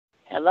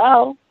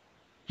Hello.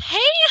 Hey,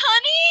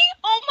 honey!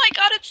 Oh my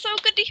god, it's so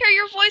good to hear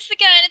your voice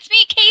again. It's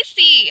me,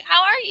 Casey.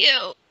 How are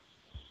you?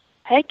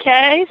 Hey,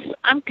 Case.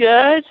 I'm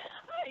good.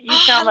 You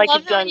Oh, I sound like you're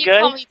love it when doing you call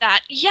good. me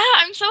that. Yeah,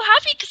 I'm so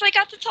happy because I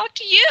got to talk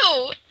to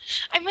you.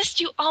 I missed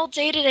you all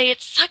day today.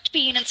 It sucked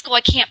being in school.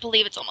 I can't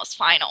believe it's almost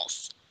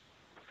finals.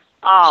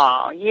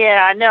 Oh,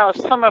 yeah, I know.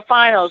 Summer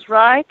finals,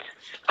 right?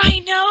 I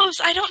know.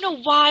 So I don't know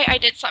why I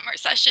did summer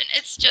session.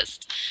 It's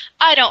just,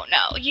 I don't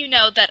know. You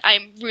know that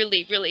I'm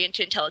really, really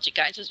into intelligent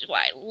guys, which is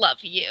why I love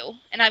you.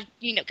 And I've,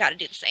 got to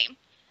do the same.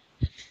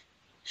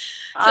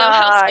 So,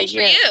 how's school for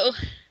Yeah. you?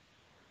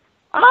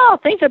 Oh,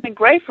 things have been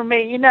great for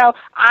me.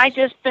 I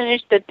just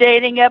finished the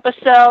dating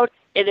episode.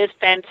 It is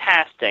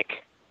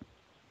fantastic.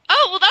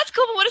 Oh, well, that's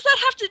cool, but what does that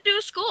have to do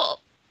with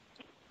school?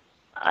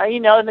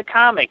 In the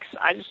comics,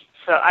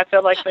 I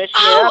felt like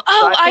finishing it Oh, up,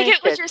 so oh, I I get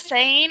finished what it. you're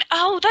saying.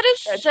 Oh, that is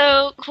Uh,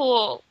 so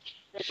cool.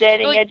 The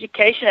dating Oh,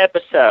 education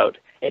episode.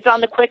 It's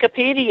on the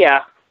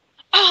Wikipedia.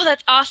 oh,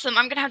 that's awesome.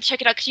 I'm gonna have to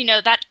check it out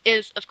because that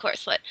is, of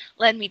course, what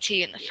led me to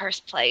you in the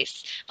first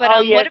place. But Oh,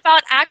 what yes.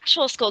 about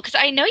actual school? Because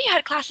I know you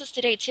had classes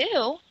today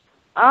too.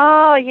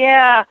 Oh,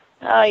 yeah.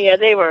 Oh, yeah,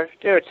 they were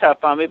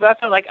tough on me, but I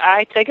felt like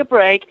I take a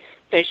break,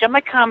 finish up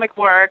my comic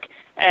work,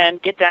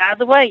 and get that out of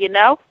the way.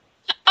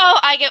 Oh,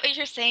 I get what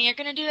you're saying. You're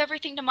gonna do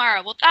everything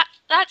tomorrow. Well,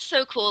 that's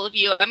so cool of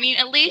you. I mean,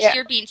 at least Yeah,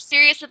 you're being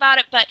serious about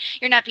it, but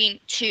you're not being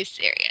too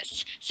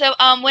serious. So,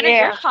 when are your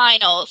yeah.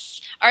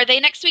 finals? Are they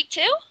next week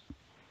too?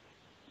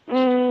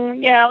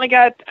 Yeah, I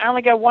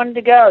only got one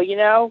to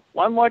go.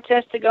 One more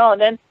test to go,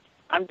 and then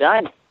I'm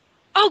done.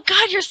 Oh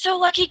God, you're so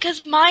lucky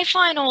because my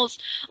finals,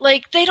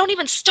 like, they don't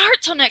even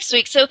start till next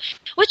week. So,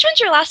 which one's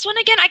your last one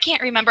again? I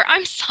can't remember.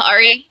 I'm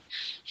sorry.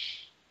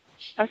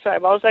 I'm sorry,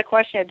 what was that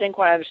question? I didn't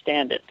quite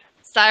understand it.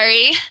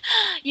 Sorry.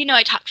 You know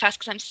I talk fast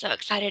because I'm so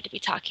excited to be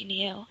talking to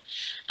you.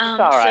 It's Um,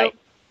 all so, right.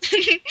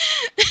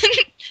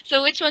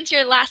 so which one's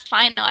your last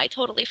final? I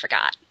totally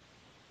forgot.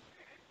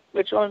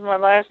 Which one was my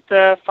last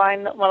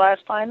final? My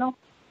last final?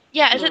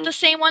 Yeah, is it Hmm. the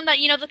same one that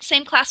the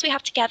same class we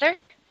have together?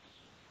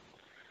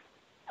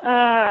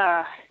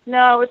 Uh,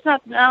 no, it's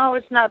not. No,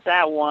 it's not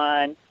that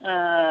one.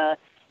 I'm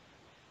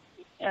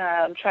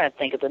trying to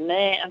think of the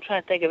name. I'm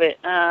trying to think of it.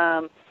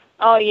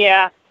 Oh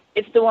yeah,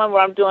 it's the one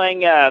where I'm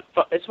doing.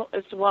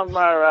 It's the one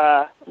where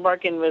I'm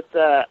working with.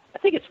 I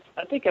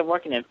think I'm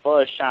working in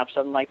Photoshop,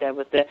 something like that.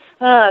 With the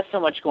so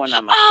much going on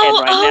in my head Oh,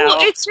 right oh,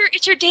 now.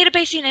 it's your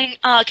databasing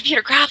and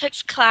computer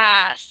graphics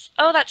class.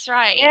 Oh, that's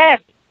right.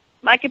 Yes,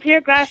 my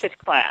computer graphics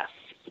class.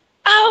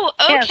 Oh,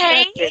 Yes, okay.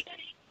 that's it.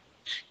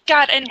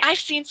 God, and I've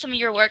seen some of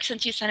your work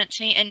since you sent it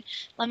to me, and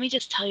let me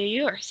just tell you,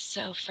 you are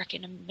so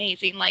freaking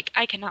amazing. Like,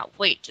 I cannot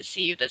wait to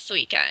see you this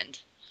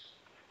weekend.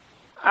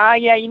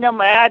 Yeah, you know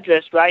my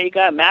address, right? You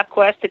got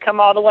MapQuest to come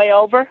all the way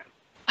over.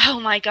 Oh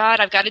my God,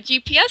 I've got a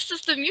GPS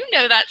system. You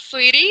know that,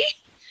 sweetie.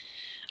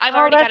 I've Oh,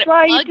 already got that's it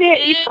right. You plugged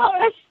did. You in.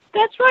 told.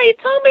 That's right. You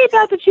told me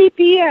about the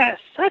GPS.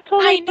 I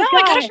I totally know,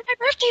 I got it forgot. for my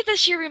birthday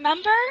this year,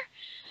 remember?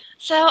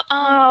 So,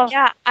 Oh,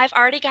 yeah, I've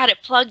already got it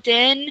plugged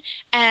in,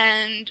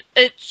 and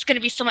it's gonna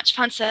be so much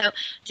fun. So,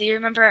 do you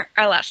remember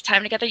our last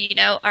time together?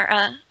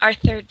 Our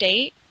third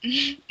date?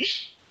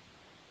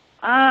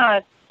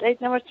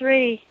 date number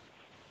 3.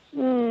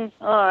 Oh,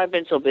 I've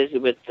been so busy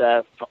with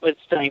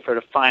studying for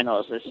the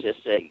finals. It's just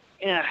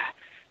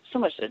so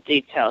much of the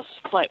details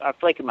are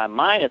flaking my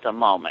mind at the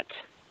moment.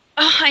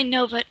 Oh, I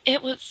know, but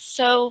it was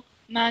so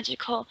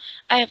magical.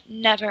 I have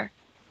never,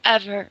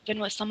 ever been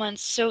with someone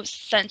so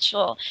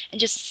sensual and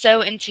just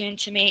so in tune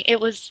to me.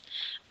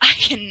 I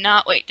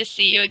cannot wait to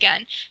see you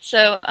again.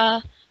 So,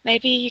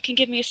 maybe you can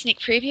give me a sneak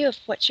preview of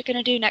what you're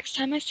gonna do next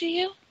time I see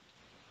you,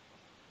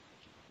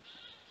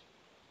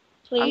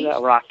 I'm gonna please?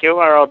 rock your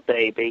world,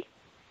 baby.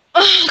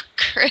 Oh,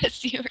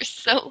 Chris, you are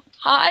so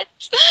hot.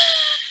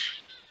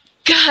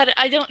 God,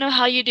 I don't know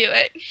how you do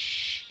it.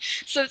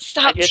 So I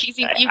stop just,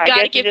 teasing. I, You've I got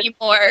guess to give me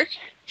more.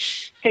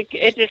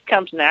 it just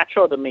comes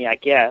natural to me. I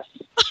guess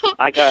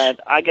I got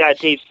a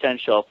deep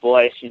sensual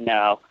voice.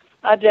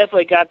 I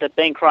definitely got the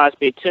Bing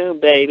Crosby tune,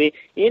 baby.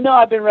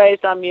 I've been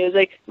raised on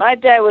music. My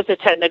dad was a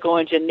technical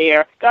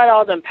engineer, got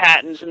all them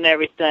patents and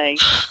everything.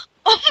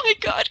 Oh my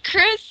God,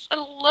 Chris, I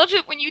love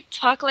it when you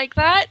talk like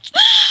that.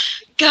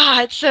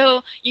 God,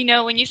 so,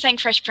 when you sang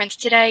Fresh Prince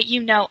today,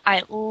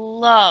 I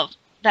love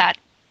that.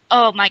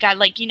 Oh my God,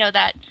 like,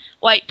 that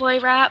white boy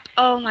rap.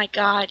 Oh my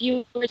God,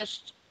 you were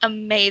just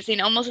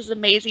amazing, almost as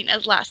amazing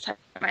as last time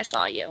I saw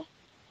you.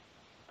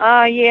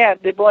 Yeah,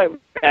 the boy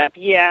rap.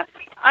 Yeah,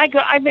 I'm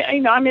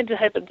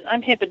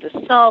hip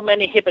into so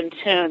many hip and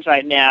tunes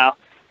right now.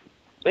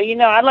 But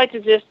I like to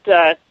just,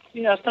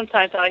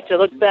 sometimes I like to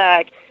look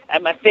back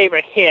at my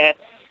favorite hits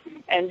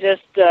and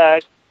just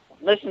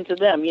listen to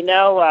them.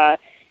 I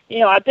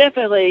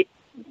definitely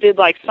did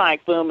like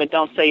Sonic Boom and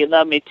Don't Say You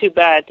Love Me. Too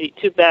bad.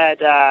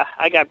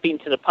 I got beaten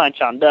to the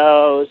punch on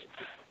those.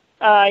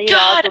 God,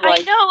 Also I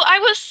like know. I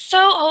was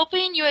so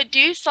hoping you would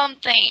do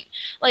something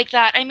like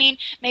that. I mean,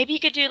 maybe you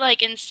could do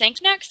like In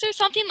Sync next or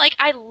something. Like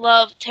I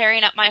love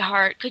Tearing Up My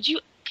Heart. Could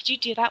you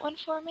do that one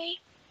for me?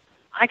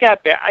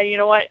 you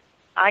know what?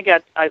 I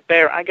got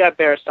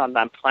embarrassed on that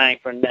I'm playing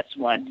for this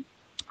one.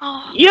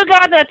 Oh. You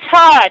got the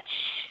touch.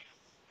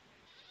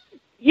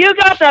 You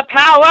got the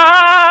power.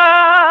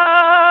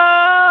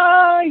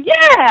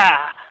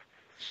 Yeah.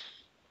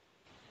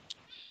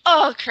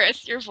 Oh,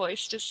 Chris, your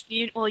voice just,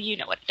 you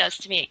know what it does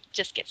to me. It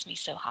just gets me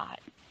so hot.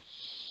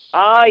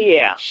 Oh,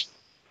 yeah.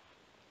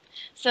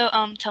 So,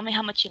 tell me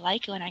how much you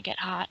like it when I get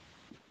hot.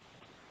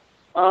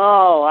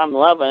 Oh, I'm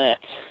loving it.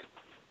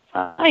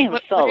 I am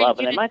What so are you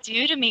loving it. going to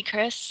do to me,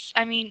 Chris?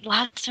 I mean,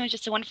 last time was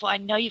just so wonderful. I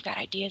know you've got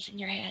ideas in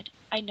your head.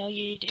 I know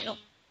you do.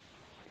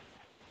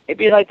 It'd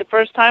be like the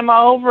first time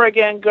all over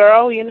again,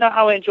 girl. You know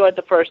how I enjoyed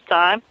the first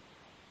time.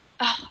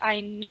 Oh,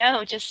 I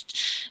know.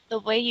 Just the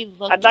way you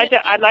looked I'd like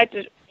at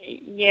to.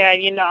 Yeah,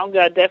 I'm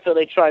gonna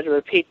definitely try to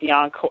repeat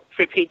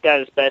that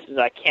as best as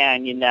I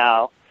can.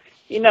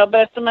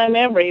 Best of my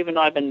memory. Even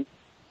though I've been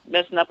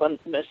messing up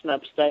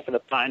stuff for the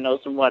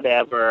finals and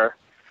whatever.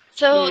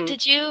 So,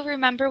 did you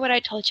remember what I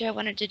told you I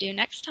wanted to do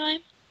next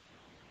time?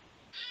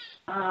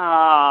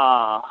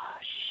 Oh,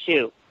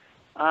 shoot.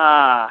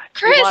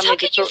 Chris, how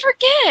could you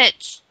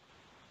forget?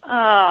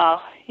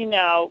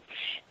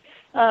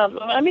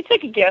 Let me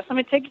take a guess.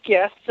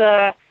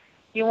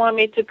 You want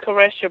me to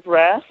caress your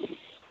breasts?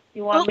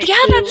 You want me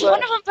to? That's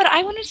one of them, but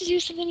I wanted to do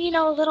something,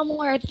 a little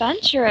more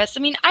adventurous. I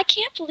mean, I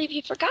can't believe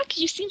you forgot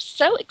because you seem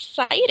so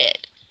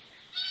excited.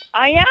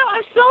 I am.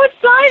 I'm so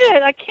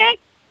excited.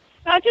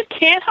 I just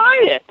can't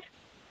hide it.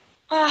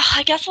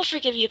 I guess I'll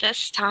forgive you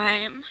this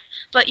time.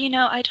 But,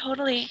 I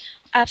totally,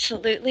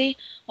 absolutely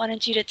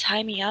wanted you to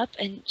tie me up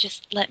and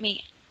just let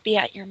me be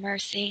at your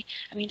mercy.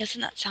 I mean, doesn't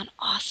that sound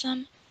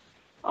awesome?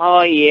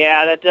 Oh,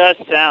 yeah, that does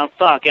sound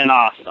fucking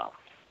awesome.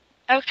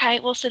 Okay,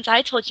 well, since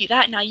I told you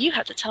that, now you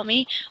have to tell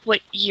me what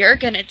you're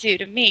going to do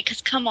to me.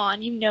 Because, come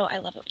on, I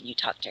love it when you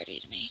talk dirty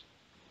to me.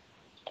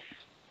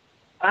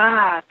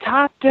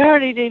 Talk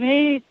dirty to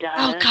me.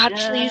 Oh, God,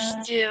 please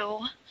do.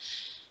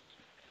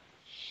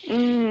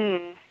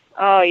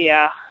 Oh,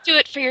 yeah. Do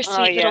it for your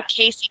sweet little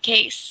Kacey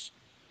Case.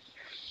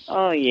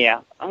 Oh,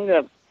 yeah.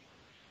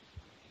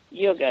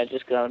 You're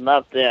just gonna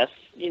love this.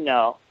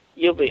 I'll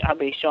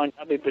be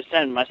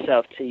presenting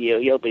myself to you.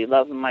 You'll be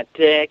loving my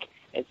dick.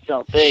 It's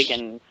so big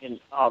and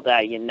all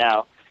that, And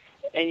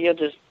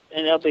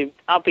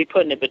I'll be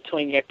putting it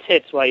between your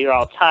tits while you're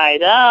all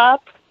tied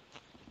up.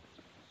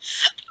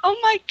 Oh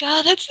my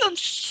God, that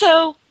sounds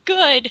so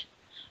good.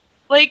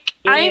 Like,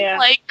 yeah. I'm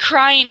like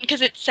crying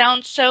because it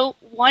sounds so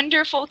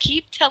wonderful.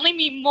 Keep telling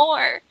me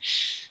more.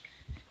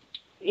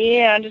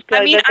 Yeah, I'm just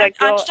gonna let that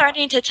go. I'm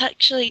starting to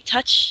actually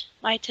touch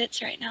my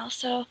tits right now,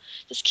 so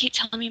just keep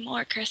telling me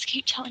more, Chris.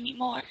 Keep telling me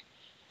more.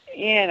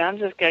 Yeah, and I'm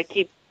just gonna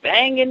keep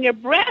banging your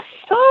breasts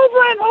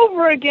over and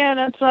over again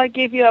until I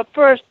give you a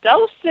first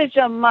dosage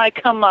of my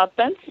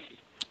comeuppance.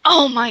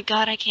 Oh my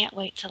God, I can't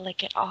wait to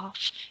lick it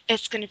off.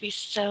 It's going to be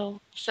so,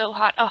 so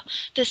hot. Oh,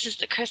 this is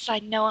the Chris I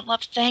know and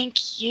love.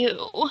 Thank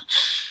you.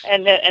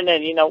 And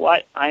then you know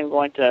what? I'm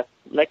going to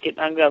lick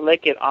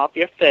it off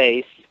your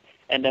face,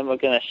 and then we're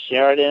going to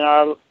share it in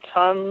our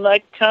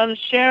tongue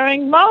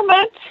sharing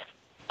moment.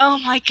 Oh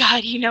my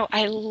God,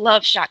 I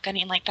love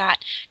shotgunning like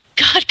that.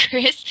 God,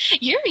 Chris,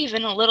 you're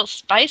even a little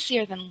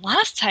spicier than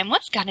last time.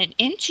 What's gotten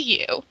into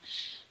you?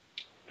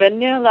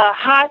 Vanilla,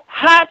 hot,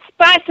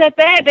 spicy,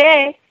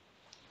 baby.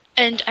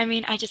 And,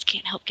 I just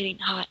can't help getting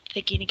hot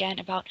thinking again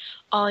about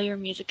all your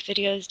music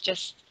videos.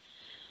 Just,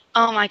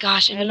 oh my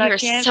gosh, you are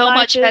so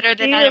much better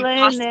than that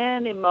imposter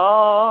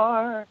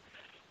anymore.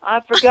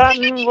 I've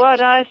forgotten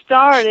what I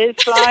started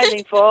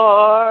fighting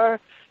for.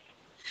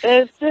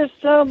 There's just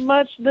so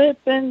much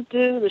slipping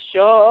to the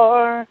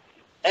shore,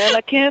 and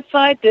I can't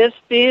fight this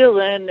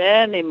feeling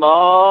anymore.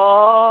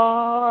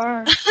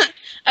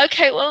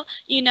 Okay, well,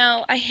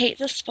 I hate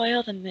to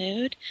spoil the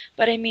mood,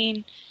 but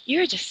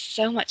you're just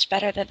so much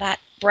better than that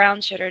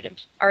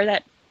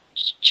that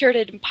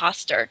shirted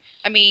imposter.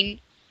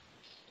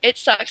 It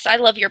sucks. I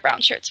love your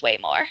brown shirts way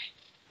more.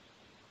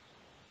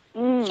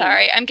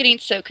 Sorry, I'm getting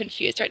so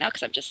confused right now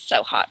because I'm just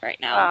so hot right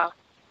now.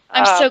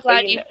 I'm so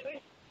glad you...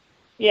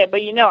 Yeah,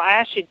 but I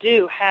actually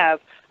do have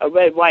a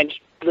red, white, and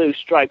blue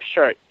striped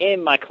shirt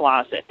in my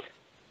closet.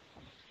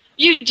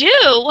 You do?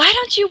 Why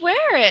don't you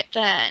wear it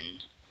then?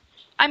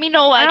 I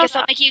guess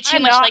I'll make you too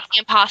much like the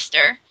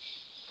imposter.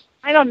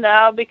 I don't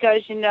know,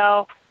 because,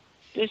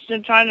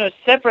 just trying to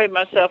separate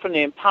myself from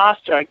the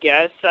imposter, I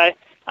guess.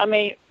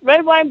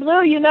 Red, white, and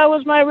blue,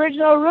 was my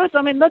original roots.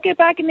 Look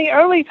back in the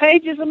early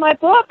pages of my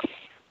books.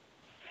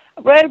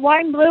 Red,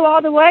 white, and blue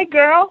all the way,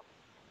 girl.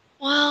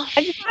 Well,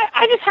 I just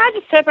had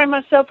to separate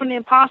myself from the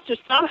imposter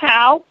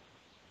somehow.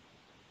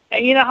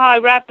 And you know how I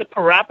rapped the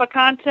Parappa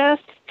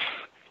contest?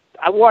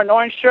 I wore an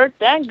orange shirt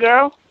then,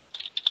 girl.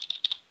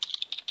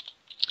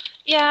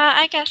 Yeah,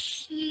 I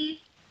guess.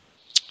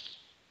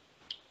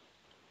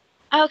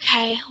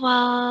 Okay,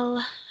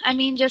 well,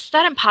 just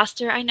that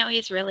imposter, I know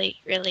he's really,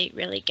 really,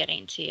 really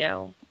getting to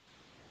you.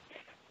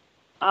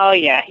 Oh,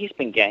 yeah, he's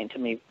been getting to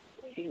me.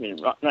 He's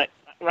been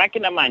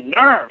racking up my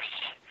nerves.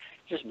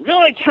 Just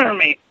really turning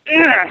me,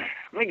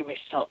 making me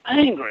so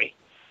angry.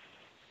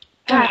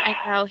 God, I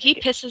know. He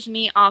pisses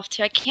me off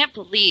too. I can't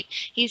believe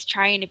he's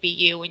trying to be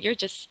you when you're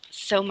just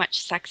so much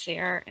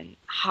sexier and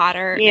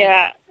hotter.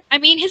 Yeah. And, I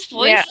mean, his Yeah.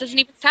 voice doesn't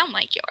even sound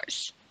like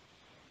yours.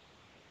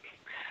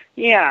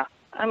 Yeah.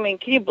 I mean,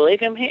 can you believe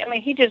him?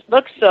 He just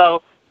looks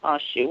so, oh,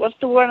 shoot, what's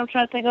the word I'm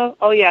trying to think of?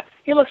 Oh, yeah.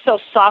 He looks so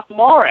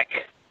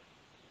sophomoric.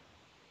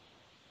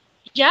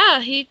 Yeah,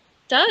 he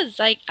does,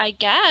 I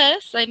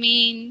guess. I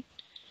mean...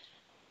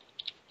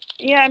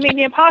 Yeah, I mean,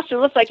 the imposter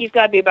looks like he's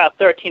got to be about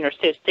 13 or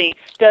 16,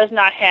 does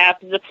not have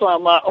the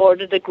diploma or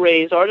the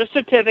degrees or the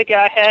certificate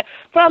I had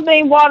from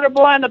being water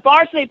boy on the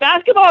varsity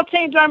basketball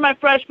team during my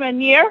freshman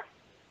year.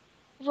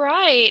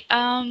 Right.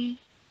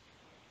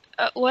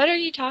 What are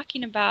you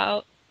talking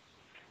about?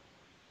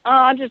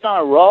 I'm just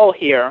on a roll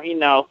here,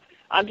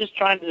 I'm just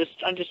trying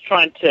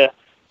to,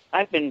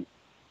 I've been,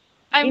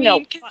 I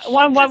mean,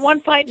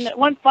 one fight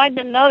and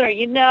another,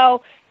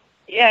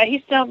 Yeah,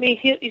 he's telling me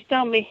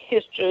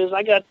his truths.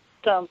 I got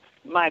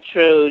my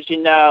truths,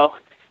 I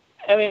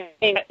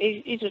mean,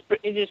 he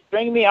just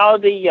bring me all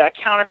the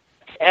counter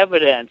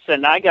evidence,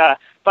 and I got to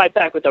fight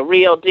back with the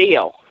real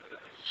deal.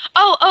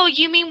 Oh,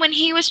 you mean when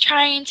he was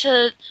trying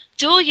to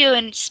duel you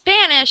in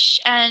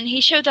Spanish, and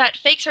he showed that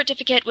fake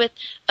certificate with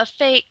a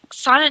fake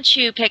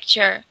Sonichu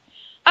picture?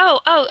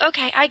 Oh,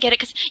 okay, I get it,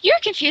 because you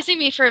were confusing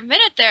me for a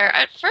minute there.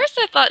 At first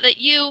I thought that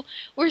you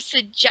were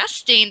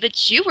suggesting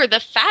that you were the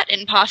fat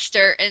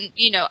imposter, and,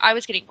 I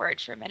was getting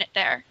worried for a minute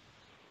there.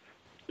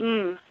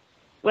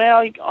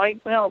 Well,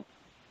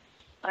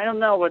 I don't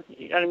know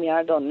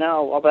I don't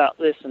know about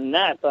this and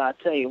that, but I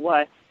tell you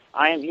what,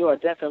 you are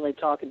definitely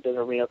talking to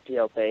the real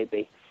deal,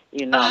 baby.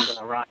 I'm going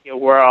to rock your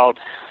world.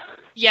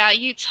 Yeah,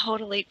 you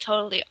totally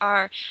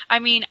are. I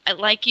mean,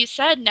 like you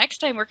said, next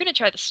time we're going to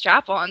try the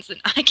strap-ons,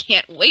 and I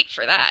can't wait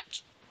for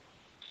that.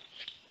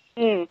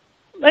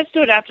 Let's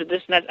do it after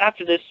this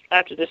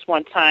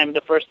one time,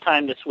 the first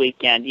time this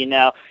weekend,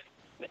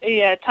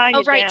 Yeah, tying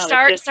you right.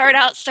 down. Start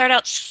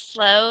out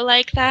slow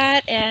like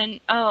that, and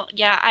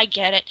yeah, I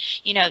get it.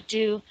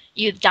 Do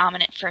you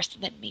dominant first,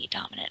 and then me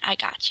dominant. I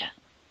gotcha.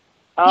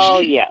 Oh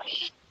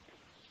yes.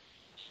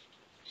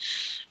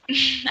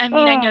 I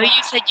mean, I know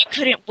you said you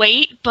couldn't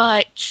wait,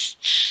 but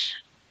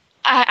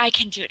I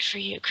can do it for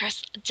you,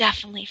 Chris.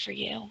 Definitely for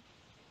you.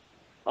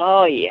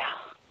 Oh yeah.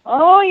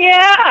 Oh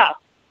yeah.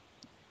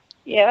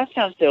 Yeah, that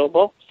sounds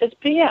doable. 6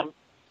 p.m.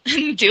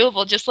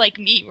 Doable, just like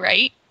me,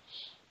 right?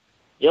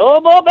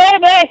 Doable,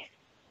 baby.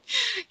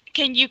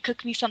 Can you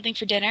cook me something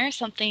for dinner?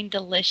 Something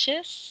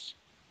delicious?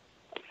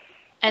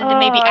 And then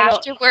maybe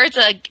afterwards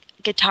a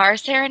guitar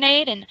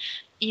serenade, and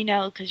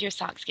because your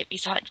songs get me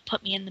so to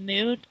put me in the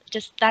mood.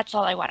 Just that's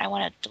all I want. I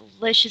want a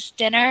delicious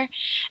dinner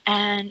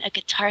and a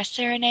guitar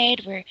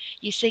serenade where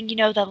you sing,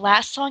 the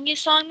last song you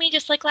sang me,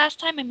 just like last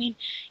time. I mean,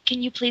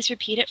 can you please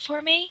repeat it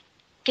for me?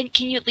 Can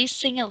you at least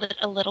sing a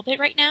little bit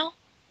right now?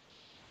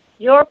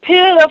 You're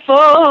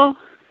pitiful.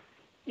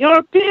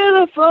 You're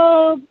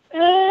beautiful.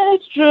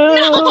 It's true.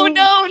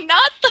 No,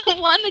 not the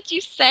one that you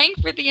sang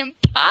for the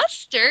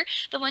imposter.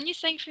 The one you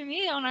sang for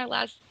me on our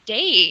last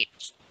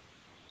date.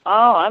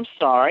 Oh, I'm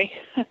sorry.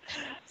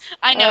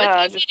 I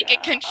know, it's easy to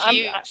get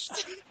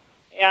confused.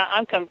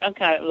 I'm kind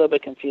of a little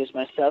bit confused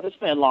myself. It's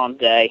been a long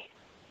day.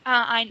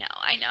 I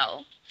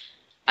know.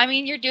 I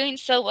mean, you're doing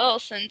so well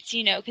since,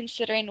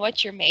 considering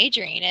what you're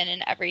majoring in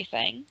and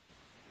everything.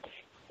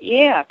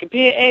 Yeah,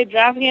 computer aided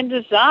driving and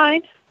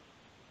design.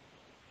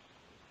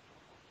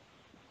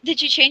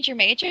 Did you change your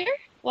major?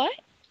 What?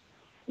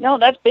 No,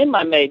 that's been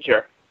my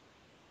major.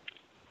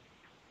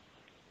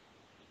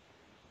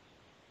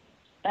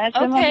 That's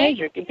been my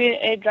major, computer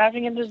aided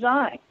driving and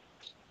design.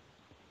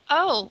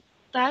 Oh,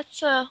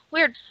 that's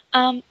weird.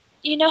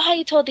 You know how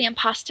you told the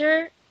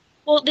imposter?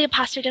 Well, the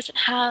imposter doesn't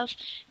have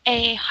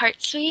a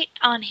heart suite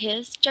on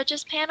his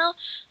judges panel.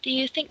 Do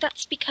you think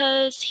that's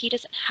because he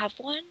doesn't have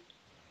one?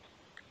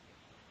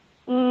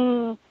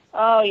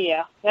 Oh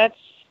yeah, that's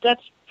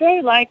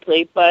very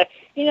likely. But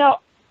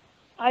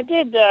I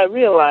did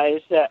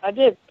realize that I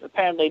did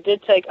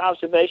take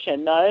observation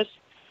and notice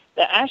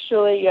that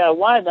actually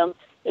one of them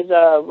is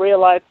a real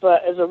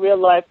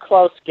life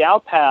close gal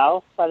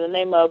pal by the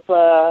name of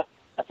I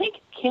think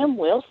Kim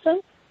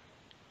Wilson.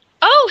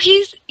 Oh,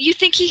 you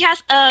think he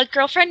has a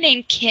girlfriend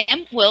named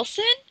Kim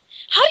Wilson?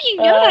 How do you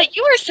know that?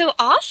 You are so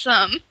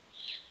awesome.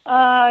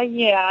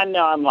 Yeah, I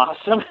know I'm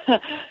awesome.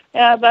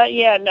 But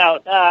yeah, no,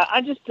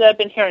 I just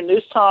been hearing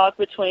news talk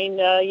between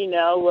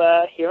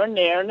here and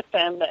there in the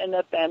fan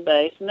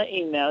base and the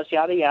emails,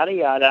 yada yada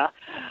yada.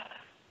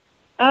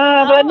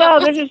 But no,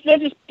 they're just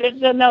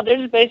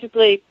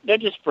basically they're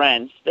just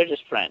friends. They're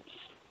just friends.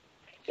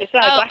 Besides,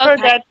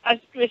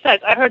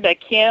 I heard that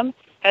Kim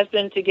has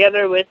been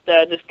together with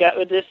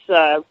this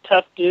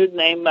tough dude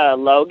named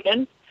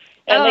Logan,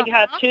 and they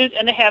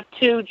have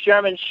two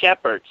German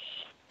shepherds.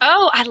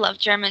 Oh, I love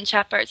German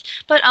shepherds.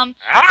 But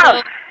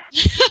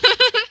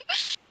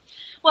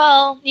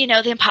well,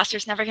 the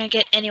imposter's never going to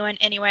get anyone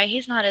anyway.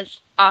 He's not as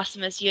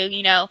awesome as you,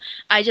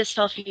 I just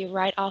fell for you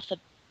right off the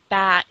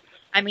bat.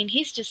 I mean,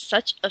 he's just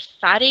such a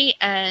fatty,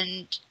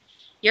 and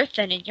you're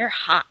thin and you're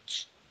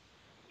hot.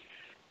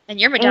 And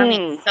your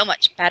Madonna is so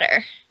much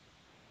better.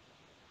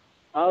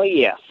 Oh,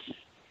 yes.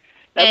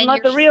 That's And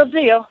not the real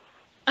deal.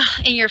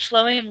 And your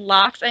flowing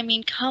locks, I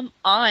mean, come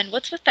on.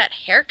 What's with that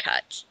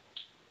haircut?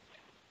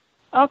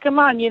 Oh, come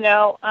on,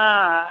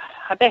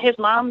 I bet his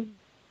mom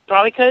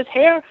probably cut his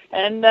hair,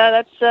 and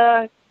I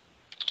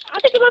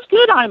think it looks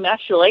good on him,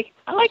 actually.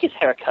 I like his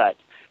haircut.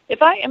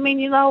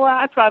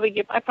 I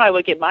probably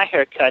would get my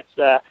hair cut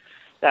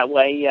that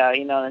way,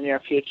 in the near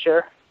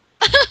future.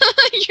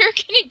 You're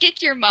going to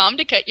get your mom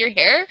to cut your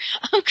hair?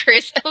 Oh,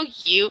 Chris,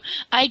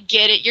 I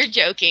get it. You're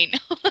joking.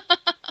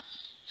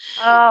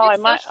 Oh,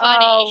 You're so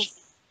funny.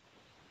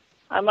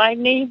 I might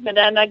need, but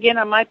then again,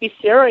 I might be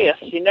serious.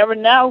 You never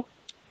know.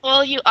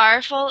 Well, you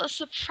are full of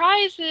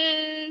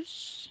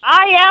surprises.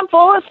 I am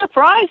full of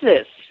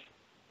surprises.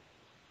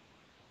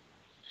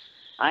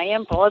 I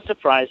am full of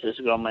surprises,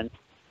 woman.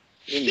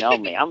 You know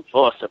me. I'm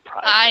full of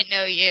surprises. I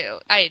know you.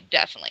 I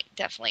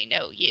definitely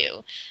know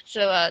you.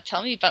 So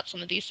tell me about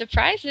some of these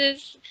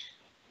surprises.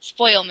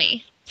 Spoil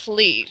me,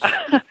 please.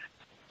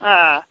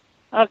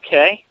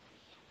 Okay.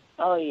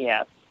 Oh,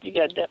 yeah.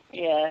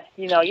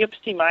 You'll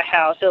see my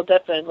house. It'll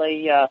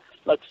definitely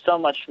look so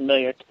much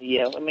familiar to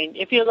you. I mean,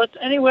 if you look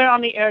anywhere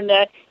on the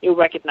internet, you'll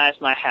recognize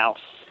my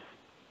house.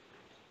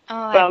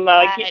 Oh,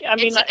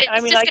 it's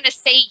just going to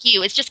say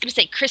you. It's just going to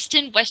say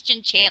Kristen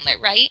Weston Chandler,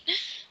 right?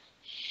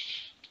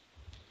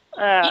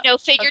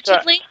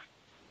 Figuratively?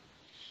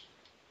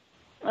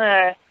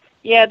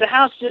 Yeah, the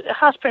house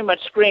pretty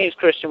much screams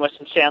Kristen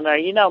Weston Chandler.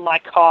 My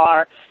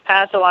car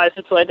has a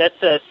license plate that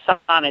says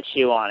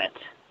Sonichu on it.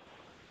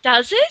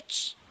 Does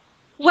it?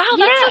 Wow,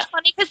 that's so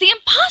funny because the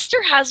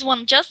imposter has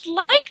one just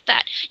like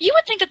that. You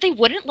would think that they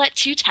wouldn't let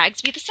two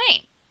tags be the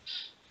same.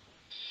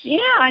 Yeah,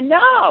 I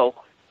know.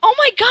 Oh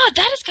my God,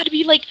 that has got to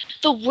be like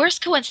the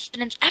worst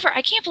coincidence ever.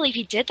 I can't believe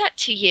he did that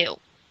to you.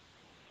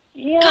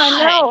 Yeah,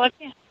 God. I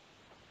know.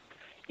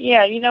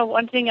 Yeah,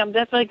 one thing I'm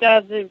definitely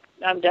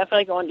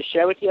going to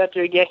share with you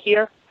after you get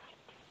here.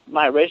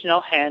 My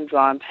original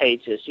hand-drawn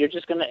pages. You're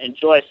just going to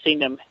enjoy seeing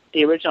them.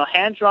 The original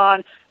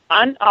hand-drawn,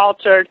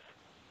 unaltered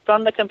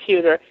from the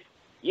computer.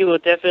 You will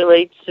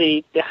definitely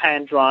see the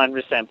hand-drawn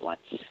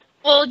resemblance.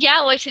 Well,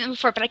 yeah, I've seen them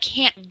before, but I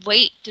can't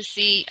wait to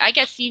see, I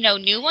guess,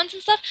 new ones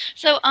and stuff.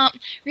 So,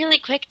 really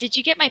quick, did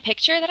you get my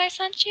picture that I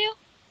sent you?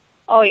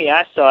 Oh, yeah,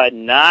 I saw it.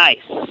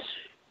 Nice.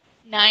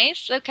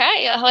 Nice.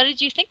 Okay. What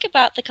did you think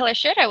about the color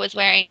shirt I was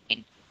wearing?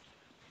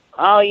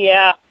 Oh,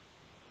 yeah.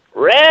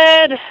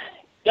 Red.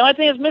 The only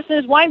thing that's missing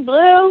is white and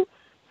blue.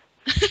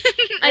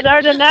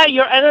 Other than that,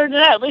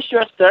 at least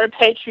you're a third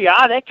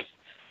patriotic.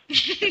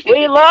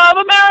 We love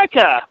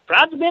America.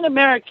 Proud to be an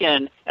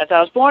American. As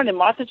I was born in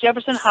Martha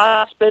Jefferson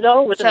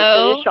Hospital within the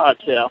city of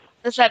Charlottesville.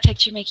 Does that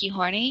picture make you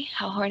horny?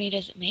 How horny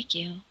does it make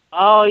you?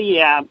 Oh,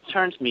 yeah. It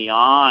turns me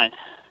on.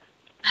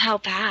 How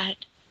bad?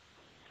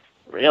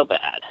 Real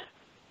bad.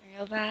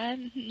 Real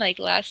bad? Like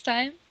last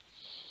time?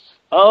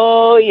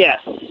 Oh,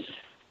 yes.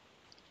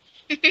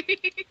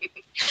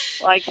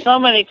 Like so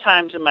many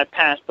times in my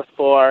past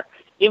before,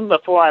 even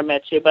before I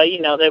met you, but,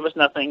 there was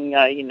nothing,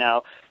 I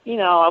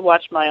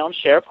watched my own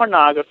share of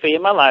pornography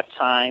in my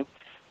lifetime.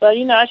 But,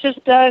 it's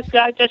just,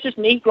 that's just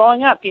me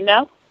growing up,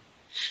 I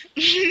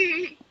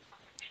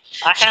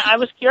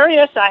was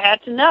curious. I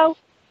had to know.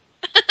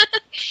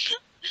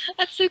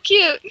 That's so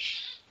cute.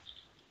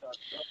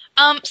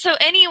 So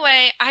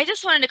anyway, I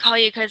just wanted to call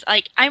you because,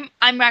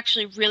 I'm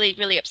actually really,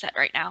 really upset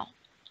right now.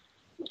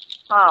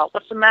 Oh,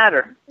 what's the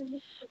matter?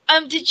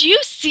 Did you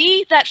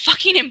see that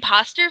fucking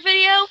imposter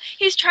video?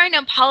 He's trying to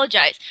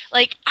apologize.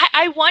 Like,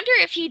 I wonder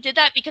if he did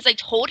that because I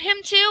told him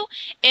to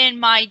in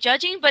my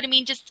judging, but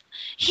he just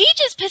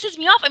pisses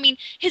me off. I mean,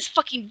 his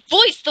fucking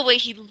voice, the way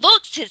he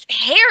looks, his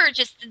hair,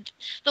 just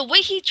the way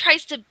he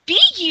tries to be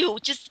you,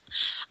 his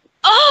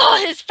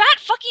fat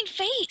fucking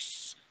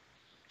face.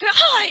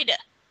 God!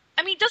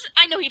 I mean,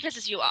 I know he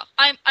pisses you off.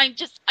 I'm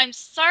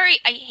sorry.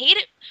 I hate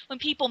it when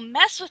people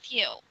mess with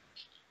you.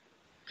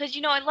 Because,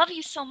 I love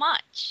you so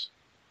much.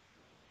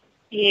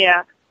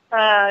 Yeah.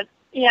 I'm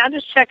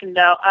just checking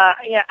though.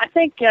 I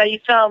think you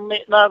fell in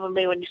love with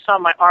me when you saw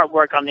my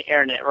artwork on the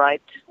internet,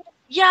 right?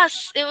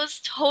 Yes, it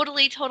was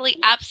totally,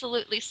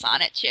 absolutely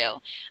Sonichu.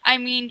 I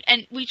mean,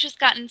 and we've just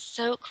gotten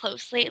so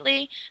close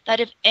lately that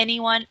if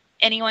anyone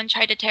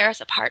tried to tear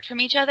us apart from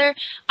each other,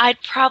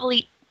 I'd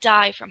probably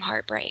die from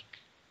heartbreak.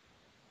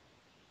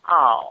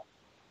 Oh.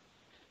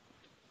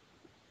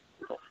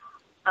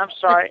 I'm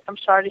sorry. I'm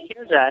sorry to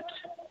hear that.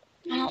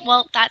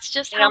 Well, that's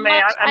just how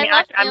much I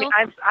love you.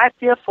 I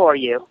feel for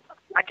you.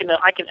 I can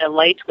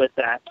elate with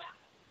that.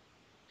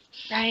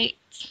 Right.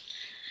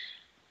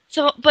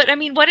 So, but I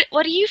mean, what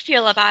do you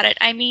feel about it?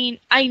 I mean,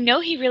 I know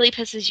he really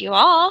pisses you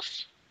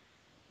off.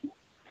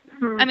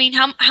 I mean,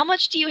 how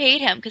much do you hate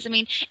him? Because I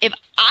mean, if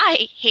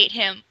I hate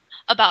him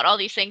about all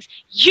these things,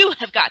 you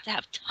have got to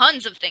have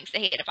tons of things to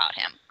hate about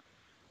him.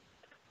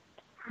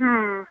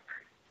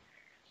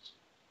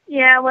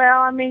 Yeah,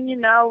 well, I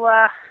mean,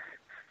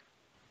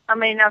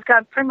 I've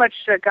got pretty much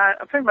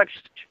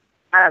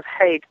out of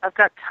hate. I've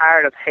got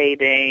tired of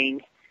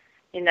hating,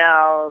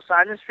 so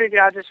I just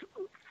figured I'll just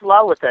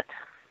flow with it.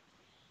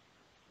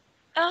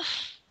 Uh,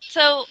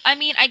 so, I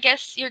mean, I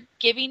guess you're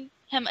giving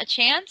him a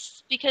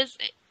chance because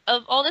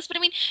of all this, but I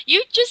mean,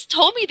 you just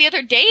told me the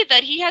other day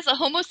that he has a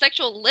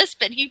homosexual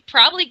lisp and he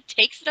probably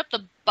takes it up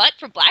the butt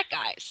for black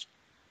guys.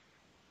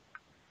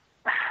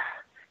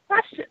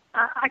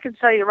 I can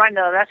tell you right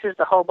now, that's just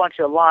a whole bunch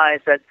of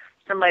lies that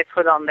somebody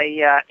put on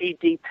the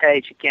ED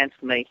page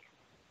against me.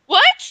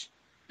 What?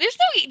 There's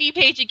no ED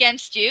page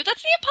against you.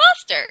 That's the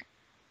imposter.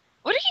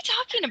 What are you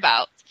talking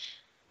about?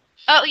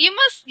 Oh,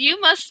 you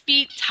must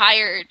be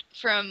tired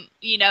from,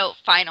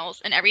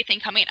 finals and everything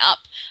coming up.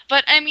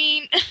 But I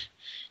mean,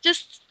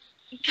 just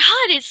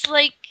God, it's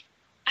like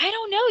I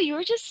don't know, you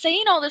were just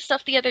saying all this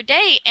stuff the other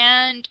day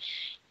and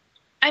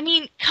I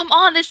mean, come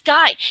on, this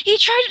guy. He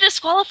tried to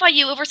disqualify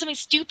you over something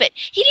stupid.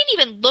 He didn't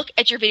even look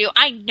at your video.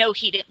 I know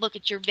he didn't look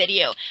at your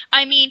video.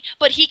 I mean,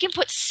 but he can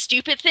put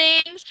stupid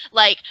things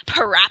like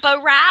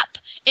parappa rap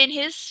in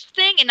his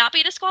thing and not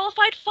be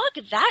disqualified? Fuck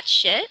that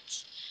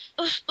shit.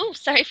 Oh,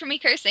 sorry for me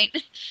cursing.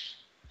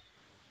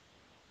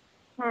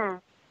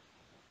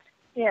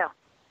 Yeah.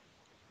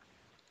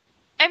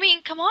 I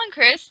mean, come on,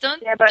 Chris.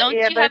 Don't you but have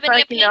it's any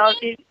like,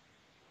 opinion?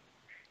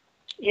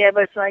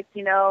 but it's like,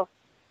 yeah.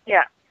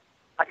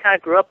 I kind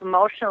of grew up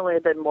emotionally a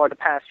bit more the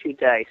past few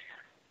days.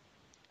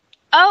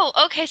 Oh,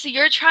 okay. So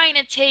you're trying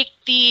to take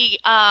the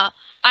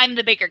I'm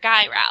the bigger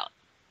guy route.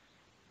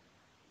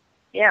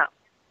 Yeah,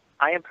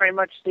 I am pretty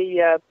much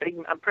the big.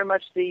 I'm pretty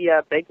much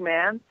the big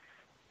man,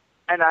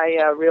 and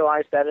I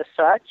realize that as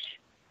such.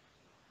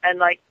 And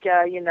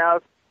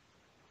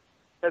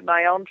with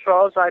my own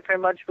trolls, I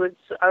pretty much would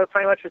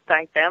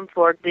thank them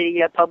for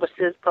the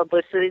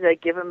publicity they've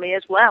given me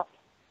as well.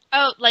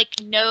 Oh, like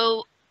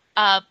no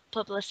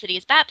publicity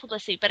is bad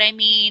publicity, but I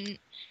mean,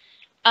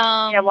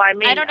 yeah, well,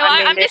 I don't know.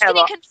 I'm just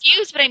getting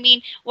confused, but I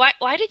mean,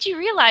 why did you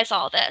realize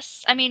all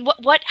this? I mean,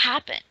 what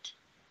happened?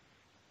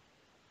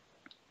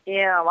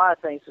 Yeah, a lot of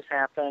things has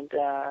happened.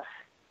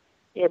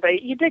 Yeah,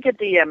 but you did get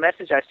the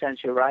message I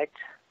sent you, right?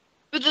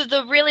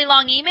 The really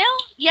long email?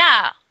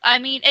 Yeah. I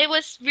mean, it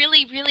was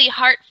really, really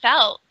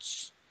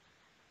heartfelt.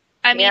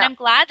 I mean, I'm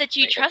glad that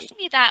you trust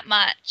me that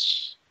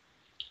much.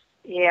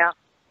 Yeah.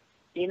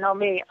 You know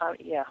me,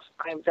 yeah,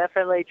 I'm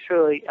definitely,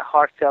 truly a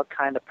heartfelt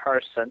kind of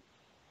person.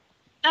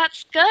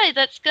 That's good.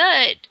 That's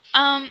good.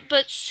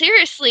 But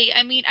seriously,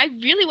 I mean, I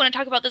really want to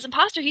talk about this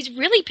imposter. He's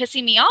really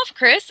pissing me off,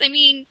 Chris. I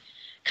mean,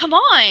 come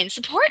on,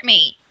 support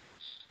me.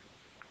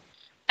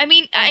 I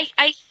mean,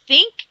 I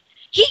think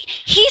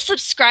he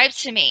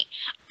subscribes to me.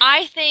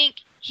 I think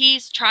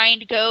he's trying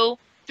to go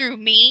through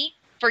me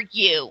for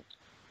you.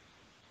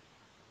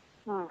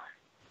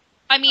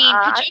 I mean,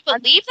 could you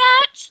believe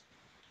that?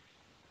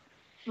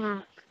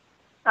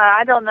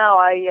 I don't know.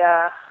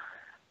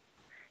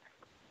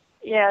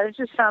 Yeah, that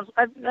just sounds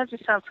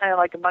kind of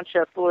like a bunch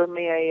of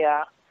foolery.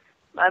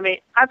 I mean,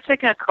 I've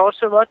taken a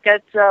closer look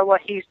at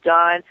what he's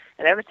done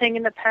and everything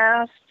in the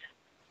past.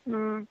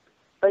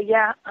 But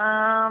yeah,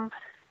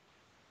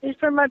 he's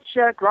pretty much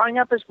growing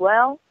up as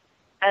well,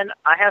 and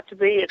I have to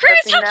be Chris,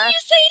 accepting how that. can you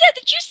say that?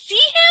 Did you see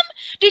him?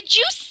 Did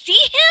you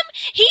see him?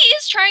 He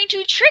is trying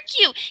to trick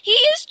you. He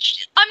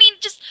is, I mean,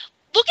 just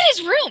look at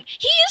his room.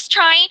 He is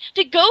trying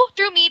to go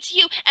through me to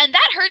you, and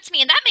that hurts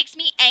me, and that makes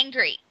me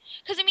angry.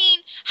 Because, I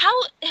mean,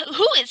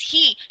 who is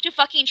he to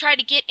fucking try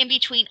to get in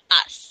between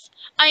us?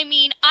 I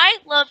mean, I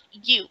love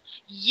you.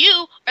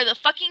 You are the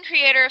fucking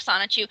creator of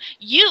Sonichu.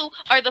 You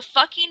are the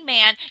fucking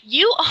man.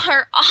 You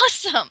are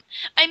awesome.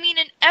 I mean,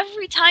 and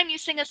every time you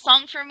sing a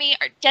song for me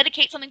or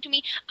dedicate something to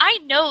me, I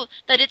know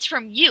that it's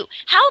from you.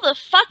 How the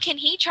fuck can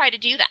he try to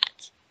do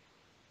that?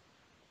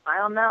 I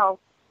don't know.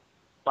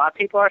 A lot of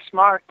people are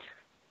smart.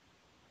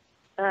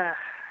 I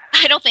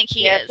don't think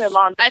he is.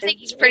 I think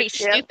he's pretty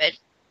stupid.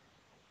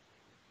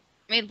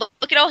 I mean,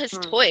 look at all his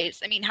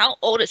toys. I mean, how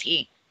old is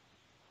he?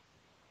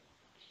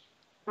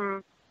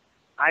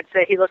 I'd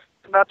say he looks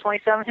about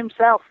 27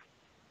 himself.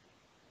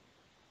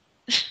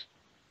 But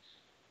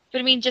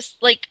I mean,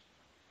 just like,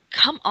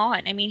 come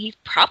on. I mean, he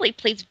probably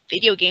plays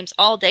video games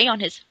all day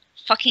on his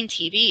fucking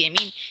TV. I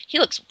mean, he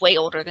looks way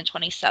older than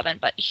 27,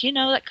 but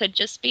that could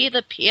just be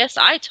the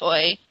PSI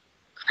toy.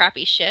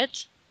 Crappy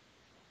shit.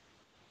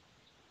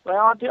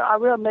 Well, I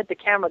will admit the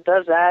camera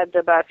does add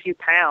about a few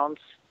pounds.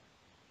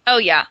 Oh,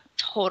 yeah,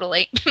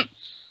 totally.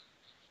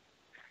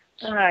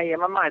 Yeah,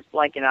 my mind's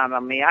blanking out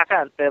on me. I've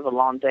had a bit of a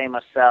long day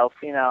myself,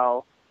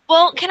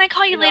 Well, can I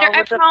call you later?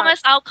 I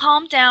promise I'll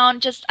calm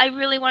down. Just, I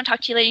really want to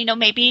talk to you later.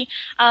 Maybe,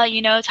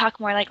 talk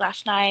more like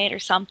last night or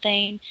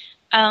something.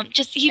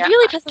 He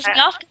really pisses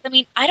me off because, I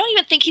mean, I don't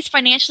even think he's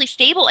financially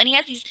stable. And he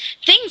has these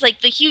things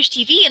like the huge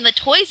TV and the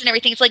toys and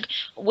everything. It's like,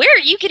 where are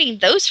you getting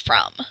those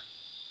from?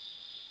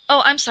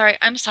 Oh, I'm sorry.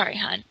 I'm sorry,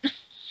 hon.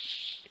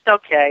 It's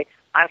okay.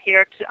 I'm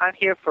here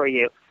for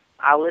you.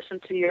 I'll listen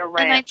to your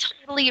rants. And I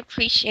totally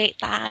appreciate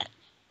that.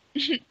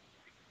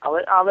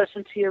 I'll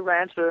listen to your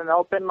rants with an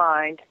open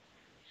mind.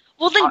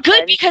 Well, then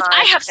good, because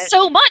I have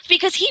so much,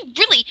 because he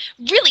really,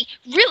 really,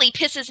 really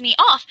pisses me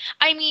off.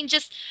 I mean,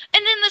 and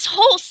then this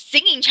whole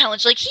singing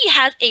challenge, like, he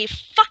has a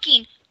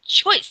fucking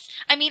choice.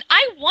 I mean,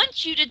 I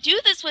want you to do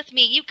this with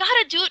me. You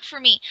gotta do it for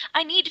me.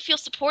 I need to feel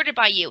supported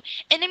by you.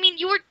 And I mean,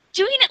 you were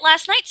doing it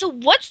last night, so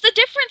what's the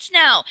difference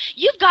now?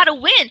 You've gotta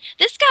win.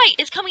 This guy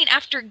is coming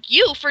after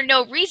you for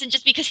no reason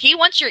just because he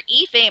wants your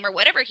E-fame or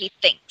whatever he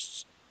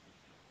thinks.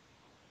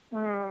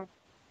 Hmm.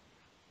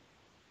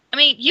 I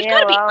mean, you've Yeah,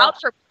 gotta be well, out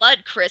for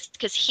blood, Chris,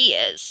 because he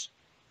is.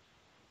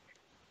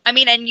 I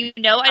mean, and you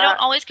know I don't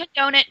always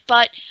condone it,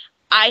 but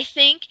I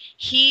think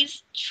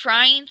he's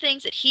trying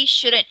things that he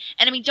shouldn't.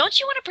 And I mean, don't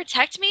you want to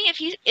protect me if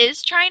he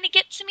is trying to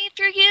get to me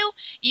through you?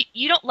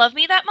 You don't love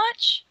me that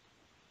much?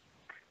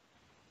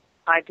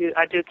 I do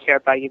care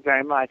about you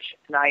very much,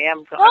 and I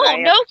am.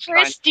 No,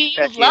 trying Chris, to do you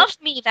protect you. love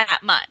me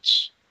that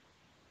much?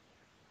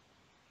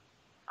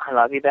 I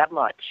love you that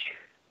much.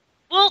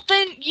 Well,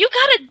 then you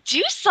gotta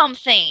do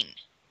something.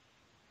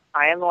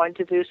 I am going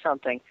to do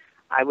something.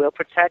 I will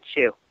protect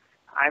you.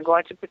 I'm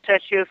going to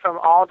protect you from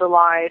all the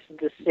lies and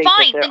deceit that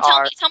Fine, there then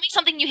are. tell me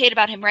something you hate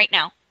about him right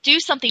now. Do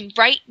something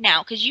right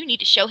now, because you need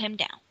to show him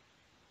down.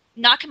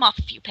 Knock him off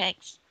a few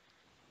pegs.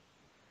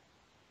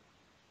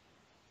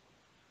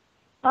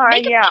 All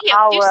right, Make a yeah,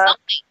 video. Do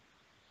something.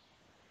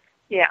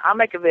 Yeah, I'll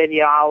make a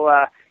video.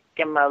 I'll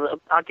give him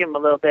I'll give him a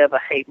little bit of a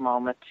hate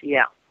moment.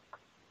 Yeah.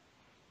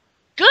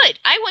 Good.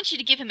 I want you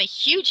to give him a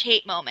huge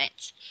hate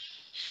moment.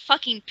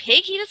 Fucking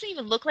pig. He doesn't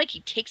even look like he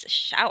takes a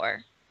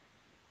shower.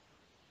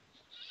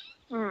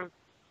 Hmm.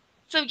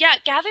 So yeah,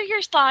 gather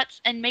your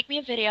thoughts and make me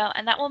a video,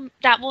 and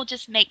that will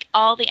just make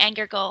all the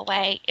anger go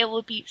away. It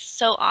will be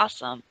so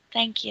awesome.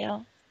 Thank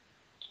you.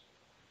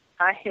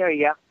 I hear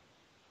you.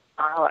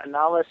 And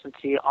I'll listen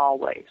to you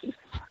always.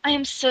 I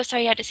am so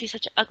sorry you had to see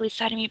such an ugly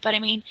side of me, but I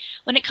mean,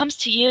 when it comes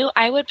to you,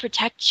 I would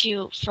protect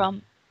you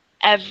from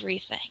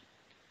everything.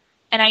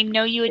 And I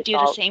know you would do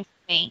the same for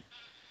me.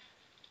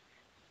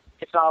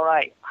 It's all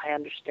right. I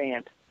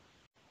understand.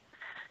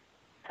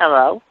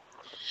 Hello?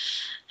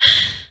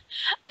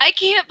 I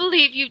can't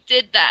believe you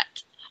did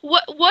that.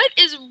 What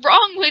is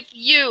wrong with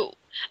you?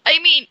 I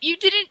mean, you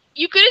could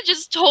have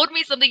just told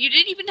me something. You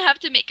didn't even have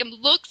to make him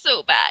look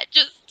so bad.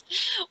 Just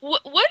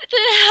what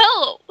the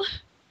hell?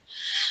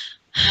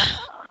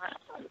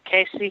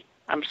 Casey,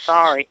 I'm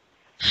sorry.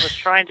 I was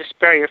trying to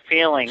spare your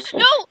feelings. No,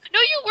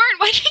 you weren't.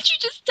 Why didn't you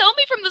just tell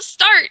me from the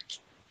start?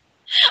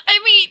 I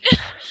mean,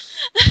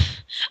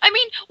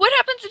 what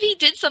happens if he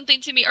did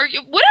something to me? Or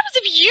what happens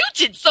if you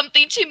did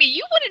something to me?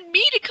 You wanted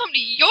me to come to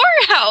your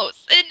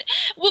house, and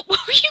what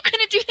were you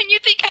gonna do? And you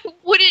think I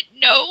wouldn't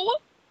know?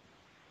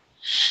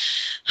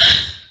 I'm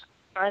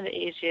trying to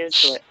ease you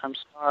into it. I'm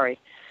sorry.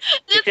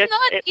 It's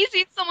not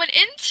easing someone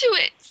into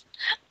it.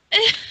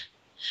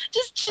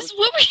 Just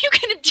what were you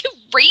gonna do?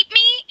 Rape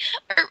me?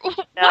 Or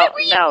what were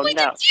you going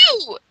to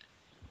do?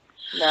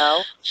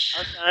 No,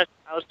 I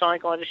was only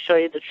going to show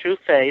you the true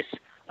face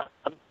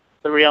of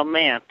the real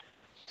man.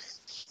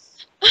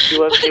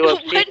 What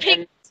makes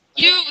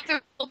you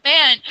the real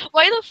man?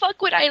 Why the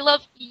fuck would I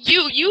love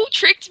you? You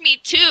tricked me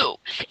too.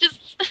 Just,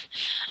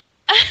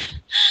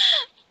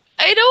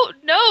 I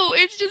don't know.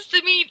 It's just,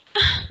 I mean,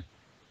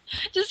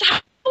 just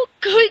how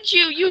could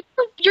you?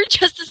 You're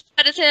just as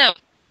bad as him.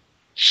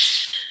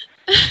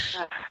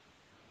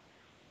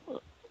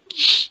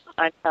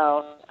 I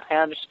know. I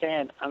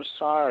understand. I'm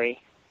sorry.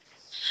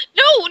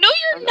 No,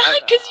 you're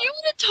not, because you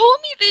would have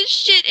told me this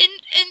shit, and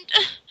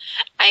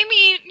I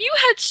mean, you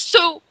had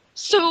so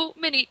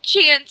many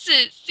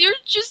chances. You're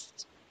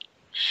just,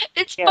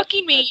 it's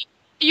fucking me.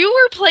 You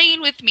were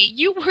playing with me.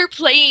 You were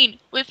playing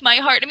with my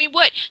heart. I mean,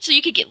 what? So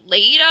you could get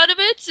laid out of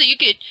it? So you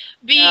could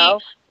be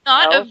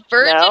not a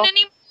virgin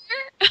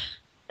anymore?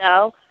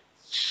 No.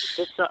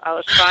 I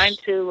was trying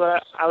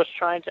to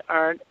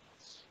earn.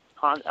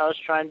 I was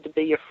trying to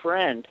be your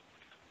friend.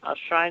 I was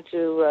trying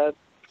to.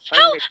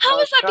 How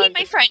is that being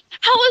my friend?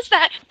 How is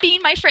that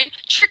being my friend?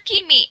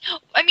 Tricking me.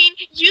 I mean,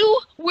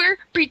 you were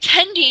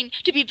pretending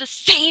to be the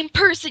same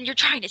person you're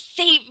trying to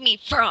save me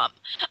from.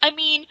 I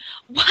mean,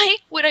 why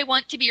would I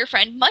want to be your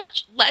friend,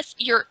 much less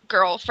your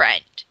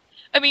girlfriend?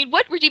 I mean,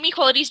 what redeeming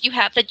qualities do you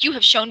have that you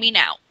have shown me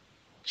now?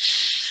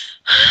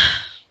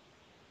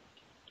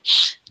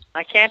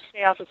 I can't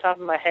say off the top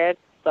of my head,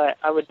 but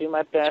I would do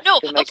my best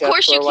to make of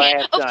course up for what I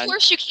have Of done.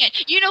 course you can.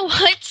 You know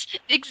what?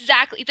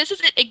 Exactly. This is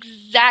it.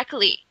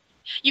 Exactly.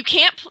 You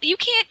can't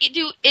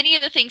do any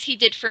of the things he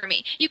did for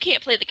me. You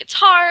can't play the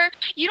guitar.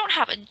 You don't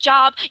have a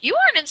job. You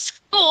aren't in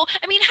school.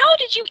 I mean, how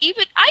did you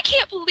even... I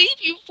can't believe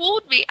you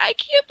fooled me. I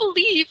can't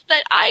believe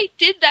that I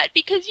did that,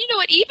 because you know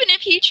what? Even if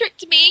he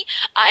tricked me,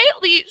 I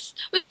at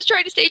least was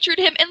trying to stay true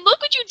to him. And look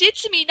what you did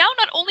to me. Now,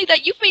 not only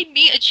that, you've made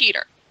me a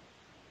cheater.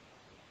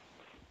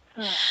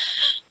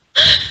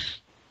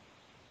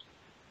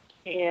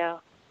 Yeah.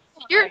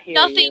 You're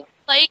nothing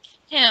like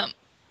him.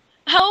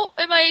 How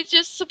am I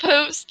just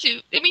supposed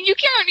to? I mean, you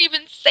can't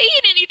even say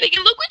anything,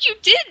 and look what you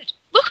did!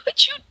 Look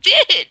what you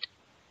did!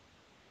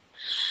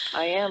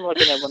 I am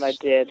looking at what I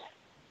did.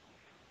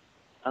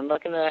 I'm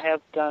looking at I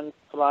have done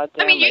a lot of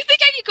damage. I mean, you think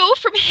I could go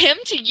from him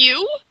to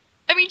you?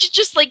 I mean,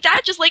 just like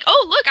that, just like,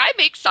 oh, look, I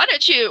make fun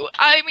at you.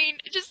 I mean,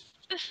 just...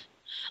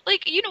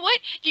 Like, you know what?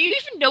 Do you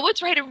even know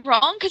what's right and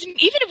wrong? Because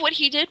even if what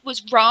he did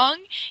was wrong,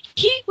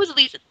 he was at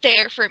least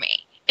there for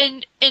me.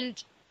 And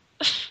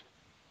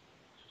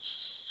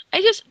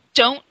I just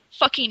don't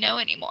fucking know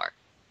anymore.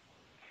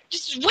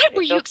 Just what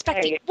were It's you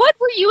expecting? okay. What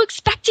were you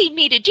expecting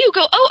me to do?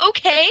 Go, oh,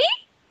 okay?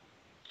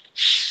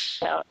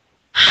 No,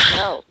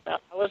 I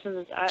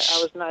wasn't. I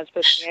was not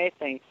expecting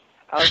anything.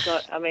 I was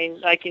not. I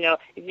mean,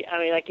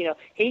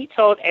 he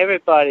told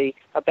everybody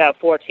about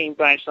 14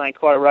 Branch Line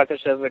Court,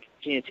 Rutgers,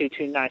 Virginia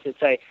 229 to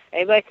say,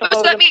 anybody come Oh, so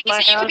over that to means my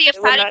that you house? could be a They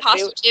would fat not.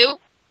 imposter too?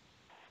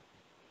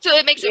 So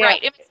it makes it Yeah.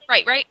 right. It makes it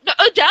right, right? No,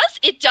 it does?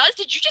 It does?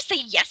 Did you just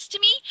say yes to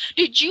me?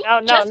 Did you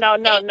No, just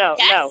say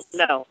yes?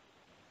 no.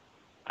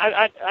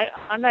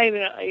 I'm not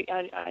even.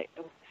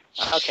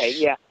 Okay,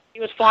 yeah. He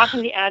was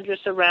flopping the address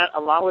around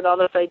along with all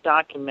the fake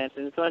documents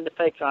and doing the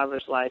fake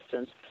driver's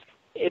license.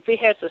 If he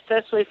had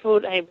successfully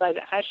fooled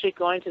anybody actually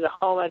going to the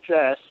home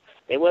address,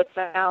 they would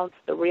have found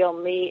the real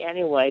me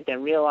anyway,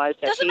 then realized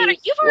that Doesn't he matter.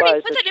 You've already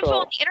was put the that info on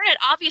troll. the internet,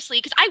 obviously,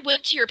 because I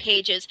went to your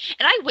pages,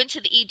 and I went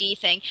to the ED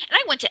thing, and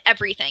I went to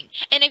everything.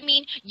 And I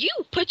mean, you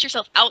put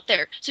yourself out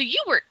there, so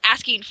you were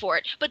asking for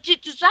it. But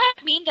does that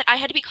mean that I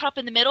had to be caught up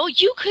in the middle?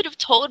 You could have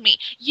told me.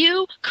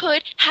 You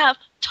could have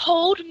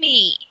told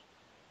me.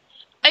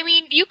 I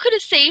mean, you could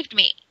have saved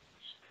me.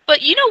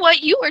 But you know what?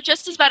 You are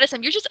just as bad as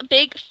him. You're just a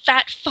big,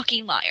 fat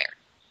fucking liar.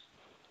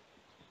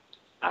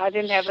 I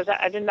did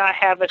not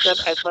have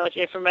as much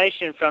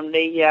information from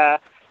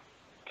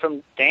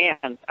from Dan.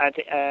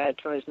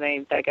 From his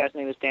name, that guy's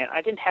name is Dan.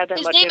 I didn't have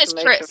that much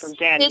information from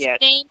Dan yet.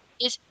 His name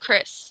is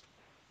Chris.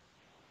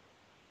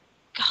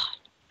 God.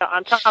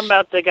 I'm talking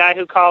about the guy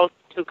who called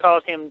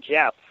him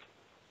Jeff.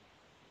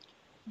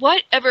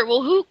 Whatever.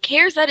 Well, who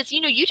cares that it's,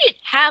 you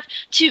didn't have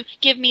to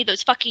give me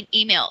those fucking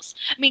emails.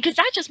 I mean, because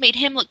that just made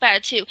him look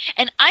bad too.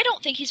 And I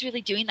don't think he's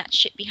really doing that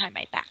shit behind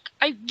my back.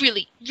 I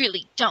really,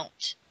 really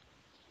don't.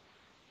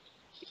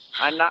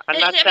 I'm not.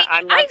 I've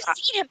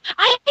seen him.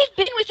 I've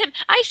been with him.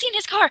 I've seen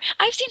his car.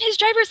 I've seen his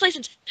driver's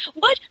license.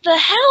 What the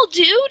hell,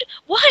 dude?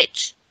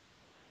 What?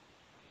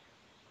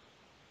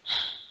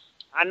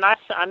 I'm not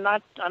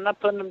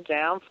putting him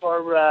down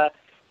for.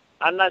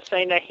 I'm not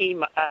saying that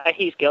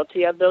he's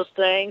guilty of those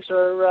things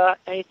or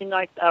anything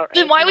like that.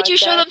 Then why would you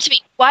show them to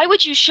me? Why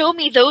would you show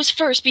me those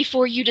first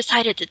before you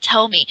decided to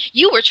tell me?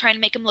 You were trying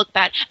to make him look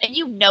bad, and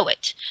you know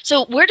it.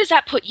 So where does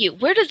that put you?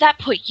 Where does that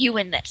put you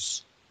in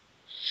this?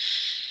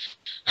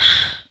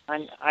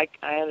 I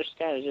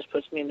understand. It just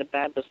puts me in a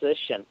bad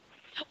position.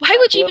 Why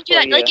would you even do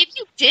that? Like, if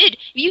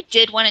you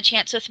did want a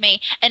chance with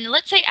me, and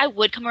let's say I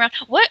would come around,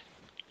 what?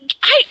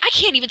 I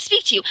can't even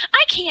speak to you.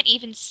 I can't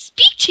even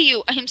speak to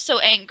you. I am so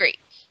angry.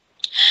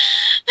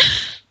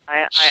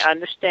 I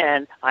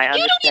understand.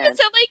 You don't even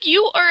sound like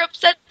you are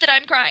upset that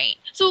I'm crying.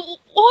 So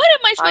what am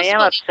I supposed to do? I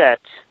am upset.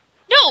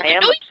 No, I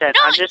am upset.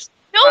 I'm just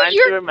trying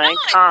to remain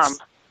calm.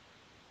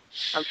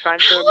 I'm trying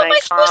to remain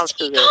calm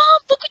to this.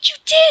 Look what you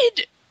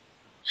did.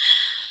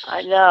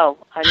 I know.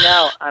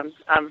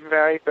 I'm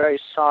very, very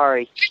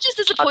sorry. You're just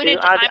disappointed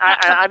that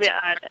I'm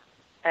not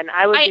and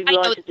I would be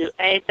willing to do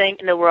anything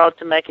in the world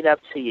to make it up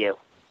to you.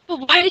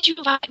 But why did you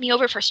invite me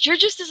over first? You're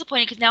just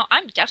disappointed because now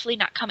I'm definitely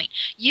not coming.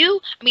 You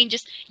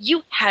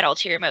had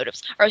ulterior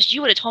motives, or else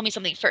you would have told me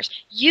something first.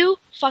 You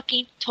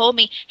fucking told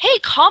me, hey,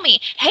 call me.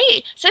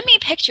 Hey, send me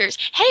pictures.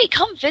 Hey,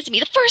 come visit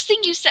me. The first thing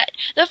you said,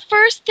 the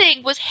first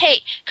thing was,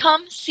 hey,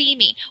 come see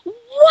me.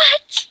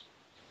 What?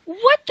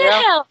 What the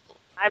hell?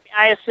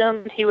 I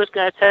assumed he was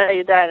going to tell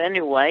you that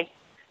anyway.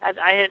 But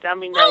you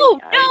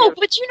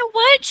know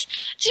what?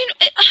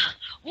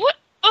 What?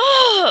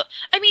 Oh,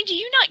 I mean, do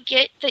you not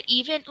get that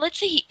even, let's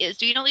say he is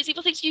doing all these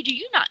evil things to you, do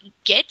you not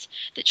get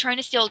that trying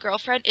to steal a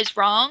girlfriend is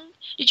wrong?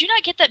 Did you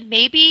not get that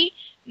maybe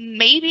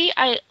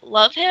I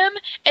love him?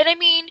 And I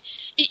mean,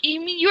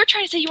 you were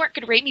trying to say you weren't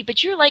going to rape me,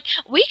 but you're like,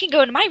 we can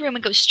go into my room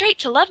and go straight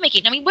to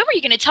lovemaking. I mean, when were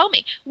you going to tell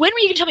me? When were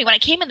you going to tell me? When I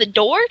came in the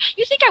door?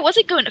 You think I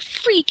wasn't going to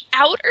freak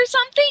out or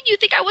something? You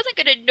think I wasn't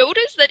going to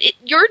notice that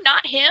you're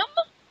not him?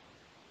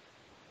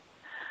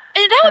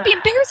 And that would be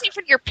embarrassing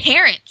for your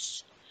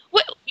parents.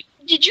 What?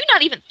 Did you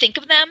not even think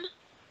of them?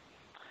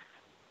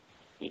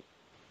 I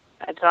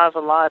thought of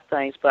a lot of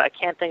things, but I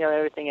can't think of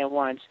everything at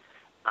once.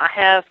 I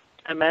have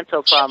a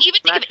mental problem.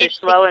 I'm actually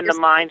slow in the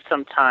mind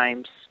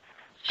sometimes.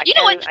 You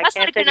know what? That's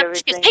not a good enough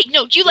excuse. Hey,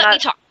 no, you let me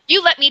talk.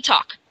 You let me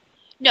talk.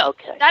 No,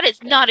 that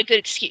is not a good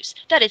excuse.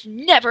 That is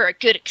never a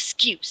good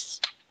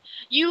excuse.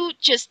 You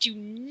just do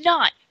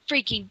not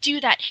freaking do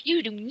that.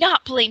 You do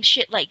not blame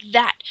shit like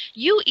that.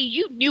 You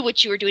knew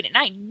what you were doing, and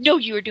I know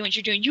you were doing what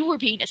you're doing. You were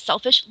being a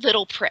selfish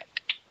little prick.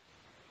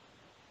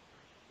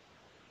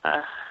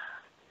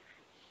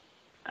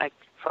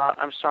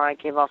 I'm sorry I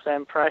gave off that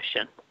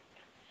impression.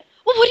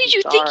 Well, what did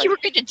you think you were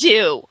going to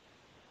do?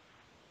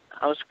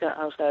 I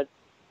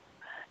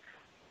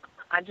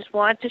just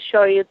wanted to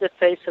show you the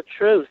face of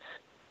truth.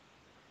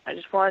 I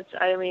mean,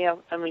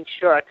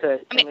 sure I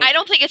could. I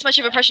don't think it's much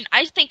of an impression.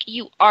 I think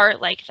you are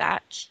like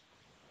that.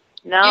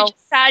 No. You're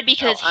just sad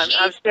because I'm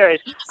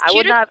serious. I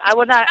seriously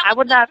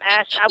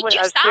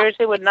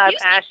would not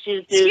have asked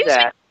you to do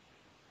that.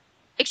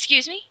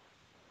 Excuse me?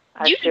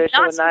 I You do seriously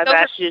not would not speak have over,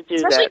 asked you to do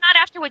especially that.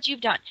 not after what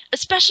you've done.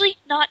 Especially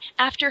not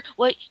after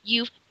what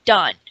you've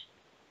done.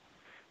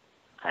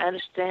 I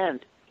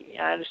understand.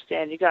 Yeah, I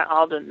understand. You got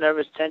all the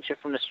nervous tension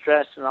from the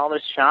stress and all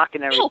the shock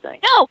and everything.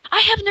 No, I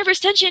have nervous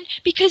tension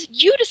because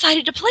you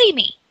decided to play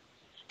me.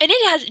 And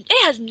it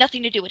has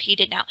nothing to do with what he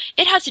did now.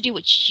 It has to do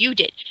with what you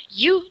did.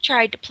 You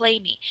tried to play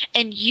me,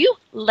 and you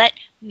let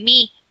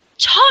me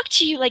talk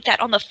to you like that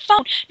on the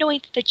phone,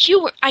 knowing that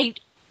you were I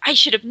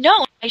should have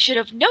known. I should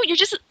have known.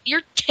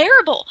 You're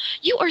terrible.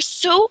 You are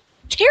so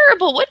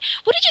terrible. What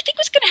did you think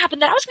was going to happen?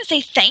 That I was going to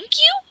say thank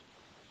you?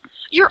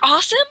 You're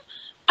awesome.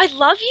 I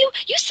love you.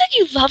 You said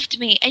you loved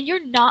me, and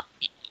you're not.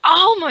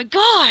 Oh my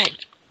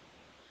God.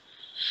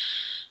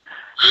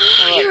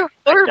 You're a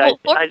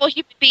horrible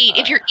human being.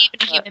 If you're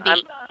even a human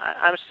being.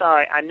 I'm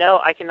sorry. I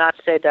know I cannot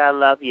say that I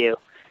love you.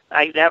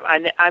 I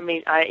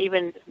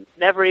even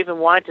never even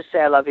wanted to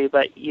say I love you,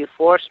 but you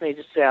forced me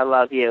to say I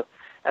love you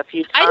a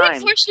few times. I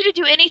didn't force you to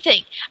do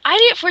anything. I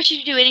didn't force you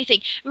to do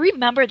anything.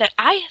 Remember that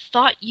I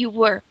thought you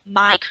were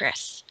my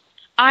Chris.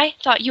 I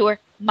thought you were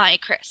my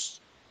Chris.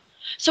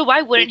 So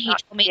why wouldn't he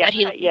tell me that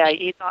he loved me? Yeah,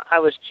 you thought I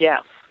was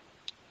Jeff.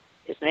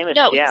 His name is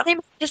Jeff.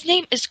 No, his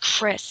name is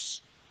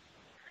Chris.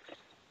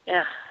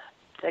 Yeah,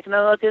 taking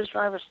a look at his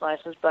driver's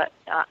license, but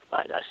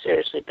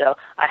seriously though,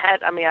 I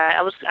had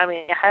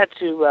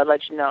to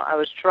let you know.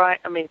 I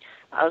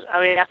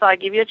thought I'd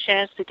give you a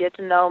chance to get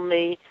to know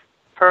me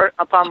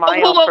upon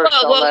my own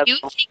personal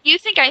level. You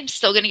think I'm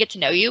still gonna get to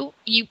know you?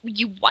 You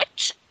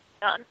what?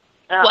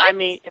 What?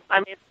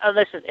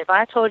 Listen. If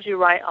I told you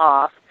right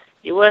off,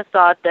 you would have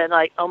thought that,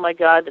 like, oh my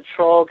God, the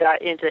troll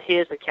got into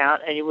his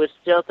account, and you would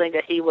still think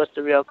that he was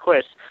the real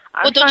Chris.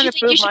 Don't you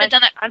think you should have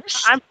done that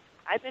first?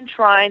 I've been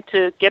trying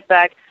to get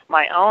back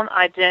my own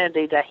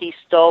identity that he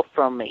stole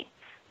from me.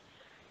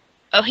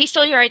 Oh, he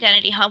stole your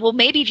identity, huh? Well,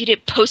 maybe if you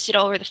didn't post it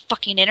all over the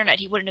fucking internet,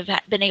 he wouldn't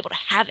have been able to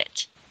have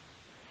it.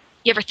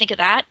 You ever think of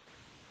that?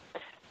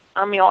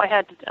 All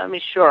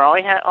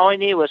I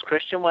needed was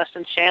Christian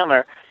Weston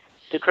Chandler.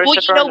 Well,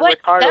 you know what?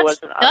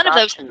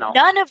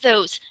 None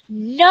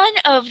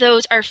of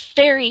those are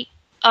very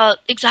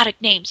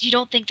exotic names. You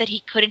don't think that he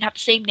couldn't have the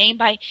same name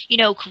by,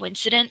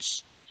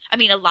 coincidence? I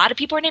mean, a lot of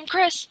people are named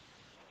Chris.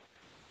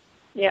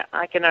 Yeah,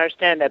 I can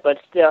understand that, but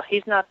still,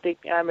 he's not the.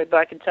 But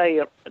I can tell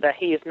you that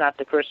he is not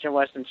the Christian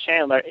Weston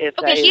Chandler.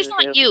 He's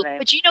not you,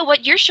 but you know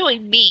what? You're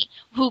showing me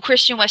who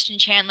Christian Weston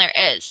Chandler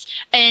is,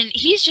 and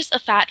he's just a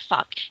fat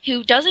fuck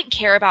who doesn't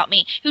care about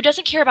me, who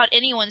doesn't care about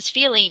anyone's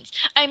feelings.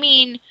 I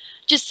mean,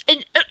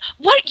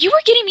 what? You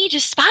were getting me to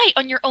spy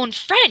on your own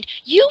friend.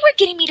 You were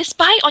getting me to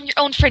spy on your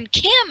own friend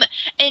Kim,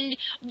 and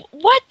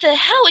what the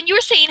hell? And you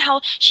were saying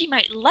how she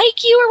might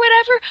like you or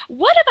whatever.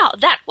 What about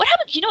that? What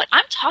happens? You know what?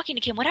 I'm talking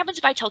to Kim. What happens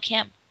if I tell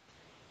Kim?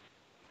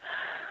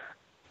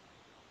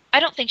 I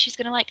don't think she's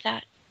gonna like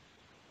that,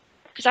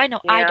 because I know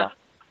I don't.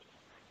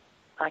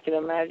 I can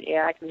imagine.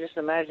 Yeah, I can just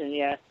imagine.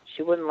 Yeah,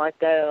 she wouldn't like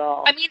that at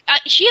all. I mean,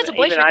 she has a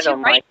boyfriend too,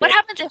 right? What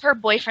happens if her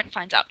boyfriend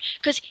finds out?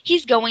 Because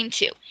he's going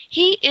to.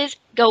 He is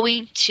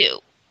going to.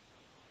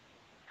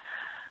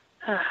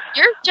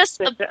 You're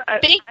just a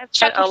big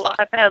chuckle fuck.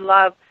 I've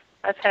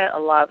had a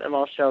lot of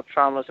emotional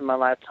traumas in my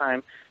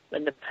lifetime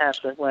in the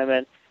past with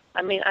women.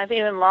 I mean, I've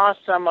even lost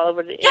some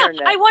over the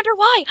internet. I wonder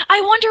why.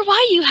 I wonder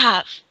why you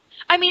have.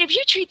 I mean, if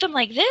you treat them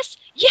like this,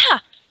 yeah.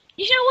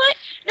 You know what?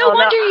 No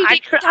wonder you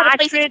get out of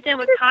places. I treated them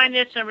with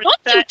kindness and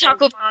respect. Don't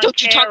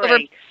you talk over.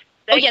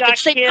 They got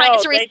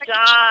killed. They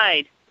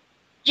died.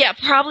 Yeah,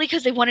 probably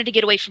because they wanted to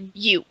get away from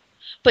you.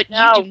 But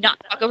you do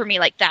not talk over me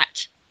like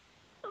that.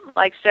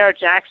 Like Sarah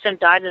Jackson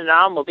died in an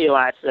automobile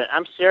accident.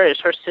 I'm serious.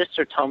 Her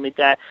sister told me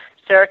that.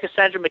 Sarah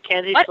Cassandra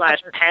McKenzie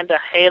 / Panda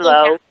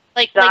Halo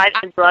died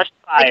in brush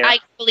fire. I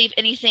believe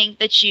anything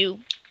that you.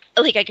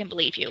 Like, I can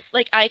believe you.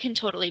 Like, I can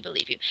totally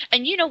believe you.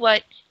 And you know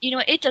what?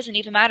 It doesn't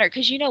even matter.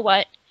 Because you know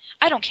what?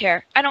 I don't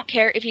care. I don't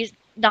care if he's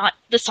not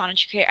the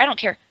Sonic you care. I don't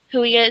care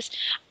who he is.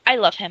 I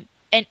love him.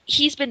 And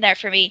he's been there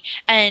for me.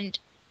 And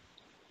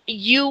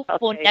you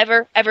will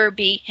never, ever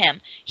be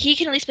him. He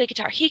can at least play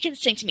guitar. He can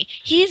sing to me.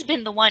 He's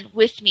been the one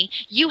with me.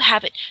 You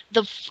haven't.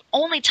 The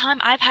only time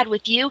I've had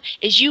with you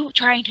is you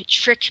trying to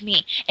trick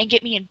me and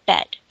get me in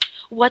bed.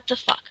 What the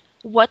fuck?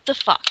 What the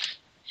fuck?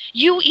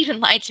 You even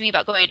lied to me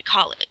about going to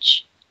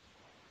college.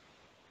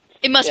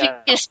 It must be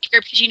a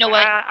secret because you know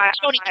what? You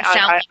don't even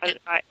sound like him.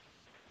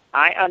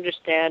 I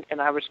understand and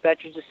I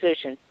respect your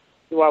decision.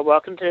 You are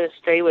welcome to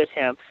stay with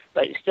him,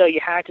 but still, you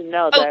have to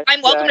know that.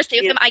 I'm welcome to stay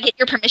with him. I get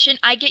your permission.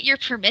 I get your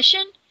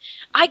permission.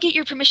 I get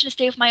your permission to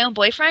stay with my own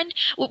boyfriend.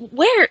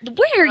 Where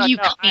are you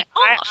coming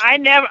off? I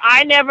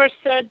never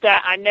said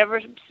that. I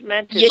never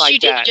meant it like that. Yes, you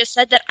did. You just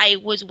said that I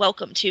was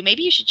welcome to.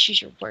 Maybe you should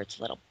choose your words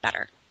a little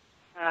better.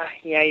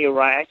 Yeah, you're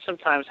right. I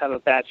sometimes have a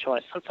bad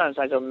choice. Sometimes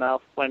I don't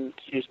know when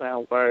to use my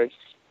own words.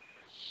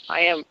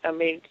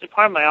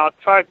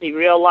 Part of the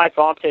real life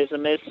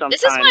autism is sometimes.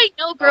 This is why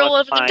no girl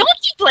over there.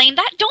 Don't you blame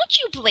that? Don't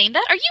you blame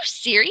that? Are you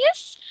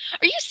serious?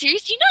 Are you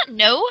serious? Do you not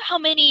know how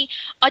many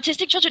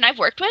autistic children I've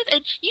worked with?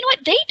 And you know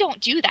what? They don't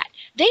do that.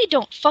 They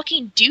don't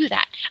fucking do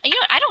that. And you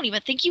know what? I don't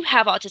even think you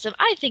have autism.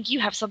 I think you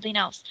have something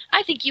else.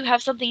 I think you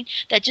have something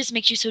that just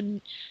makes you so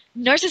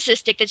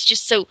narcissistic. That's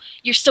just so,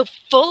 you're so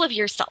full of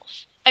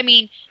yourself. I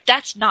mean,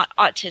 that's not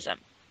autism.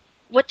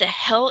 What the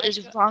hell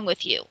is wrong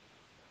with you?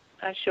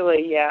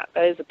 Actually, yeah,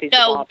 that is a piece of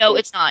autism. No,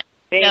 it's not.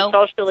 Being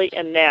socially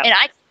inept. And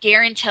I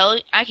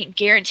can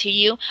guarantee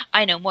you,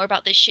 I know more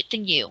about this shit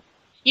than you.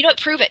 You know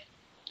what? Prove it.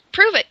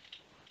 Prove it.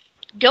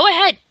 Go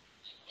ahead.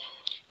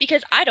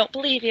 Because I don't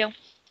believe you.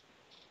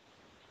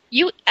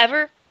 You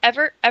ever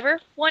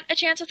want a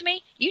chance with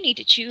me? You need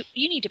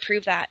to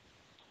prove that.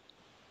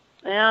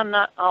 Yeah, I'm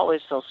not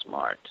always so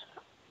smart.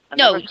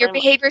 No, your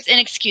behavior is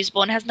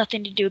inexcusable and has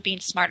nothing to do with being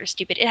smart or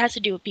stupid. It has to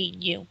do with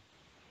being you.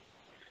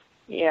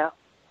 Yeah.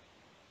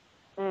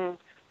 And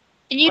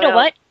you know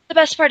what? The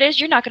best part is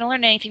you're not going to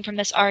learn anything from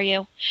this, are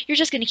you? You're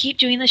just going to keep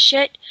doing this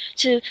shit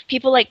to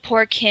people like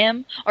poor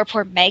Kim or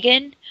poor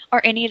Megan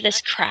or any of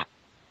this crap.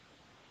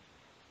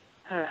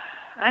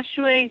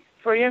 Actually,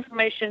 for your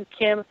information,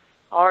 Kim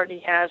already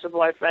has a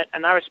boyfriend,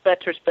 and I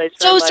respect her space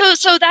very much.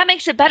 So that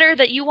makes it better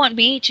that you want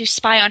me to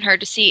spy on her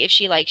to see if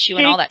she likes you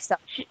and all that stuff.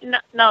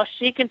 No,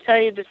 she can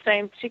tell you the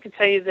same. She can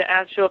tell you the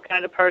actual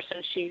kind of person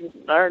she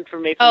learned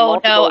from me.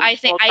 I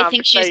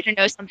think she's gonna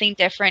know something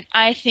different.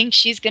 I think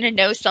she's gonna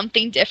know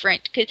something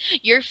different because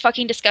you're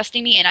fucking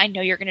disgusting me, and I know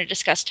you're gonna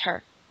disgust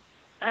her.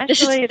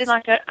 Actually, it's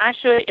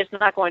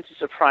not going to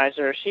surprise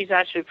her. She's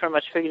actually pretty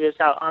much figured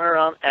this out on her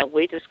own, and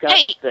we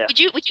discussed this.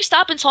 Would you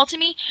stop insulting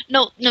me?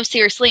 No,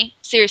 seriously.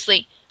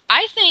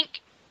 I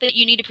think that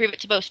you need to prove it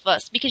to both of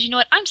us because you know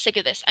what? I'm sick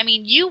of this. I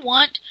mean, you know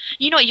what?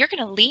 You're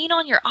going to lean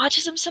on your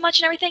autism so much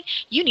and everything.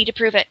 You need to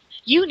prove it.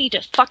 You need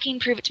to fucking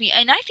prove it to me.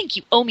 And I think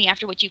you owe me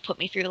after what you put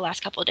me through the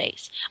last couple of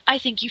days. I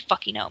think you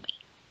fucking owe me.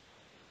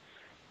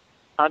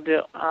 I'll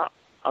do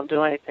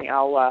anything.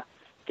 I'll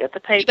get the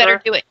paper. You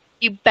better do it.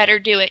 You better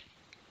do it.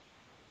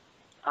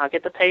 I'll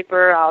get the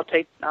paper. I'll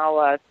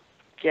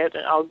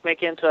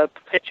make it into a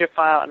picture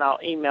file and I'll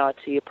email it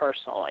to you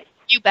personally.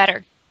 You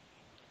better.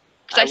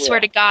 Because I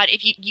swear to God,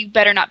 if you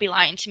better not be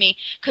lying to me.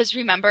 Because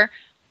remember,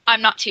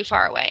 I'm not too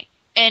far away,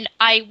 and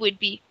I would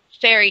be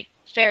very,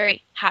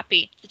 very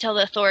happy to tell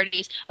the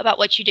authorities about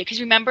what you did. Because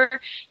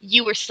remember,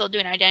 you were still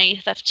doing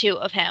identity theft too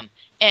of him,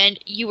 and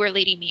you were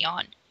leading me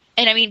on.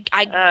 And I mean,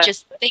 I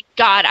just thank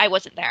God I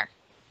wasn't there.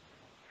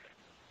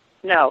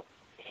 No,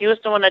 he was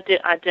the one that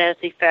did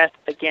identity theft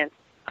against.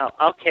 Oh,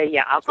 okay,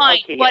 yeah. Fine,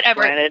 okay,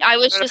 whatever. Granted, I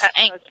was just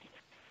angry.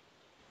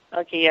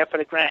 Okay, yeah,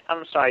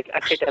 I'm sorry, I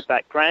take that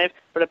back. Granted,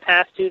 for the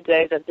past 2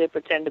 days, I did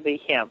pretend to be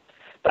him.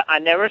 But I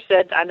never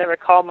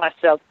called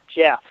myself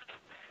Jeff.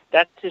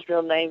 That's his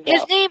real name, though.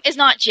 His name is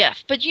not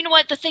Jeff. But you know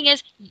what? The thing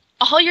is,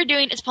 all you're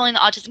doing is pulling the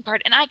autism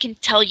card, and I can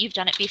tell you've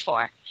done it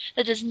before.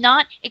 That does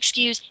not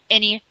excuse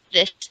any of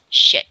this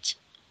shit.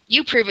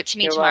 You prove it to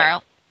me tomorrow.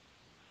 Right.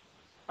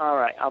 All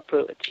right, I'll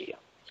prove it to you.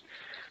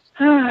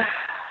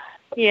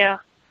 Yeah.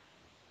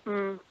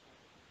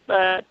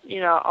 But,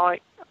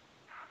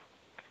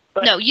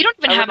 no, you don't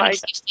even have an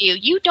excuse, do you?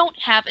 You don't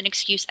have an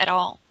excuse at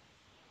all.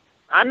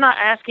 I'm not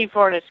asking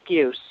for an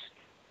excuse.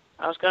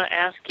 I was going to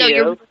ask you. No,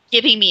 you're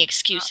giving me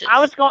excuses.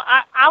 I was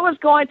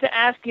going to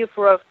ask you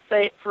for a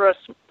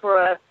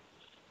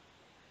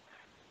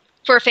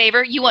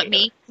favor. You want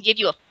me to give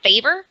you a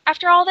favor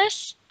after all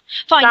this?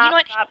 Fine. Stop, you know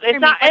what? Stop.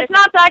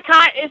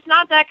 It's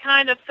not that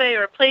kind of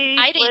favor. Please.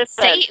 I didn't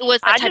say it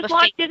was that type of favor.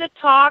 I just want you to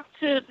talk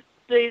to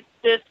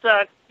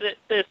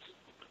this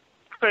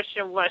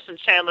Christian Weston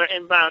Chandler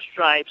in Brown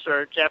Stripes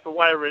or Jeff or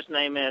whatever his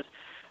name is.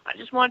 I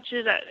just want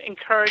you to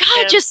encourage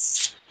him.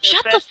 Just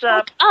shut the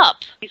fuck up.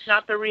 He's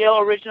not the real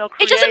original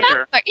creator. It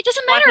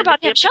doesn't matter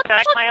about him. Shut the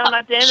fuck my own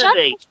up. Identity. Shut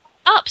the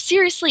fuck up.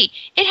 Seriously.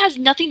 It has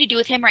nothing to do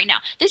with him right now.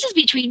 This is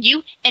between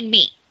you and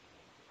me.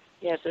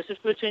 Yes, this is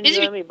between you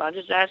and me, but I'm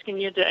just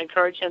asking you to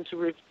encourage him to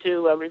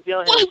reveal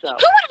himself. Who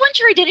would want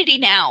your identity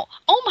now?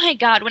 Oh my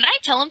God, when I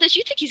tell him this,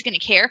 you think he's going to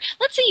care?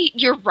 Let's say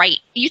you're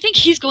right. You think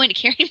he's going to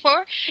care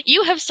anymore?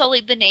 You have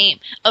sullied the name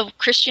of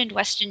Christian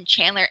Weston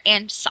Chandler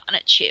and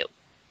Sana Chu.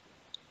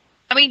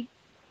 I mean,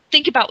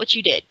 think about what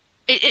you did.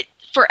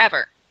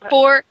 Forever.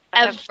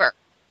 Forever.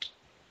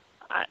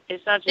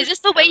 It's not just is this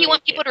the way you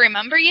want people to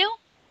remember you?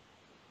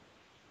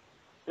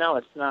 No,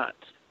 it's not.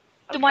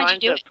 Then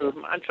why'd you do it?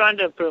 I'm trying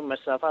to improve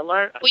myself.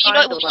 Well,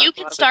 you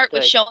can start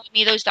with showing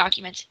me those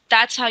documents.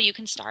 That's how you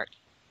can start.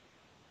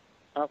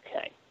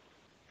 Okay.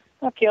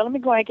 Okay, let me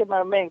go ahead and get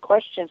my main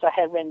questions I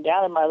had written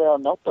down in my little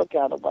notebook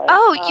out of the way.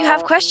 Oh, you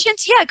have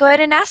questions? Yeah, go ahead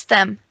and ask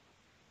them.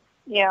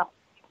 Yeah.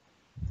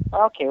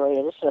 Okay,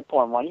 well, this is an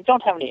important one. You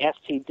don't have any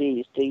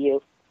STDs, do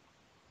you?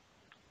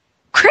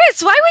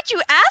 Chris, why would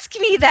you ask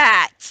me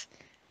that?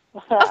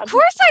 Of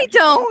course I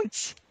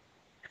don't.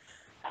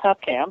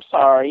 Okay, I'm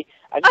sorry.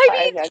 I've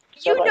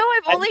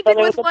only been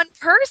with one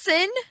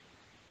person.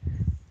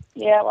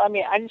 Yeah, well, I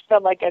mean, I just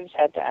felt like I just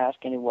had to ask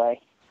anyway.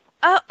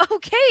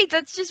 Okay,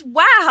 that's just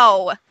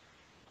wow.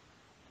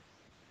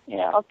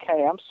 Yeah,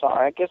 okay, I'm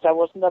sorry. I guess I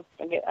wasn't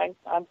okay,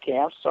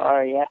 I'm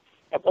sorry, yeah.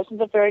 It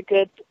wasn't a very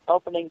good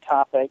opening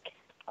topic.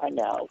 I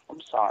know.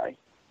 I'm sorry.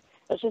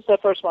 This is the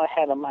first one I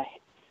had on my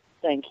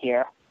thing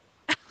here.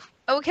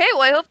 Okay,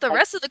 well, I hope the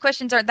rest of the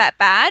questions aren't that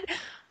bad.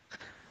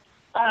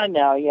 I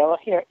know. Yeah. Well,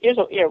 here.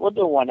 We'll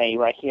do 1A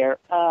right here.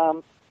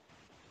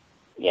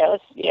 Yeah.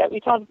 We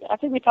talked. I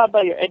think we talked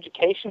about your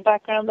education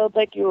background a little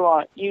bit.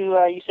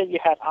 You said you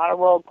had honor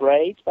roll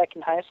grades back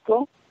in high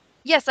school.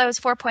 Yes, I was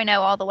 4.0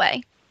 all the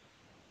way.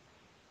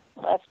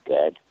 Well, that's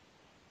good.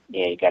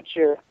 Yeah, you got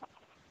your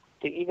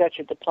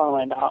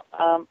diploma now.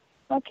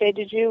 Okay.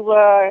 Did you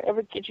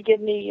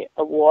get any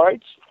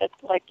awards at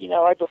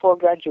right before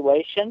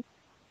graduation?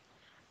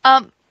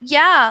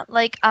 Yeah,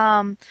 like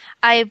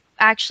I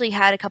actually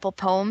had a couple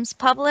poems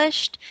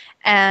published,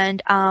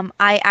 and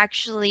I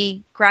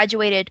actually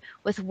graduated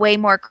with way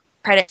more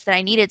credits than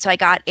I needed, so I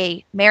got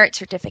a merit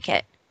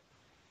certificate.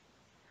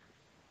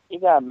 You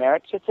got a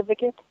merit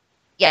certificate?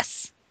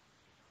 Yes.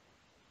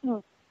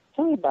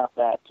 Tell me about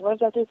that. What does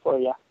that do for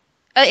you?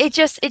 It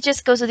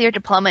just goes with your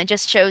diploma. It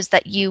just shows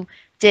that you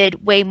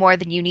did way more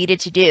than you needed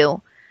to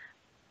do.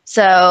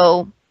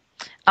 So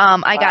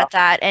I Wow. got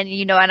that, and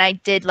and I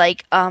did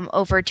like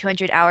over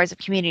 200 hours of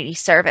community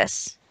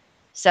service.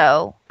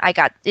 So I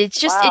got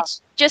Wow.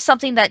 it's just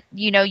something that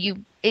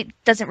it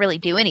doesn't really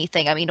do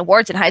anything. I mean,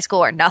 awards in high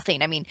school are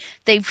nothing. I mean,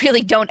 they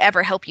really don't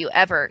ever help you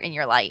ever in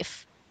your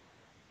life.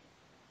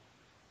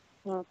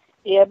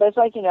 Yeah, but it's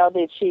like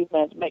the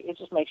achievement. It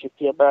just makes you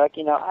feel better.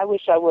 I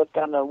wish I would have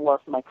gotten an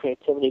award for my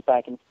creativity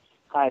back in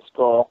high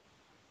school.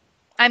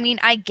 I mean,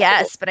 I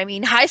guess, but I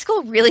mean, high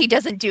school really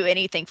doesn't do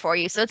anything for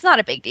you, so it's not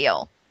a big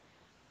deal.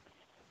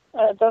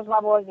 That's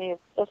not more than you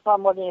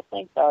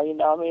think, though.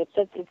 I mean,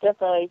 it's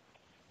definitely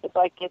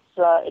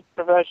it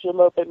prepares you a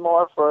little bit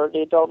more for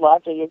the adult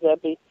life that you're gonna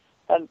be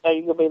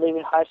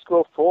leaving high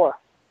school for.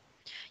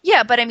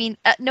 Yeah, but I mean,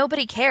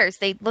 nobody cares.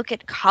 They look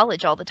at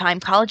college all the time.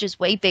 College is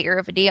way bigger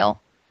of a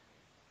deal.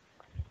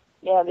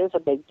 Yeah, it is a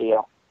big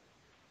deal.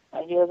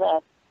 I hear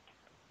that.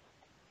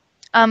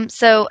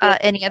 So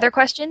any other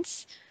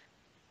questions?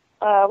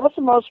 What's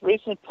the most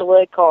recent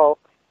political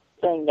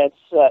thing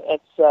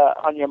that's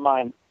on your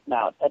mind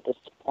now at this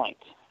point?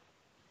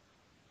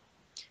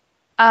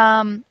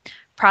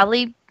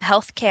 Probably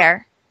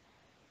healthcare,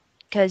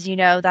 because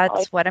Oh,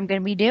 that's what I'm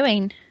going to be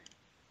doing.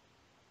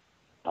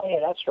 oh yeah,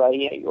 that's right.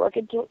 Yeah, you're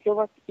working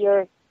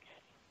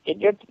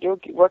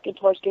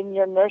towards getting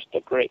your nurse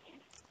degree.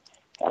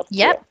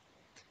 Yep. Healthcare.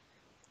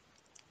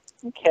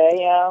 Okay.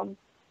 Yeah,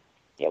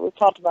 we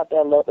talked about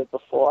that a little bit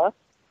before.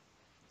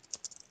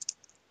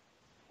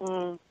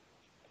 Hmm.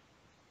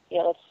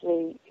 Yeah, let's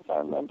see if I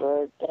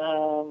remember.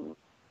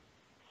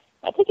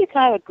 I think you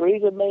kind of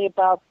agreed with me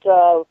about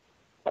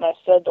when I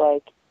said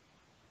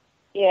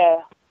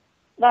yeah,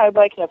 not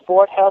everybody can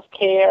afford health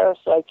care,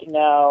 so I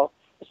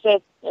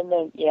said, and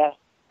then yeah,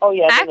 oh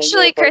yeah, then you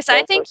Actually, were Chris,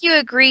 I think you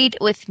agreed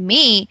with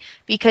me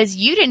because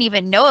you didn't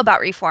even know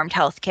about reformed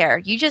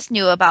healthcare. You just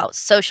knew about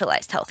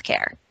socialized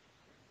healthcare.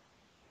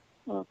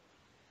 Hmm.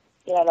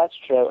 Yeah, that's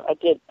true. I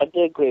did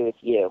agree with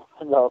you.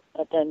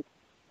 And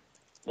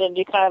then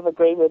you kind of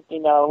agree with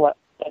what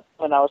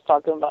when I was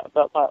talking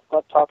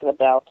talking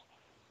about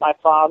my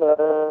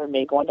father and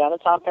me going down to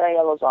Tom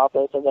Perriello's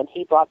office, and then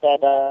he brought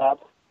that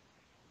up.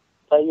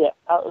 But yeah,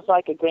 I was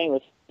like agreeing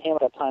with him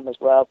at that time as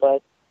well.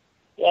 But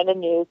yeah,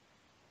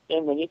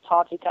 and when you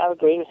talked, you kind of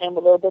agreed with him a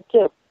little bit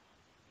too.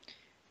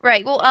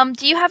 Right. Well,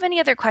 do you have any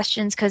other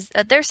questions? Because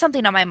there's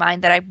something on my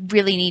mind that I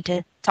really need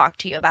to talk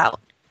to you about.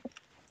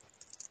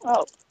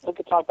 Oh, we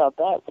could talk about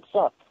that. What's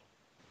up?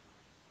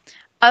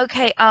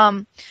 Okay.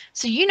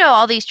 So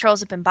all these trolls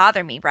have been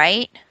bothering me,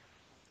 right?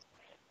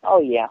 Oh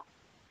yeah,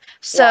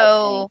 yeah,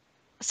 pain. So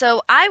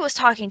so I was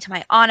talking to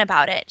my aunt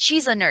about it.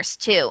 She's a nurse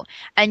too.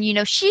 And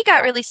she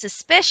got really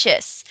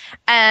suspicious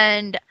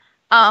and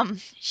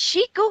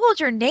she Googled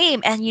your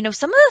name and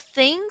some of the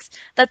things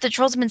that the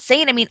trolls have been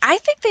saying, I mean, I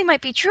think they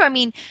might be true. I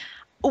mean,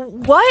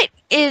 what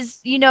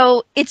is,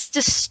 it's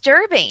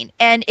disturbing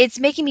and it's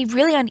making me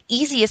really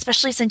uneasy,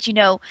 especially since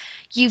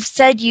you've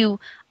said you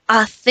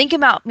think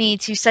about me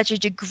to such a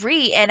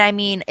degree. And I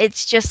mean,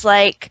 it's just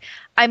like,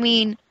 I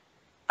mean,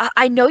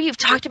 I know you've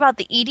talked about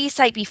the ED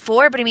site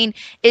before, but I mean,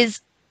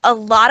 is a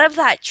lot of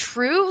that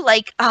true?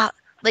 Like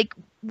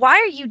why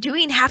are you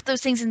doing half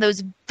those things in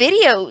those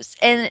videos?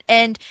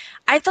 And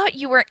I thought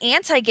you were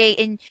anti-gay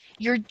and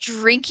you're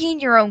drinking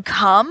your own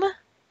cum.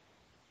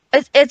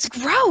 It's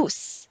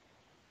gross,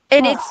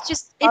 and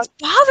it's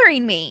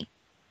bothering me.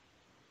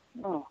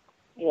 Oh,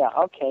 yeah,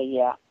 okay,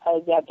 yeah.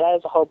 Yeah, that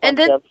is a whole And bunch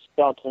then, of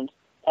skeletons.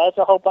 That is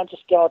a whole bunch of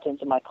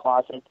skeletons in my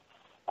closet.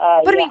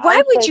 but I Yeah, mean, I why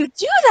would would say, you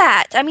do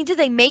that? I mean, did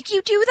they make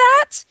you do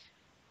that?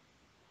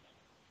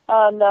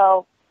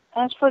 no.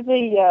 As for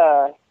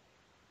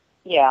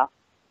yeah,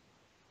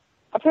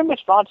 I pretty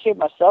much volunteered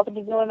myself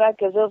into doing that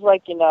because it was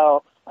like,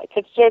 I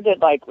considered it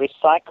like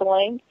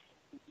recycling.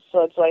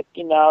 So it's like,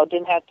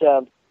 didn't have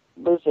to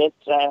lose it.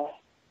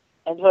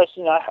 And plus,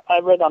 I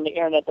read on the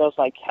internet those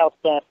like health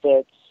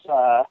benefits.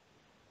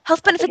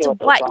 Health I benefits forget of what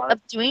those what? are.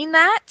 Of doing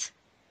that?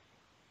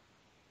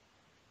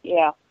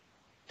 Yeah.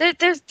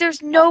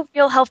 There's no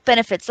real health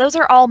benefits. Those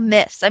are all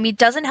myths. I mean, it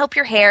doesn't help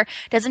your hair,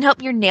 doesn't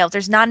help your nails.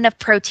 There's not enough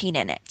protein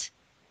in it.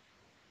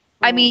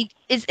 I Mm. mean,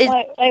 is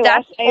Well,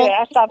 that the only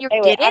reason you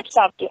did it?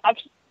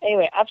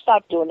 I've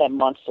stopped doing that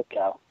months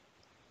ago.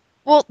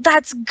 Well,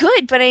 that's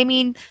good, but I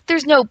mean,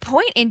 there's no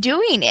point in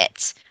doing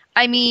it.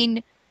 I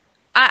mean,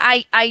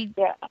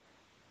 Yeah.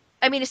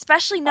 I mean,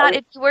 especially I not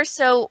if you were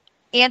so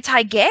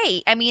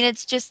anti-gay. I mean,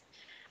 it's just,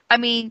 I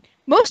mean,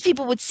 most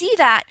people would see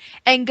that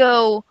and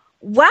go,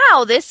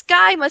 "Wow, this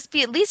guy must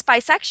be at least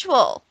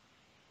bisexual."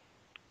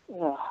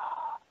 yeah.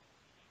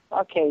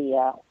 Okay,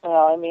 yeah.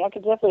 Well, I mean, I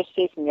can definitely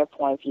see from your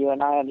point of view,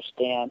 and I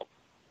understand.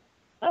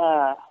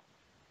 Uh,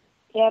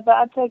 yeah, but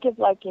I take it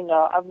like,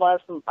 I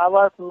learned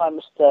from my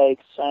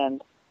mistakes,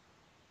 and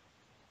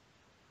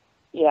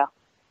yeah,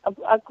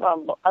 I've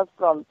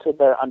grown to a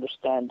better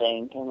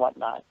understanding and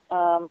whatnot.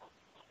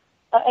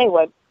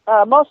 Anyway,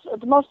 most of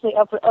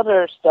the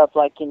other stuff,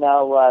 like,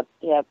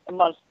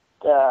 amongst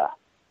the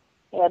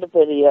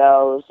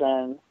videos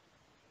and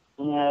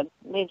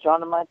me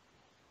drawing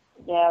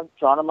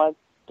on my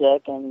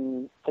dick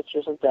and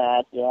pictures of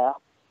that. Yeah.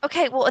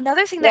 Okay, well,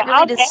 another thing Yeah, that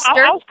really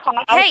disturbed.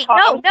 Hey, I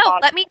no, was no,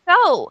 caught. let me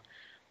go.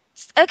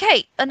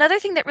 Okay, another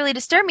thing that really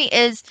disturbed me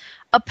is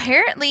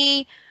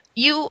apparently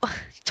you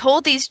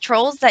told these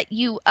trolls that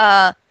you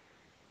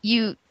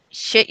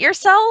shit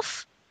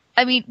yourself.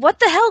 I mean, what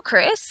the hell,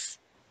 Chris?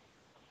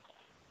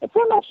 It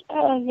pretty much,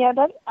 yeah.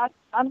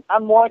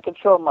 I'm more in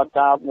control of my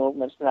bowel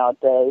movements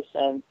nowadays,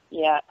 and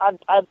yeah,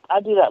 I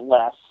do that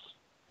less.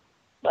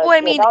 Well, But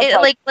I yeah, mean, that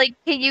was like,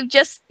 can you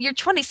just, you're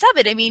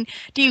 27. I mean,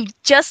 do you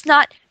just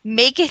not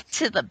make it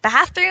to the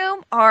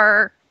bathroom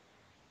or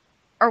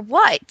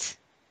what?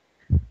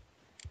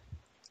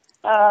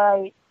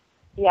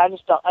 yeah. I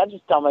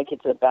just don't make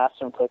it to the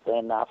bathroom quickly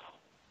enough.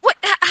 What,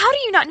 how do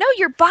you not know?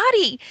 Your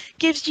body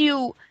gives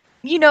you,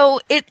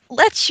 it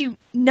lets you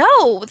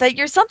know that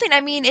you're something.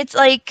 I mean, it's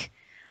like,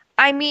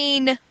 I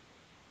mean,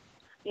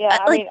 Yeah,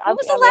 like, when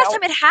was the last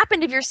time it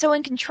happened if you're so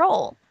in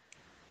control?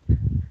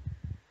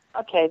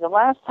 okay. The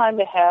last time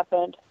it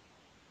happened,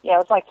 yeah, it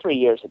was like 3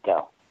 years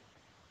ago.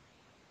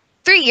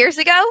 3 years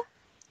ago?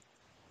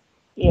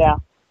 Yeah.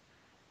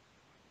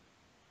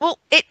 Well,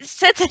 it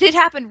said that it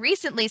happened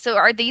recently, so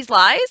are these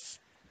lies?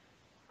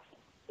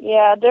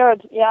 Yeah,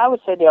 I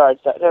would say they're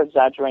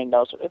exaggerating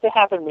those. If it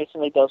happened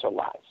recently, those are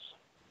lies.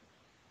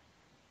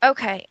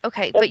 Okay,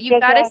 okay, but you've Because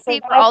got to yeah, see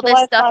where all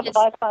this stuff the is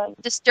last time,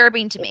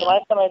 disturbing to yeah, the me.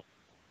 last time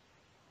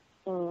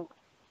mm,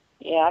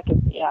 yeah,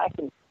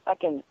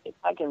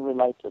 I can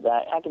relate to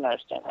that. I can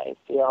understand how you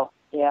feel.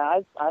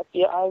 Yeah,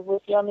 I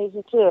would feel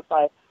uneasy too if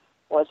I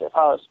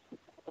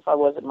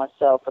wasn't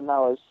myself and I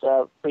was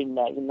reading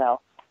that,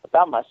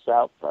 about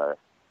myself or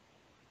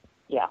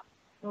yeah.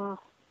 Mm.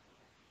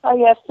 Oh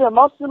yeah, still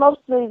most of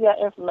the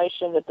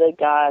information that they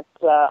got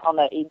on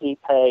that ED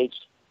page,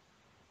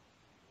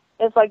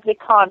 it's like they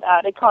conned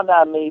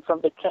out me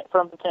from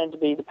pretending to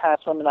be the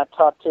past women I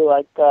talked to,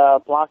 like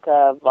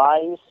Blanca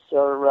Weiss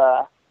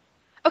or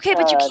Okay,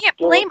 but you can't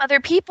Julie. blame other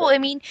people. I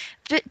mean,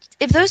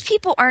 if those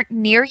people aren't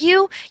near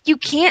you, you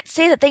can't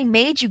say that they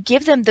made you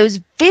give them those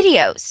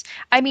videos.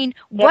 I mean,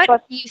 Yeah, what are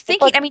plus, you yeah,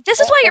 thinking? plus, I mean, this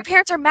is why your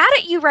parents are mad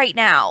at you right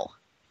now.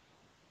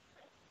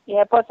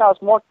 yeah, plus I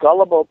was more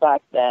gullible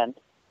back then,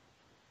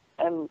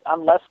 and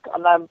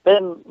I've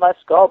been less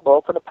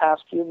gullible for the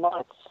past few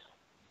months,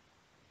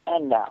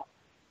 and now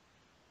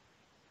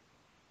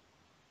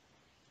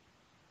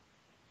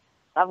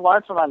I've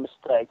learned from my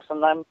mistakes,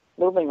 and I'm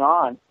moving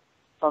on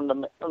trying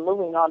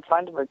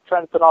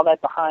to put all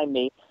that behind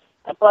me,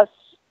 and plus,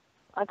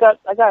 I got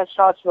a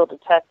Charlottesville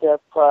detective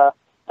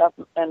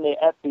and the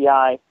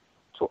FBI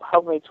to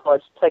help me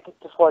towards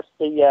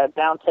the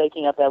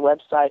downtaking of that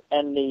website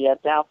and the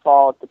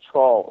downfall of the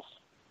trolls.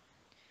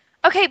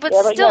 Okay, but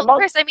Yeah, but yeah, still,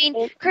 Chris, I mean,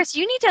 Chris,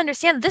 you need to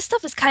understand that this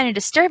stuff is kind of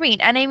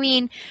disturbing. And I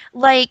mean,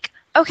 like,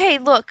 okay,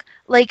 look,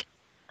 like,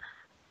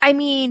 I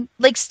mean,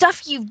 like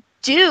stuff you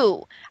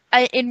do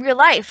in real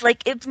life.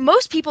 Like, if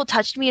most people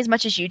touched me as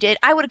much as you did,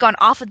 I would have gone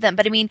off of them.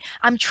 But I mean,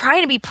 I'm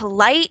trying to be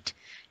polite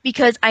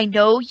because I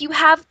know you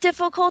have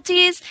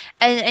difficulties,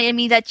 and I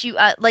mean that you,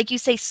 like you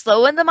say,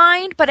 slow in the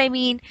mind. But I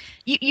mean,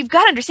 you've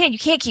got to understand you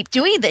can't keep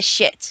doing this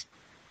shit.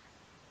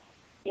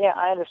 yeah,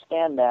 I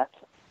understand that.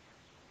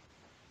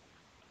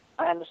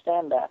 I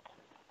understand that.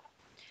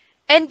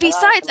 And And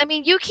I besides, I am,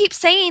 mean, you keep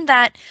saying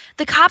that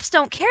the cops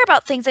don't care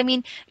about things. I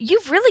mean,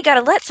 you've really got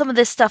to let some of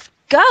this stuff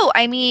go.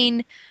 I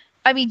mean,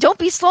 don't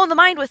be slow in the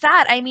mind with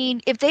that. I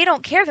mean, if they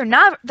don't care,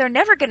 they're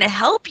never going to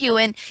help you,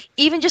 and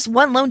even just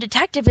one lone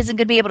detective isn't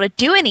going to be able to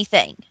do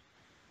anything.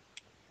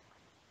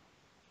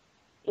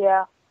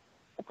 yeah.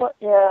 But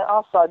yeah,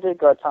 also I did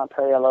go to Tom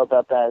Perry a little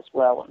about that as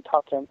well and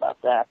talk to him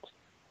about that.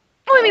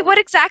 Well, I mean, what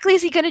exactly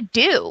is he going to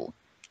do?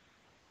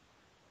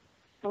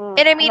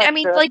 And I'm not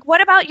sure. like,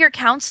 what about your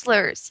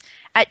counselors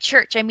at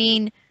church? I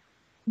mean,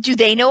 do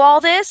they know all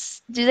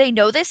this? Do they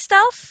know this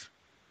stuff?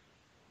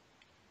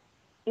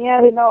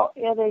 Yeah, they know.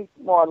 Yeah, they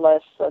more or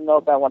less know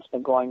about what's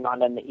been going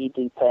on in the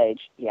ED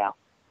page. Yeah.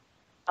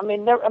 I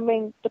mean,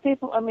 the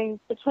people. I mean,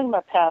 between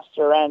my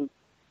pastor and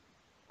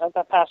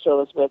Pastor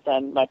Elizabeth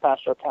and my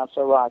pastoral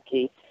counselor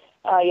Rocky.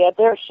 Yeah,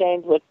 they're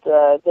ashamed with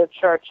their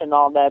church and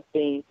all that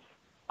being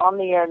on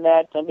the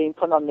internet and being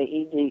put on the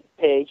ED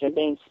page and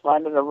being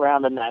slandered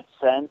around in that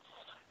sense.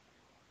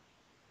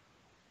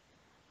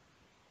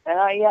 And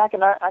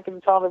I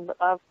can tell them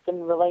I've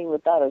been relating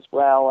with that as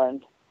well,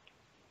 and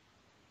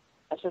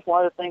that's just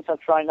one of the things I'm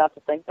trying not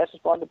to think. That's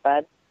just one of the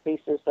bad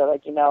pieces that,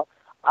 like,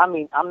 I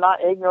mean, I'm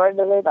not ignorant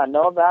of it. I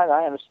know about it.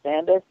 I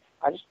understand it.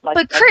 I just like.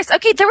 But Chris,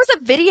 okay, there was a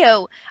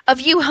video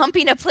of you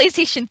humping a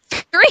PlayStation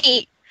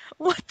 3.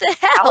 What the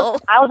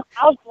hell? I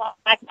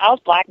was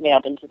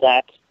blackmailed into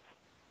that.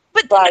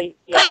 But how are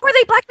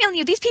they blackmailing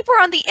you? These people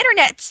are on the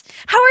internet.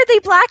 How are they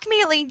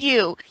blackmailing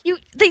you?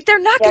 They're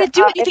not going to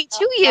do anything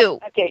to you.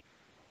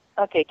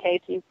 Okay,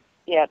 Kacey.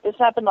 Yeah, this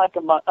happened like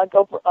a month, like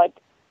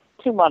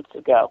 2 months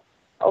ago.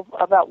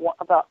 I'd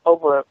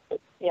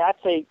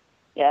say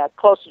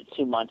closer to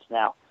 2 months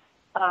now.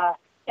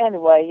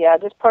 Anyway, yeah,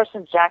 this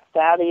person Jack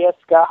Thaddeus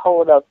got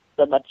hold of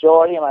the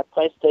majority of my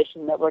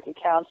PlayStation Network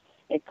accounts,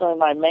 including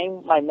my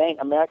main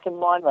American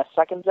one, my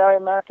secondary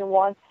American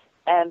one,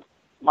 and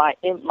my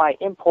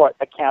import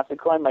accounts,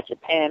 including my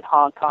Japan,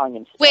 Hong Kong,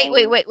 and Spain.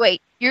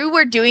 Wait. You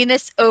were doing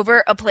this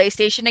over a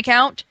PlayStation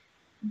account?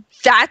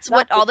 That's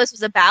what all this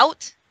was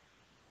about?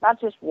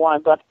 Not just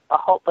one, but a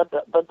whole, but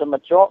the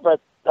majority, but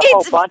the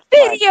whole bunch.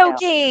 It's video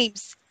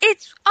games.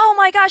 It's, oh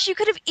my gosh, you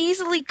could have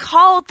easily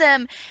called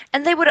them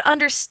and they would have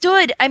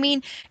understood. I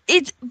mean,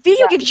 it's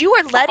video games. You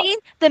are letting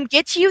them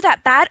get to you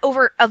that bad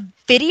over a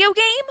video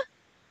game?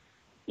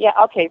 Yeah,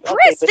 okay.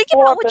 Chris, think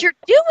about what you're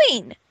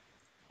doing.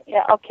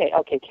 Yeah, okay,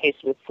 Casey.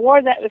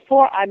 Before that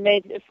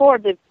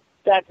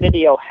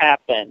video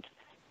happened,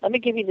 let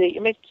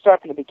me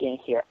start from the beginning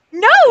here.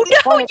 No,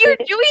 you're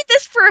doing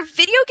this for a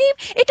video game?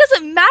 It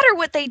doesn't matter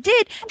what they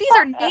did. These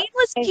are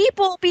nameless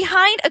people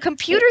behind a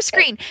computer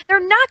screen. They're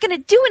not going to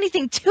do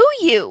anything to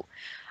you.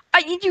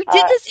 You did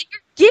this, and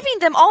you're giving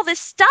them all this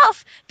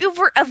stuff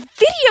over a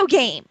video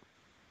game.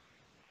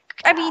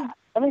 I mean,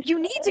 you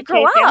need to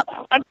grow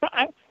up.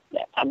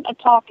 I'm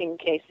talking,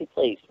 Casey,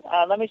 please.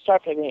 Let me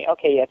start from the beginning.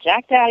 Okay, yeah,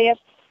 Jack Thaddeus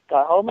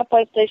got hold of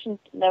my PlayStation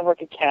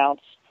Network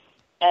accounts.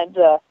 And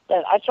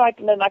then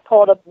I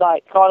called up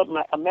my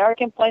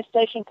American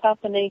PlayStation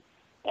company,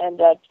 and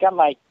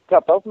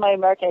got both my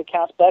American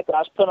accounts back. I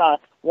was put on a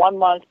 1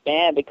 month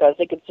ban because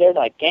they considered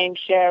like game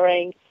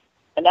sharing,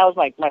 and that was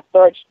my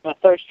third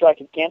strike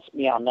against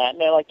me on that.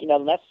 And they're like, the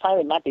next time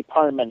it might be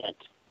permanent.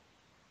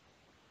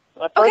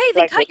 Okay,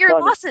 then cut your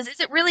losses. Is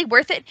it really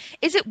worth it?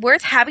 Is it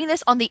worth having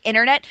this on the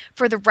internet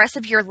for the rest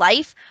of your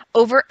life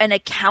over an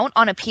account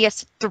on a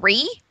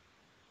PS3?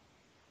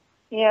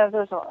 Yeah,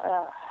 there's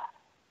a.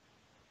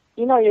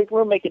 Your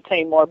roommate could tell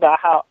you more about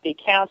how the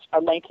accounts are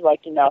linked to,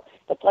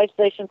 the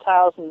PlayStation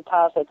tiles and the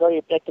tiles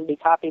that can be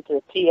copied to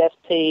the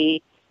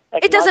PSP.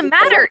 It doesn't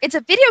matter. It's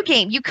a video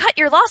game. You cut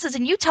your losses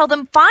and you tell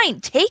them,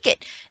 fine, take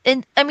it.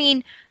 And, I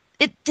mean,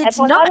 it's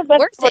not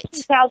worth it.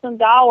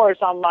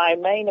 $2,000 on my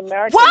main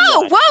American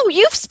one. Whoa,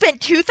 you've spent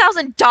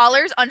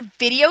 $2,000 on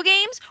video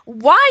games?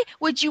 Why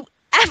would you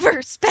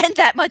ever spend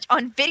that much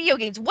on video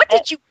games? What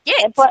did you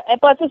get? But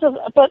this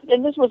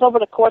was over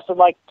the course of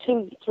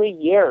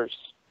 2-3 years.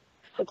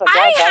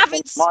 I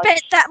haven't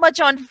spent that much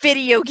on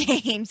video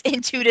games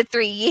in 2 to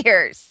 3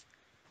 years.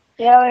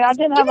 Yeah, I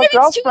didn't have a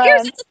girlfriend. 2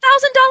 years, it's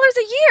 $1,000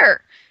 a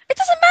year. It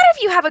doesn't matter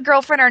if you have a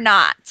girlfriend or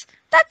not.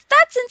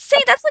 That's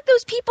insane. That's like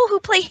those people who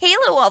play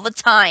Halo all the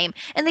time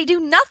and they do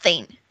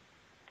nothing.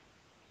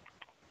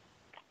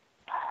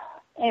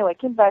 Anyway,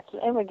 getting back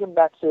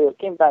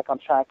on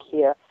track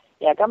here.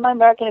 Yeah, I got my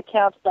American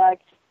accounts back.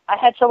 I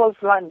had trouble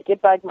trying to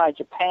get back my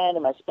Japan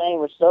and my Spain,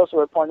 which those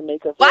were important to me.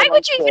 Because why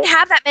would you even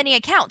have that many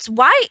accounts?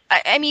 Why?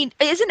 I mean,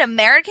 isn't an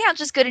American account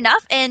just good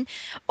enough? And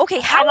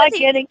okay, how would they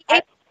be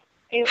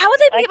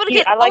able to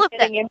get all of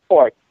them?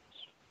 Imports.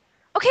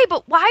 Okay,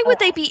 but why would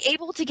they be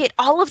able to get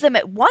all of them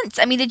at once?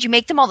 I mean, did you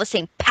make them all the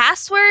same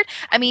password?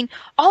 I mean,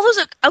 all those.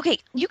 Okay,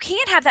 you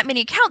can't have that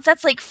many accounts.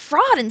 That's like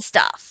fraud and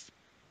stuff.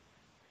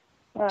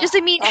 How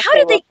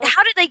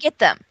did they get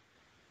them?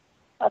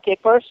 Okay,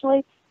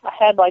 personally, I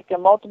had a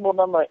multiple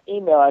number of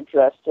email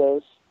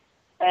addresses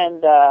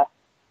and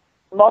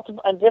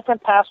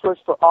different passwords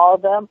for all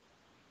of them.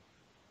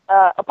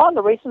 Upon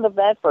the recent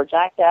event for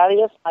Jack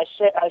Thaddeus, I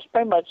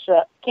pretty much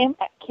Kim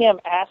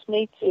asked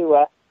me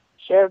to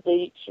share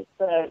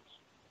my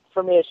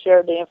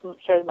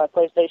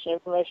PlayStation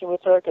information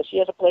with her because she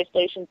has a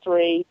PlayStation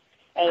 3.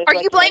 And are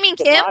you blaming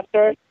Kim?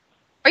 Are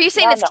you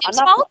saying it's Kim's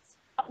fault?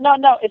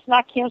 No, it's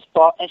not Kim's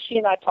fault, and she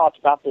and I talked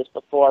about this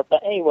before.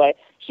 But anyway,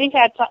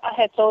 I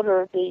had told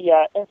her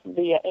the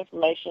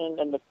information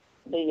and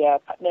the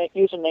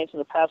usernames and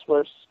the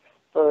passwords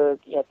for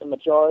the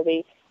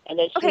majority, and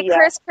then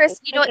Chris,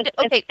 you know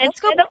what? Okay, let's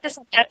go back to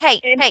something.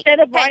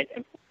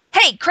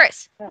 Hey,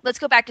 Chris, let's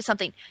go back to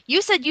something.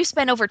 You said you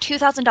spent over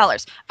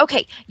 $2,000.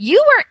 Okay,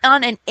 you were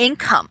on an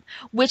income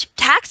which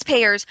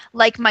taxpayers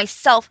like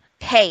myself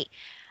pay.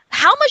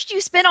 How much do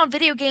you spend on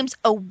video games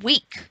a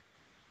week?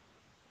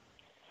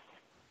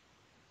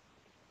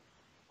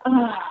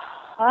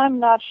 I'm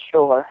not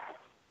sure.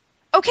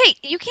 Okay,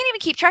 you can't even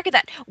keep track of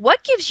that.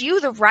 What gives you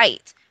the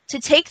right to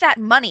take that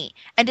money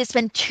and to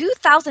spend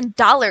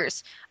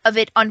 $2,000 of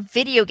it on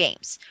video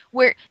games?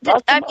 Most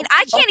I of mean, my,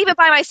 I most, can't even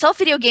buy myself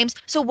video games,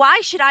 so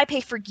why should I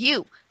pay for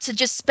you to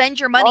just spend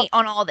your money most,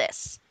 on all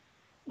this?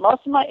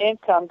 most of my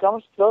income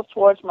goes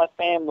towards my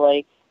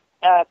family.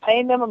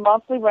 Paying them a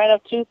monthly rent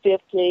of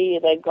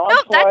 $250. They've No, gone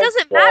that towards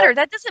doesn't matter.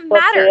 That doesn't the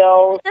matter.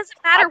 bills. It doesn't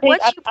I matter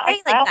think what you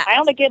pay like that. I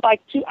only get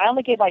like two. I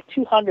only get like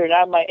 200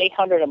 out of my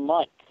 800 a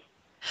month.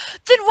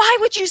 Then why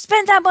would you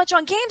spend that much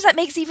on games? That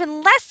makes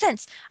even less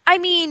sense. I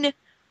mean,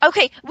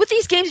 okay, with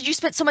these games that you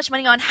spent so much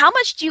money on, how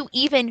much do you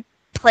even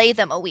play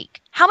them a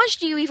week? How much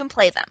do you even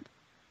play them?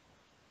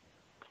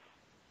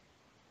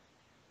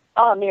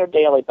 On a near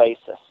daily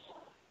basis.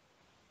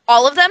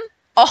 All of them?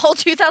 All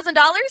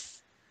 $2,000?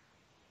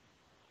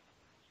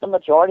 The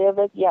majority of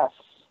it, yes.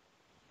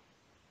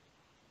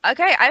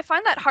 Okay, I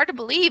find that hard to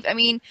believe. I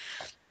mean,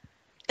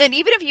 and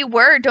even if you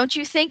were, don't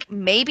you think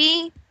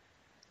maybe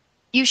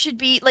you should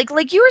be like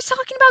you were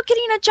talking about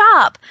getting a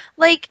job?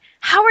 Like,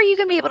 how are you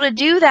going to be able to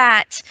do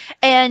that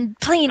and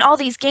playing all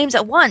these games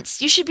at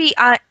once? You should be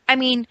I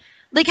mean,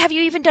 like have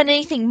you even done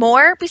anything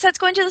more besides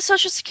going to the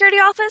Social Security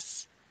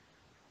office?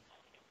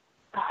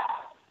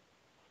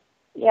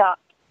 Yeah.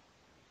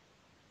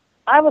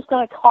 I was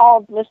going to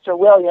call Mr.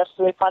 Will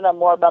yesterday to find out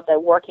more about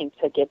that working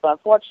ticket, but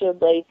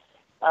unfortunately,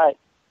 today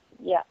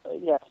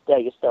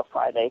is still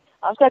Friday.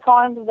 I was going to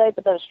call him today,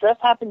 but then stress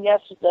happened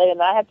yesterday,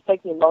 and I had to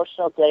take the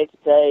emotional day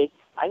today.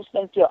 I just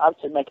didn't feel up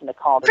to making the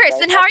call today. Chris,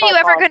 then how are you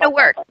ever going to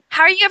work?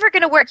 How are you ever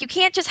going to work? You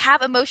can't just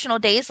have emotional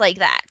days like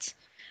that.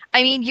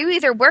 I mean, you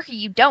either work or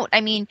you don't. I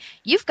mean,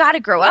 you've got to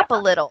grow up a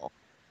little.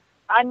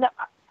 I know.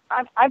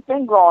 I've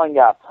been growing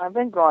up.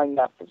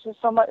 It's just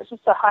so much. It's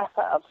just a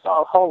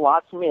whole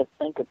lot for me to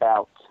think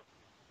about.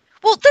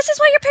 Well, this is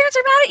why your parents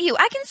are mad at you.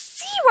 I can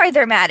see why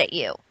they're mad at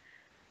you.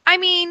 I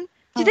mean,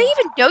 do they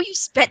even know you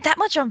spent that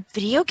much on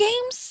video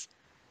games?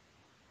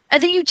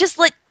 And then you just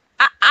let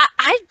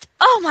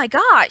oh my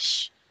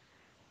gosh.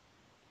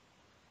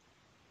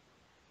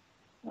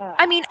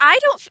 I mean, I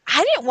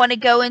didn't want to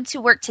go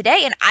into work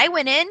today and I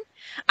went in.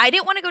 I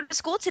didn't want to go to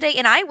school today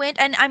and I went,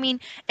 and I mean,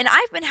 and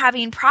I've been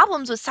having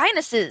problems with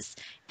sinuses.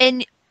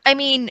 And I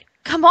mean,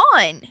 come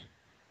on.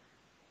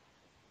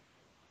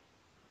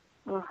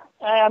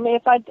 I mean,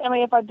 if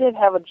I did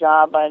have a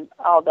job and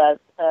all that,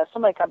 so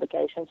many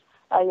complications.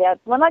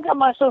 When I got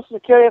my Social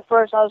Security at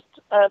first, I was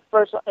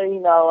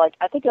like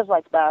I think it was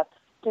like about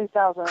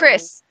 2000.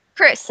 Chris,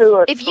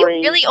 if you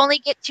really only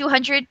get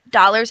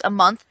 $200 a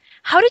month,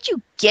 how did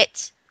you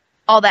get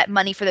all that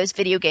money for those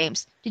video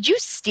games? Did you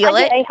steal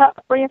it?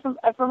 Free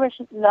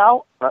information.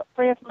 No,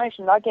 free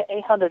information. I get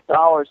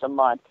 $800 a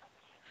month.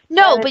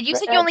 No, but you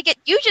said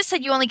you just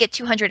said you only get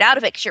 200 out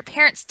of it because your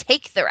parents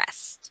take the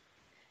rest.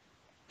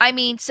 I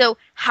mean, so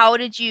how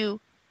did you?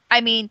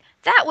 I mean,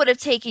 that would have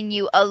taken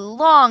you a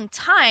long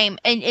time,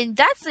 and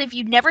that's if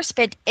you never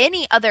spent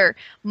any other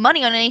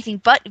money on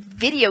anything but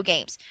video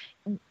games.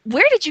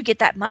 Where did you get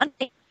that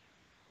money?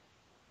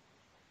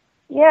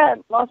 Yeah,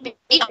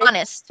 be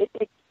honest.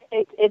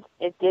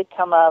 It did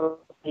come out of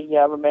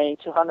the remaining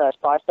 200.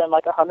 So I spent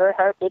like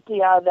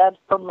 150 out of that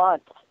per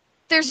month.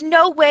 There's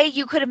no way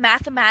you could have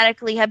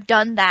mathematically have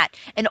done that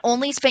and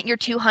only spent your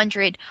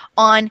 200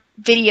 on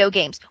video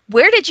games.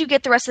 Where did you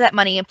get the rest of that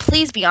money? And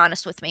please be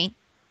honest with me.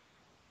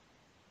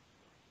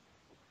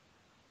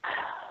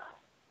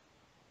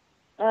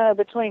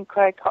 Between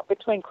credit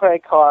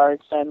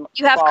cards and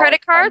you have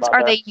credit cards?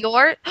 Are they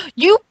your?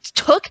 You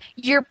took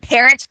your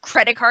parents'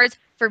 credit cards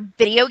for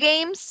video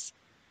games?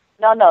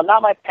 No,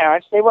 not my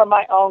parents. They were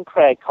my own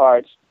credit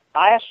cards.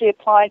 I actually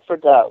applied for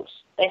those.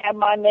 They had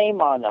my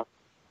name on them.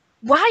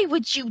 Why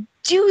would you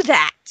do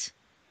that?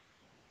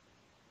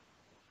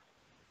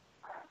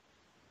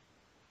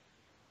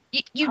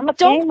 You I'm a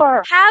don't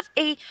gamer. have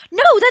a...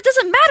 No, that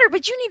doesn't matter,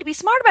 but you need to be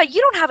smart about it. You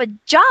don't have a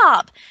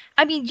job.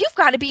 I mean, you've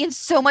got to be in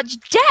so much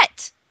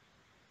debt.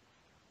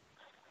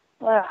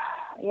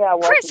 Yeah,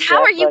 Chris,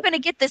 how are you going to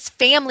get this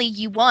family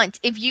you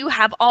want if you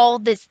have all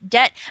this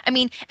debt? I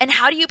mean, and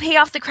how do you pay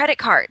off the credit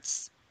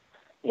cards?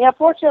 Yeah,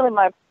 fortunately,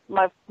 my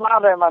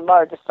father and my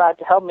mother decided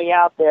to help me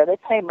out there. They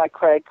paid my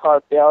credit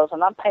card bills,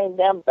 and I'm paying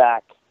them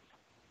back.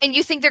 And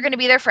you think they're going to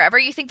be there forever?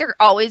 You think they're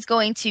always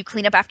going to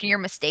clean up after your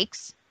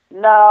mistakes?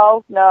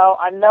 No,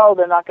 I know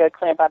they're not going to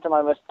clean up after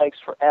my mistakes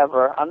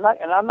forever. I'm not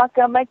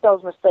going to make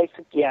those mistakes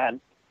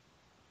again.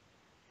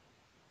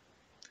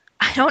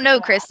 I don't know,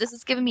 Chris. This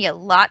is giving me a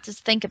lot to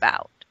think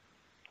about.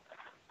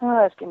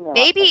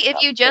 Maybe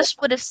if you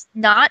just would have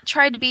not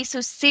tried to be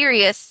so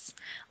serious,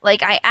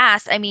 like I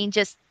asked. I mean,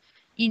 just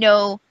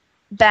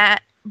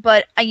that.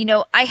 But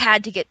I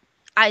had to get.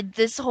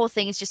 This whole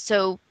thing is just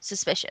so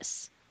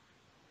suspicious.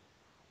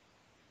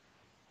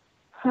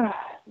 Wait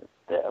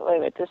a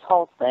minute, this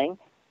whole thing.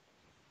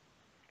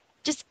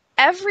 Just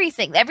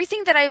everything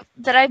that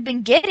I've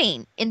been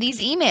getting in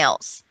these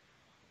emails.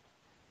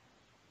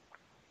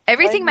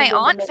 Everything my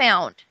aunt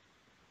found.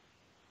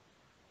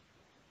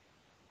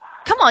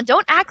 Come on,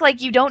 don't act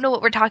like you don't know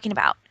what we're talking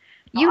about.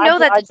 You know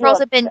that the trolls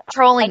have been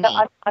trolling me.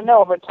 I know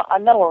what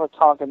we're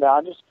talking about.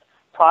 I'm just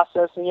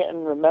processing it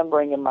and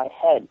remembering in my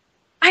head.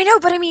 I know,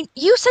 but I mean,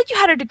 you said you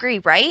had a degree,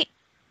 right?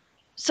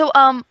 So,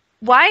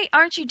 why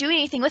aren't you doing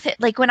anything with it?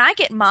 Like when I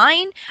get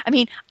mine, I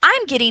mean,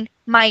 I'm getting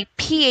my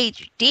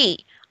PhD.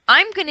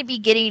 I'm going to be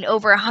getting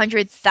over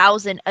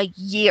 100,000 a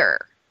year.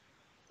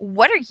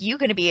 What are you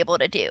going to be able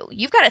to do?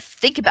 You've got to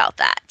think about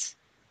that.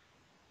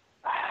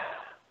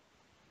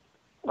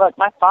 Look,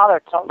 my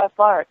father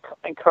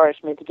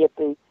encouraged me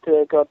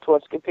to go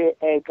towards computer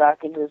aided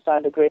graphic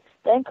design degree.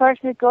 They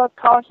encouraged me to go to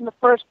college in the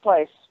first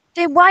place.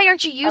 Then why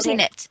aren't you using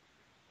it?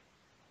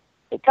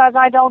 Because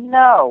I don't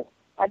know.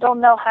 I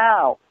don't know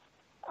how.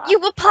 You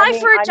apply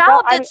for a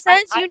job that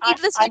says you need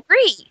this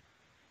degree.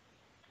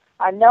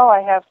 I know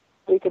I have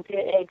the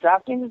computer aided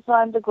graphic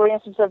design degree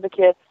and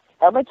certificate.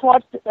 Help me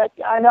towards.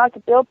 I know I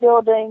can build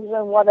buildings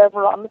and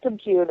whatever on the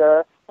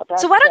computer.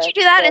 So why don't you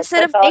do that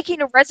instead of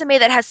making a resume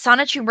that has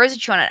sonnetu and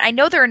rosachu on it? I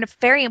know they're a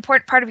very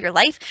important part of your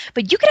life,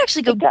 but you could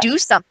actually go do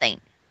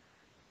something.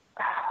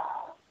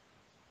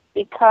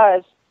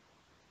 Because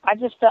I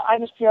just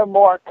feel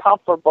more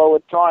comfortable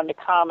with drawing the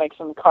comics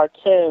and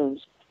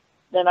cartoons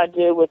than I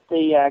do with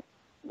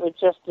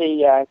just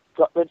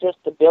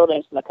the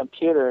buildings and the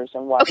computers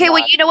and whatnot. Okay,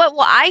 well, you know what?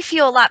 Well, I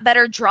feel a lot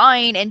better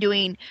drawing and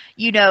doing,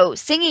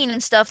 singing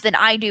and stuff than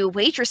I do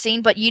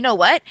waitressing. But you know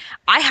what?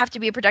 I have to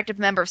be a productive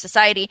member of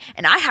society,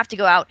 and I have to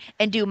go out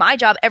and do my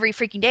job every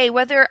freaking day,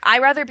 whether I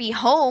rather be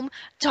home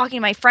talking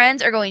to my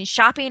friends or going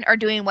shopping or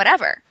doing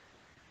whatever.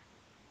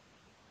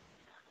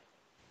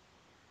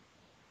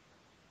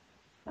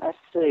 I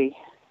see.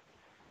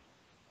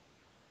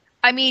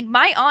 I mean,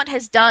 my aunt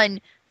has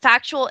done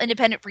factual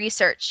independent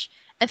research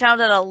and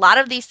found that a lot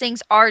of these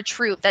things are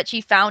true that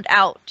she found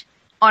out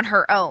on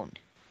her own.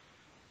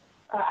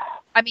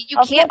 I mean, you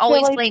can't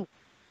always blame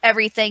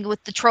everything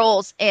with the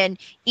trolls and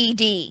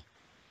ED.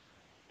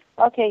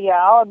 Okay, yeah,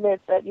 I'll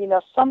admit that,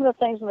 some of the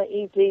things in the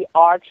ED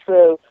are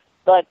true,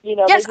 but,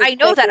 Yes, I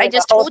know that. I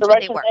just told you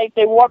they were.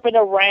 They warp it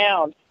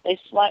around. They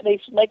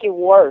make it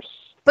worse.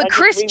 But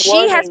Chris,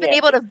 she has been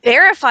able to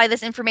verify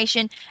this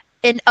information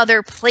in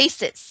other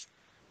places.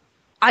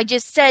 I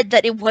just said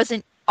that it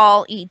wasn't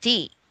all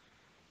ED.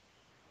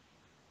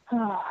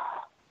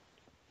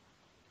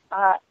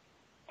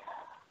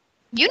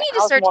 You need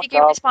to start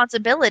taking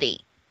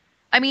responsibility.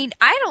 I mean,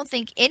 I don't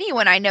think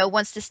anyone I know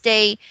wants to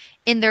stay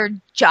in their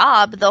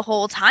job the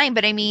whole time,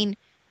 but I mean,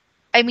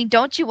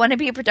 don't you want to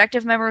be a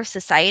productive member of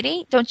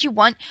society? Don't you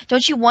want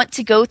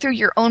to go through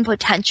your own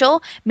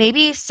potential?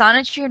 Maybe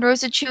Sonichu and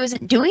Rosachu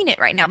isn't doing it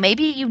right now.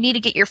 Maybe you need to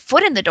get your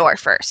foot in the door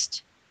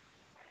first.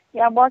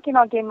 Yeah, I'm working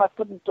on getting my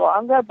foot in the door.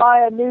 I'm gonna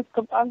buy a new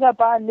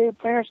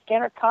printer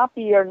scanner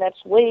copier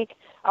next week.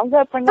 I'm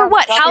gonna print for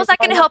what? How is that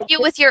going to help you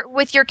with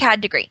your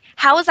CAD degree?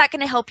 How is that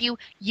going to help you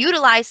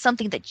utilize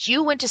something that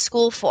you went to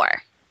school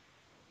for?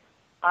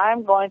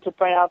 I'm going to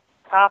print out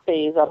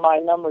copies of my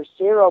number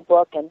 0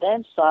 book and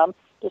then some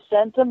to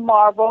send to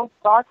Marvel,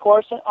 Dark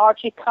Horse, and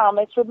Archie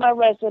Comics with my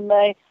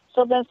resume.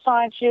 So then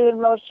Science-U and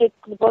Rosachu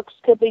books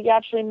could be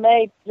actually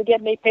made to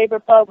get me paper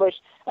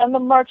published, and the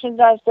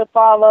merchandise to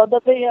follow, the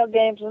video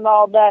games and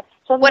all that.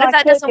 So what if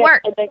that doesn't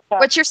work?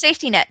 What's your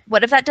safety net?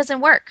 What if that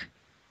doesn't work?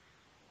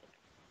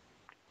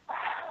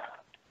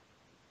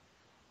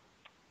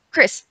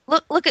 Chris,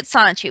 look at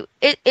Sonichu.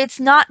 It's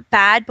not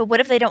bad, but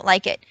what if they don't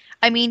like it?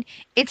 I mean,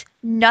 it's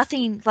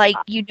nothing like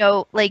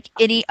like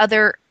any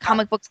other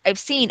comic books I've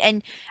seen.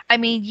 And I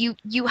mean,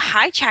 you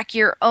hijack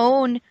your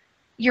own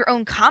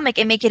comic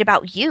and make it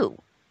about you.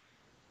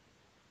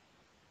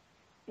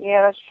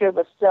 Yeah, that's true,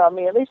 but still, I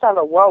mean, at least I have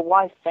a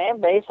worldwide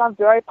fan base. I'm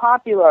very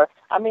popular.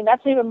 I mean,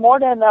 that's even more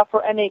than enough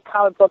for any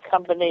comic book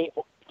company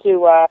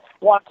to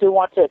want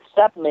to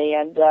accept me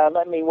and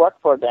let me work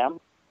for them.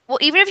 Well,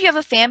 even if you have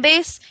a fan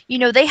base,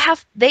 they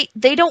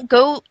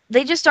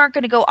just aren't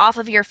going to go off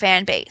of your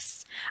fan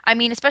base. I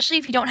mean, especially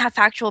if you don't have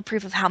factual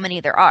proof of how many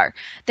there are.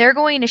 They're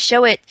going to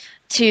show it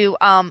to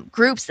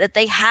groups that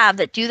they have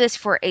that do this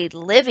for a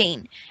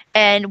living.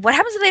 And what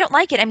happens if they don't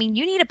like it? I mean,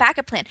 you need a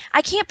backup plan.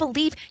 I can't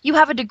believe you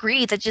have a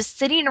degree that's just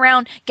sitting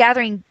around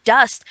gathering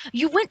dust.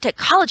 You went to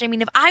college. I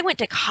mean, if I went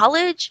to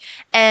college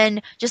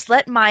and just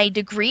let my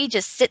degree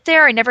just sit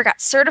there, I never got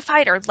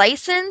certified or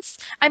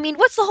licensed. I mean,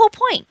 what's the whole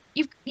point?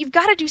 You've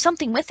got to do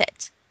something with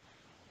it.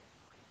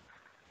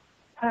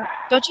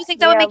 Don't you think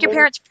that would make your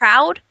parents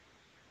proud?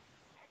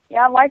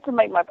 Yeah, I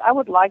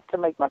would like to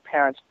make my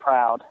parents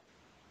proud.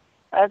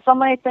 There's so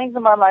many things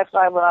in my life that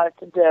I would like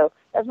to do.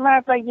 As a matter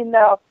of fact,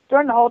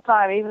 during the whole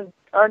time, even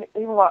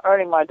while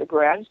earning my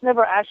degree, I just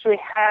never actually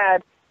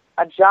had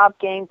a job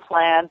game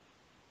plan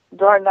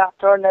during that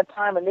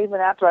time, and even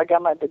after I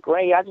got my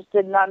degree, I just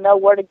did not know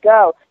where to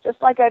go. They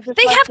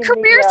have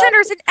career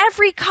centers in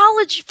every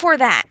college for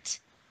that.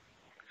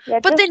 Yeah,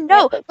 but then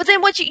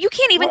what you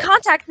can't even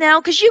contact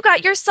now because you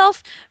got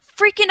yourself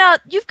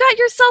you've got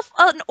yourself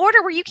an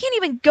order where you can't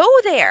even go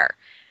there.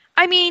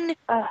 I mean, they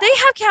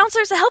have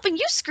counselors that help, and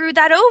you screwed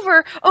that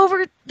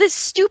over this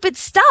stupid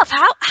stuff.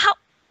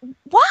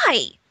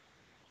 Why?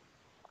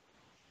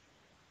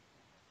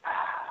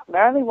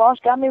 Mary Lee Walsh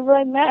got me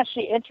really mad.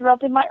 She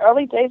interrupted my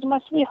early days of my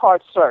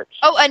sweetheart search.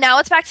 Oh, and now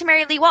it's back to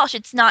Mary Lee Walsh.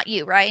 It's not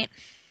you, right?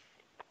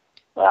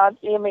 Well,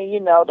 I mean, you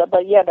know,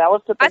 but yeah, that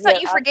was the thing. I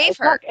thought you forgave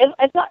her.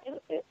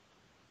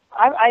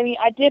 I mean,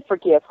 I did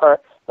forgive her,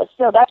 but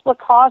still, that's what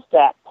caused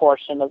that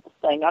portion of the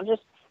thing. I'm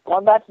just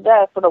going back to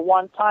that for the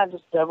one time,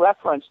 just the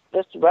reference,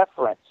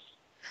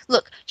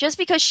 Look, just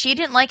because she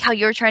didn't like how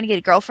you were trying to get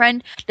a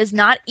girlfriend does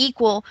not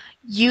equal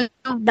you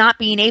not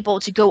being able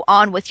to go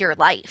on with your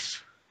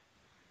life.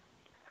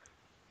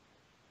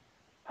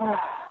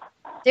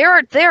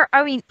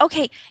 I mean,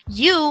 okay,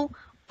 you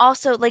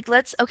also, like,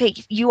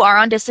 you are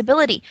on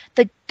disability.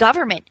 The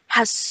government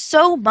has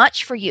so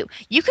much for you.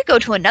 You could go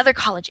to another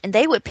college and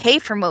they would pay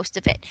for most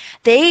of it.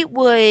 They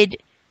would,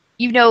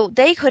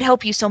 they could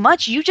help you so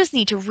much. You just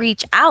need to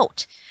reach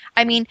out.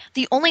 I mean,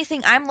 the only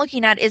thing I'm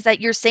looking at is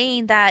that you're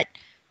saying that,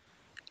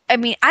 I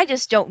mean, I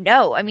just don't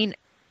know. I mean,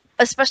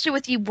 especially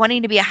with you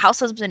wanting to be a house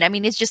husband, I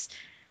mean, is just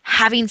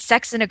having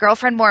sex and a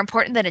girlfriend more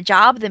important than a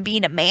job, than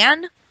being a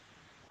man?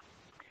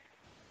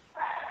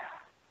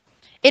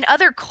 In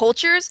other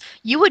cultures,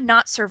 you would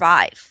not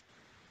survive.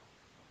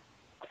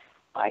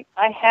 I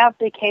have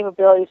the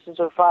capabilities to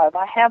survive.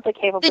 I have the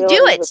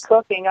capabilities of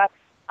cooking.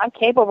 I'm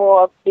capable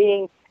of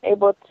being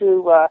able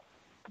to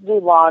do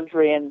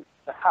laundry and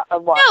all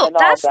that. No,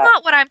 that's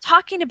not what I'm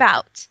talking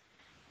about.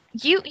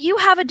 You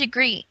have a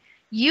degree.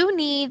 You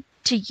need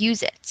to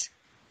use it.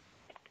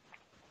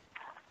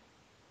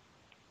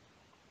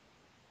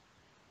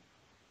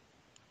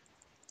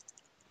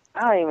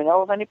 I don't even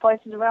know of any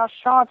places around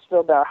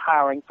Charlottesville that are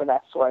hiring for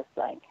that sort of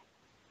thing.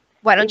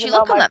 Why don't you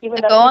look them up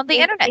and go on the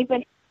internet?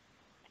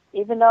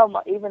 Even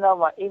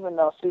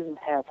though Susan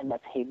Harrington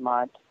at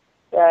Piedmont,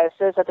 it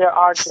says that there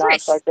are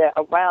jobs like that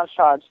around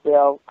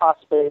Charlottesville,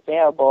 possibly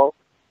available.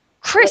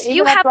 Chris,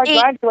 you have a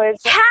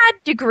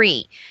CAD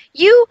degree.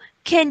 You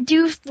can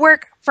do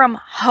work from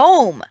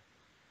home.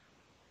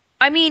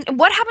 I mean,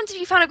 what happens if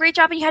you found a great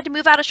job and you had to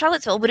move out of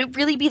Charlottesville? Would it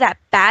really be that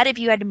bad if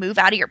you had to move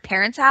out of your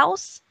parents'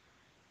 house?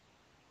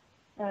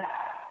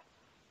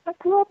 I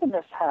grew up in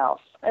this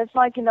house. It's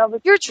like,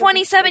 You're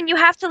 27. You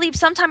have to leave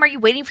sometime. Are you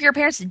waiting for your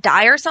parents to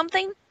die or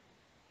something?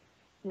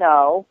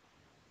 No.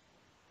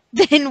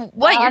 Then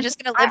what? You're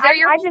just going to live there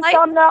your whole life? I just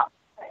don't know.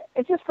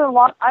 It's just a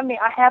lot. I mean,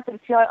 I have been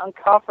feeling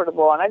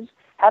uncomfortable, and I just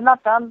have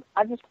not done.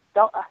 I just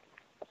don't.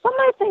 So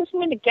many things for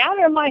me to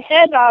gather in my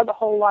head out of the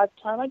whole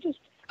lifetime.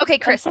 Okay,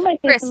 Chris. So many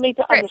things for me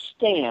to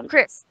understand.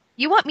 Chris,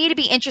 you want me to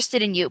be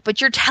interested in you, but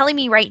you're telling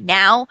me right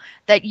now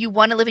that you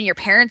want to live in your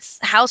parents'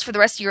 house for the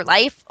rest of your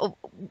life?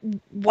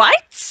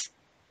 What?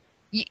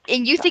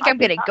 And you think I'm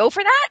going to go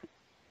for that?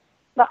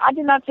 No, I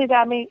did not say that.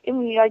 I mean,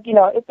 like,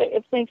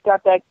 if things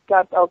got that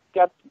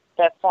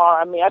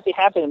far, I mean, I'd be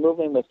happy to move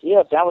in with you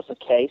if that was the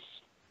case.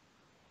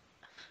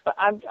 But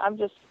I'm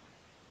just.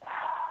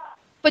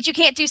 But you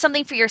can't do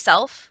something for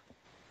yourself?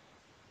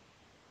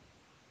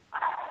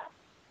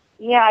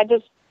 Yeah, I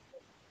just.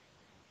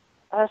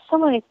 So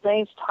many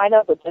things tied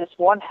up with this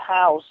one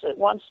house at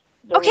once.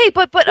 Okay,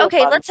 but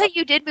okay, let's say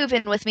you did move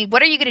in with me.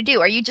 What are you going to do?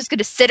 Are you just going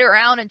to sit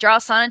around and draw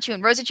sonnetu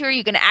and rosary, or are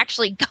you going to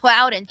actually go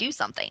out and do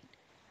something?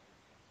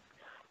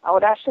 I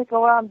would actually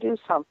go out and do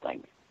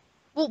something.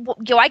 Well,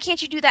 why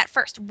can't you do that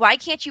first? Why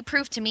can't you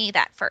prove to me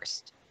that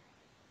first?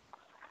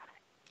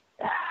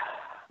 I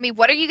mean,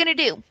 what are you going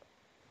to do?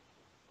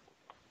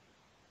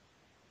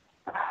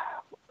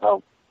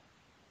 Well,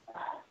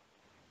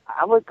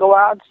 I would go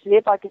out and see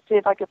if I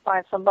could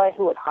find somebody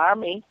who would hire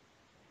me.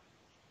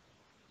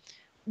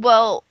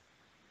 Well,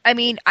 I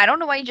mean, I don't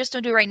know why you just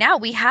don't do it right now.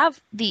 We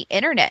have the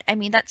internet. I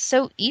mean, that's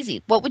so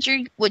easy. What would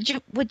you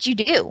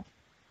do?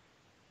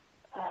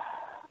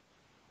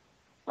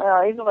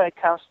 Well, even when it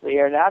comes to the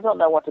internet, I don't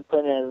know what to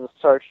put in as a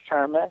search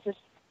term. That's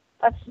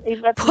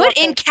put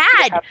in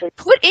CAD.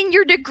 Put in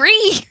your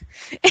degree.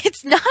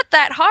 It's not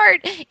that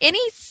hard. Any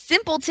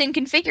simpleton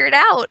can figure it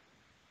out.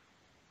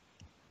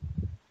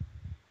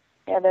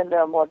 And then there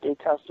are more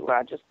details to where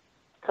I just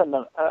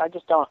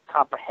don't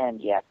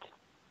comprehend yet.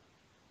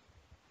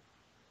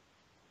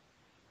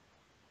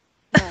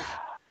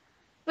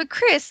 But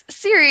Chris,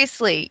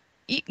 seriously,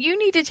 you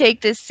need to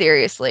take this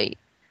seriously.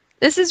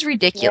 This is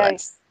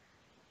ridiculous.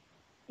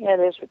 Yeah, it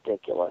is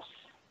ridiculous.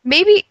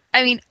 Maybe,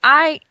 I mean,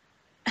 I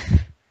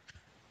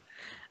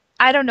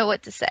don't know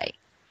what to say.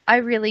 I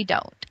really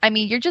don't. I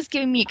mean, you're just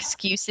giving me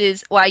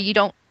excuses why you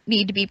don't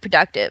need to be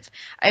productive.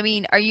 I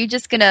mean, are you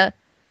just gonna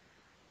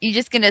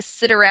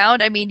sit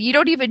around? I mean, you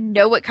don't even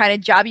know what kind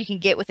of job you can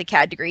get with a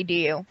CAD degree, do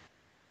you?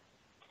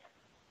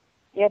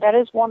 Yeah, that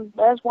is one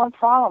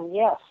problem,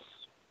 yes.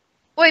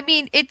 Well, I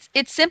mean, it's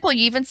simple.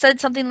 You even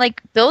said something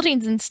like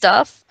buildings and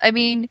stuff. I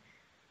mean,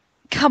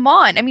 come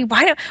on. I mean,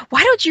 why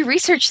don't you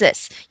research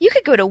this? You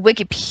could go to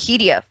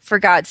Wikipedia, for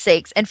God's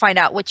sakes, and find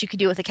out what you could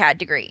do with a CAD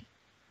degree.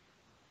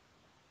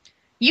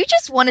 You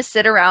just want to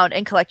sit around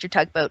and collect your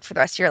tugboat for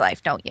the rest of your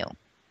life, don't you?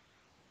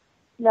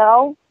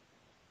 No.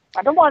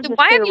 I don't want to. So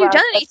why haven't you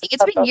done anything?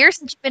 It's been years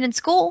since you've been in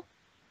school.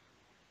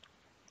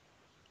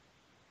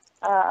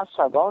 I'm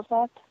sorry, what was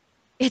that?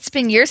 It's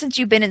been years since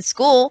you've been in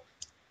school.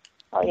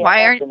 Oh, yeah,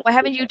 Why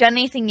haven't you done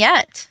anything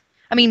yet?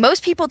 I mean,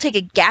 most people take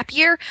a gap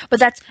year, but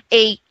that's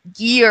a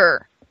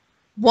year.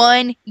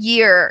 1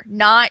 year,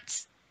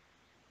 not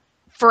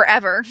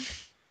forever.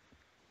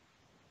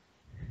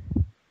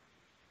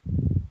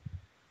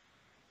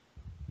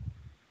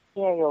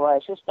 Yeah, you're right.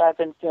 It's just I've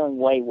been feeling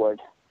wayward.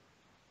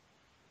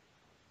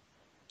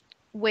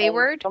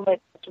 Wayward? And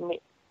somebody to me,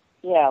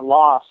 yeah,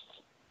 lost.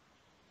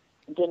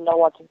 Didn't know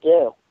what to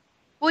do.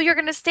 Well, you're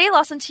going to stay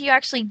lost until you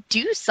actually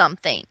do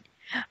something.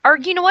 Or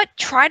you know what?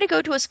 Try to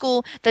go to a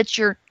school that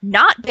you're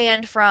not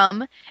banned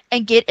from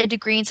and get a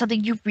degree in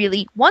something you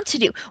really want to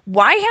do.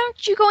 Why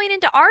aren't you going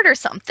into art or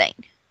something?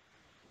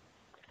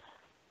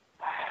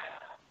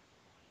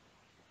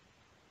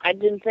 I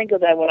didn't think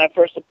of that when I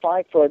first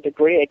applied for a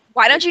degree.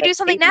 Why don't you do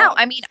something now? Piedmont.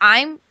 I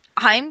mean,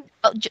 I'm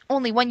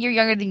only 1 year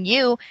younger than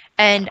you,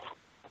 and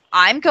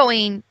I'm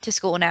going to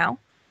school now.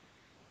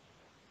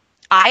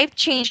 I've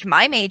changed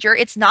my major.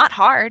 It's not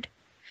hard,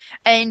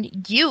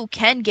 and you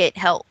can get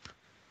help.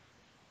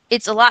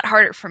 It's a lot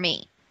harder for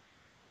me.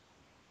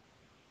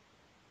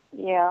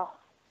 Yeah.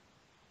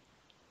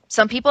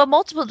 Some people have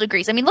multiple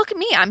degrees. I mean, look at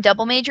me. I'm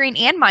double majoring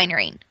and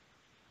minoring.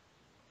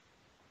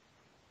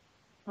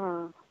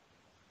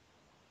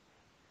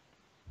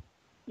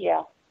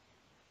 Yeah.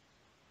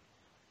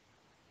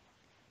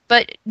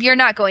 But you're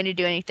not going to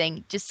do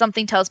anything. Just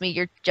something tells me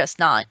you're just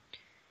not.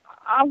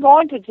 I'm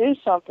going to do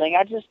something.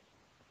 I'm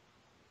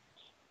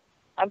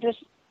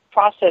just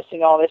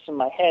processing all this in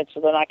my head so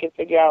then I can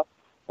figure out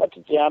what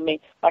to do. I mean,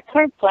 my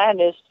current plan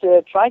is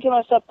to try and get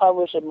myself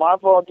published in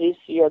Marvel,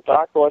 DC, or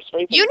Dark Horse. Or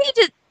even You need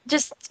to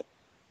just,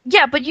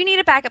 yeah, but you need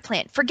a backup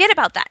plan. Forget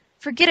about that.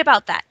 Forget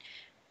about that.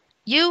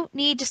 You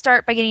need to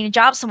start by getting a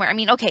job somewhere. I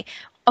mean, okay.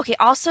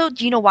 Also,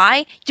 do you know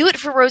why? Do it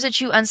for Rosa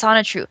Chu and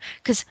Sana True.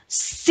 Because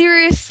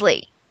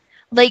seriously,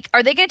 like,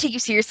 are they going to take you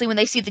seriously when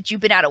they see that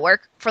you've been out of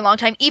work for a long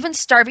time? Even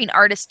starving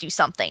artists do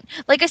something.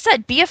 Like I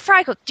said, be a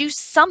fry cook. Do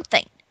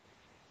something.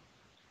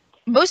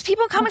 Most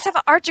people in comics have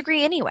an art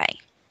degree anyway.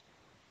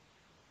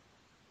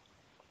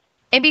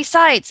 And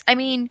besides, I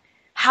mean,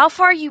 how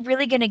far are you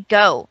really going to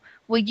go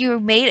when you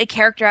made a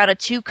character out of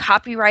 2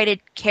 copyrighted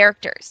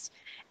characters?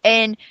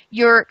 And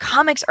your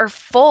comics are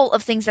full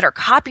of things that are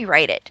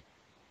copyrighted.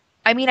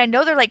 I mean, I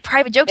know they're like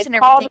private jokes and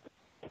everything.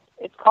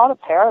 It's called a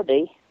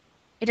parody.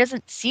 It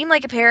doesn't seem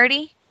like a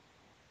parody.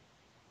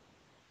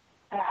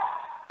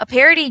 A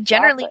parody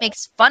generally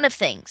makes fun of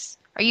things.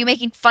 Are you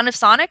making fun of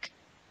Sonic?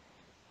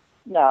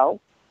 No.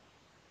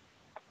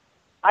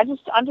 I'm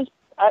just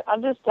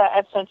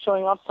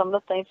showing off some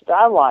of the things that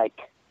I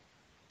like.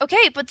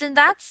 Okay, but then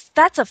that's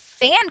a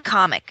fan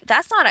comic.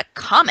 That's not a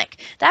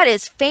comic. That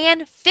is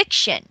fan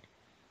fiction.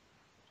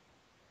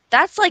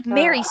 That's like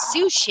Mary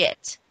Sue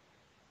shit.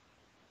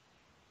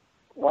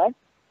 What?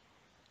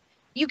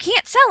 You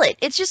can't sell it.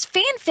 It's just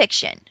fan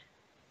fiction.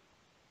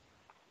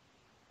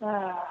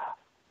 I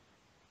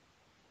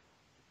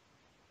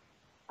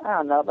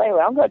don't know. But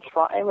anyway, I'm going to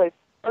try. Anyway,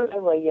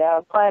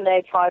 yeah, plan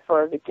A, try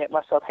to get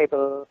myself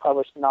paper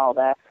published and all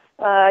that.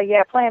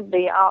 Yeah, plan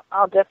B,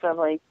 I'll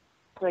definitely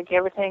take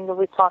everything that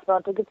we talked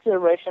about into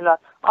consideration.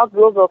 I'll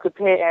Google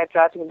computer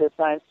drafting and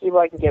design, see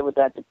what I can get with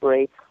that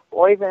degree.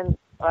 Or even,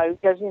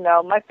 because,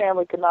 my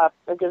family could not,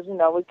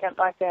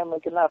 my family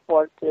could not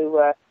afford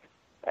to,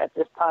 at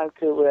this time,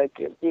 to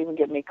even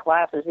give me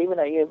classes, even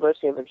at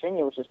University of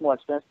Virginia, which is more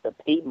expensive than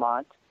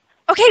Piedmont.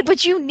 Okay,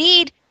 but you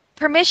need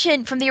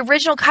permission from the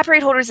original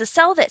copyright holders to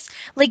sell this.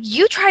 Like,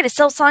 you try to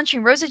sell Sanchi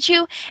and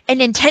Rosachu, and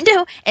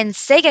Nintendo and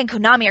Sega and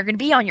Konami are going to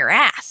be on your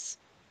ass.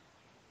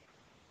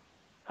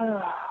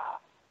 I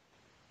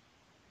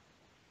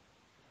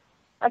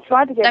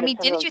tried to get I mean,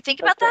 didn't you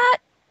think about that?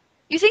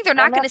 You think they're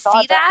not going to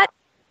see that?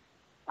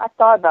 I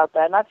thought about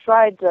that, and I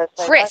tried to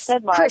say,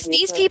 Chris,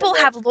 these people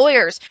have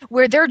lawyers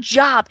where their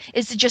job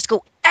is to just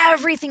go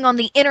everything on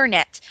the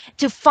internet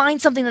to find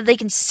something that they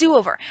can sue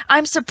over.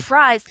 I'm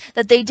surprised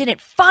that they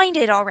didn't find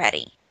it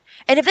already.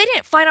 And if they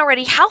didn't find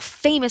already, how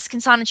famous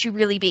can Sonichu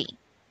really be?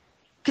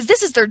 Because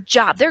this is their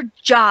job. Their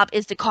job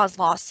is to cause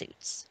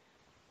lawsuits.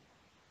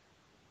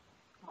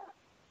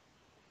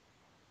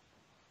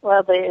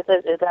 Well,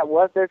 if that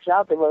was their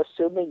job, they would have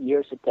sued me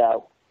years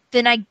ago.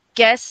 Then I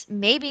guess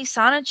maybe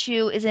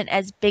Sonichu isn't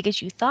as big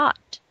as you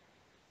thought.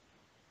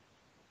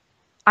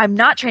 I'm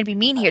not trying to be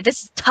mean here.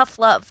 This is tough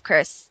love,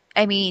 Chris.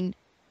 I mean,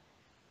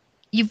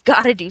 you've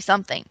got to do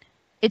something.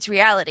 It's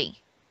reality.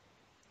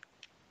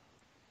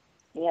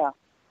 Yeah.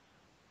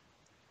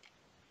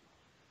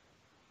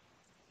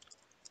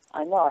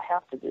 I know I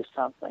have to do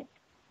something.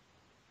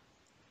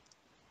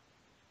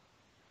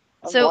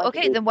 So,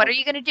 okay, then what are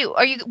you going to do?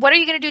 What are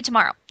you going to do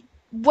tomorrow?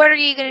 What are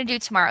you going to do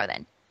tomorrow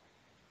then?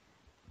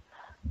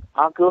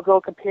 I'll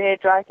Google computer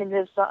drafting.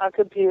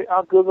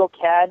 I'll Google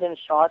CAD in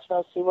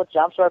Charlottesville, see what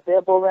jobs are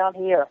available around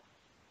here.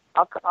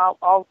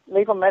 I'll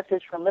leave a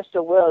message from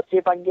Mr. Will, see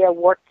if I can get a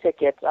work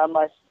ticket on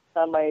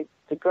my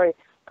degree.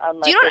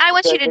 Do you know what I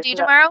want you to do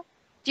tomorrow?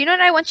 Do you know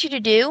what I want you to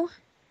do?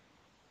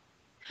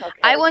 Okay,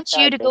 I want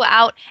you to go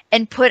out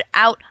and put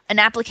out an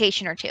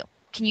application or 2.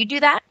 Can you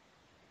do that?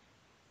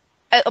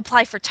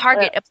 Apply for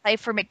Target, apply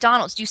for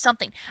McDonald's, do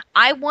something.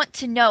 I want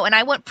to know, and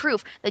I want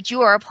proof that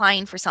you are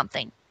applying for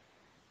something.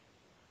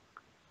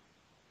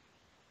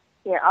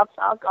 Yeah,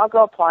 I'll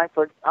go applying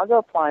for. I'll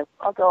go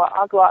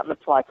out and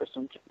apply for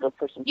some. Look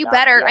for some. You jobs,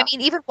 better. yeah. I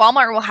mean, even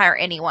Walmart will hire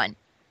anyone.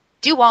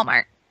 Do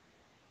Walmart.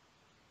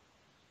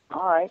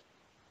 All right,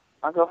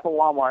 I'll go for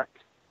Walmart.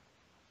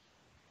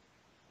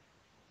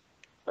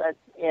 But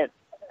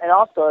and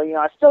also,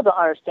 I still don't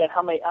understand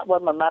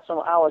what my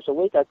maximum hours a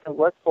week I can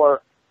work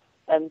for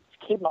and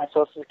keep my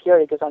Social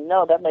Security, because I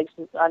know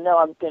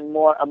I'm getting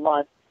more a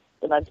month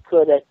than I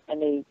could at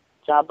any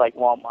job like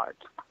Walmart.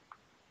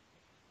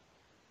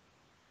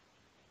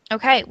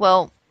 Okay,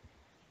 well,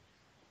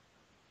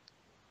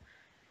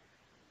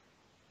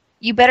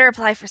 you better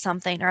apply for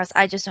something, or else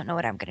I just don't know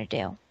what I'm gonna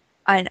do.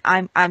 And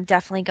I'm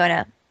definitely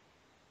gonna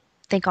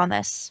think on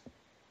this.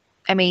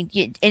 I mean,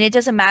 and it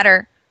doesn't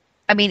matter.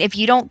 I mean, if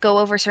you don't go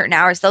over certain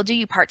hours, they'll do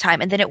you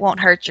part-time, and then it won't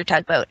hurt your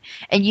tugboat.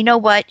 And you know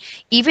what?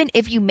 Even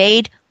if you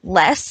made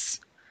less,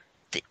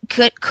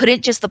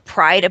 couldn't just the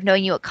pride of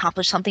knowing you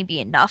accomplished something be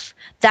enough?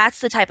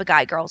 That's the type of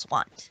guy girls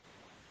want.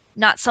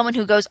 Not someone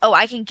who goes, oh,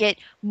 I can get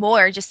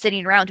more just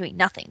sitting around doing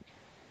nothing.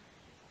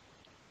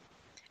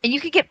 And you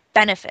could get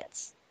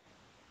benefits.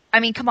 I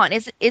mean, come on,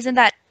 isn't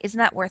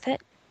that worth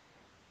it?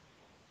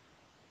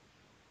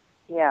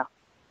 Yeah,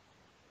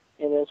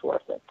 it is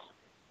worth it.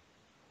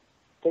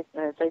 It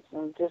takes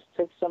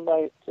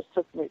somebody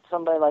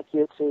like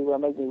you to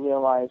make me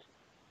realize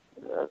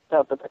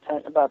about the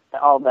potential, about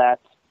all that,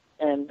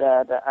 and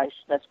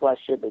that's what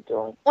I should be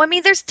doing. Well, I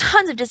mean, there's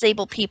tons of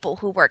disabled people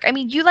who work. I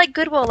mean, you like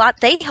Goodwill a lot.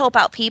 They help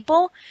out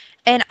people,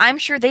 and I'm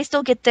sure they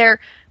still get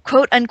their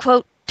quote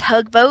unquote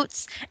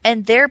tugboats,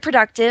 and they're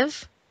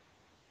productive.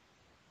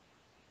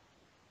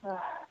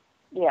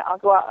 Yeah, I'll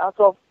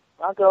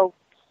go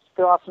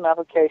fill out some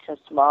applications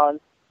tomorrow,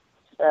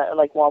 and,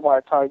 like Walmart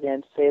or Target,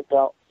 and see if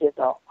they'll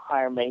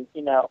hire me.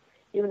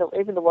 Even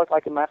to work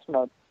like a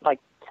maximum of like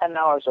 10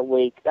 hours a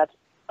week. I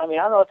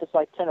don't know if it's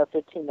like 10 or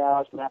 15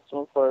 hours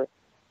maximum for,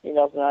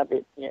 anyway,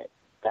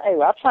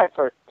 I'll try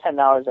for 10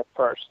 hours at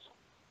first.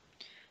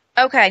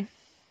 Okay.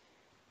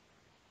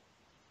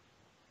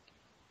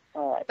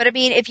 All right. But I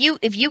mean, if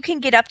you can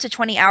get up to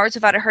 20 hours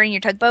without it hurting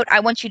your tugboat,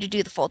 I want you to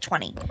do the full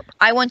 20.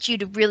 I want you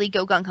to really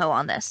go gung ho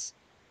on this.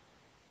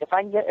 If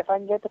I can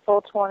get the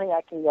full 20,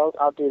 I can go.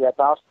 I'll do that.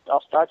 But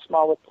I'll start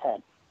small with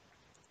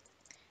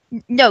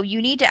 10. No,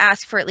 you need to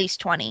ask for at least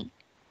 20.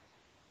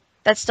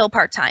 That's still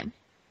part-time.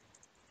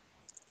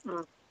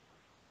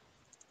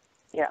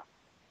 Yeah.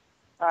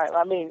 All right.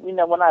 I mean,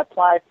 when I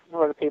apply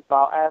for the people,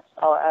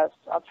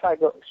 I'll try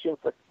to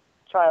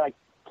try like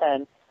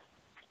 10.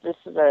 This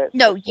is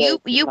No, you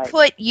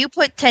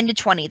put 10 to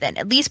 20 then.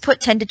 At least put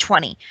 10 to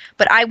 20.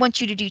 But I want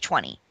you to do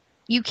 20.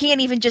 You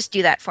can't even just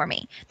do that for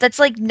me. That's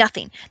like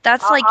nothing.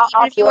 That's like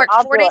even if you work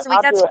 4 days a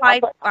week, that's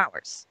 5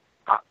 hours.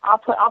 I'll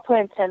put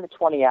in 10 to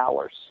 20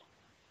 hours.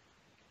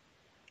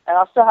 And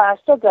I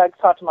still got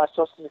to talk to my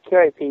Social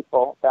Security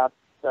people about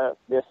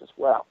this as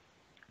well.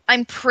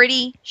 I'm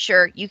pretty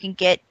sure you can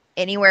get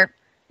anywhere,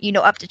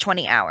 up to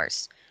 20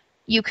 hours.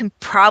 You can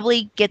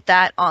probably get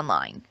that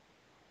online.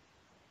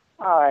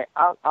 All right,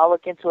 I'll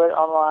look into it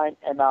online,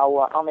 and I'll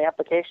on the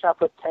application I'll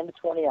put 10 to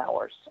 20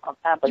 hours on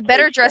application. You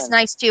better dress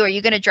nice too. Are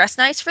you going to dress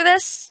nice for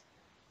this?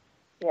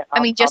 Yeah.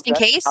 Just in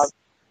case.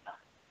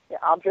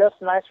 I'll dress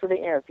nice for the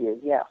interview.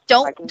 Yeah.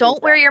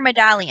 Don't wear your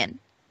medallion.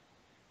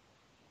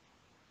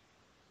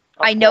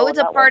 Okay, I know it's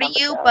a part of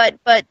you,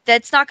 but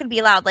that's not going to be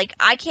allowed. Like,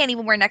 I can't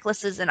even wear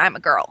necklaces, and I'm a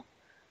girl.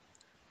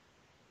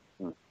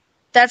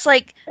 That's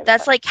like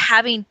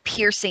having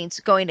piercings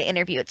going to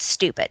interview. It's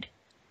stupid.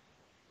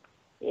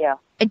 Yeah.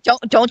 And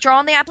don't draw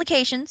on the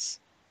applications.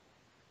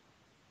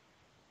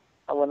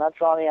 I will not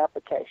draw on the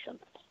applications.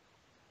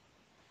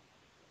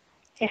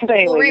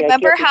 Anyway, well,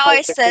 remember how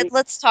I said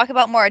let's talk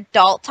about more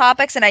adult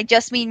topics, and I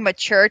just mean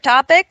mature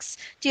topics?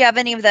 Do you have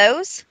any of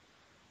those?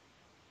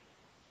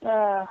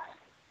 Well,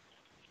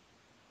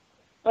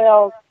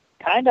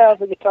 kind of.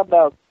 We could talk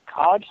about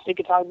college. We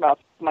could talk about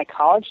my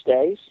college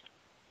days.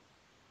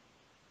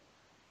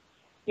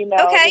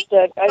 Okay,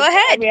 go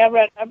ahead. I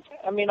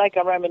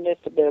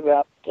reminisced a bit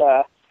about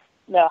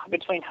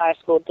between high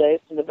school days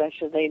and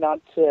eventually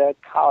on to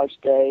college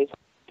days.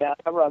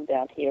 I run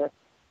down here.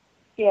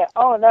 Yeah.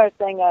 Oh, another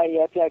thing. I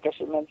feel like I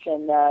should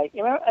mention. I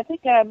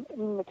think I'm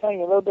telling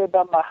you a little bit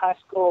about my high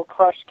school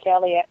crush,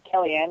 Kelly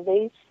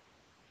Andes.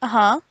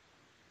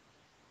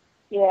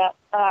 Yeah.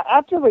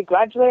 After we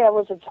graduated, I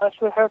was in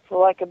touch with her for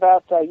like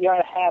about a year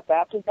and a half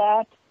after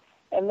that,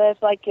 and then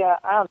it's like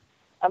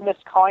I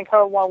missed calling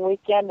her one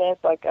weekend, and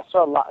it's like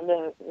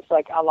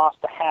I lost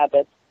the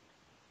habit.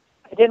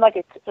 I did like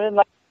a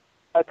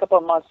couple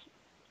of months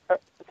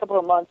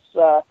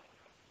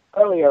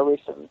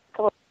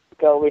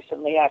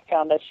recently, I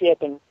found that she had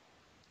been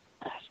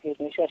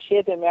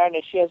married,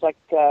 and she has like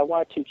 1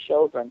 or 2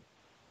 children.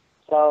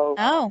 So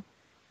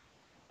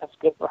that's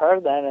good for her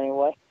then,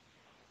 anyway.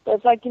 But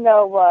it's like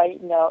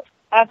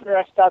after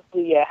I stopped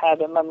the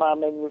habit, my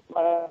mom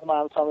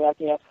told me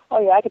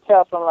I could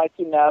tell from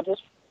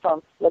just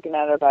from looking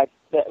at her back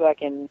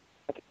in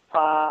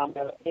prom.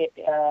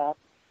 Yeah,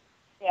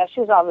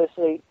 she was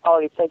obviously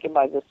already taken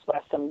by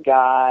some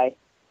guy,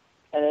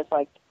 and it's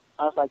like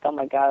I was like, oh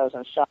my God, I was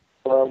in shock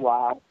for a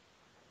while.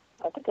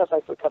 I think it was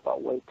like for a couple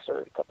of weeks or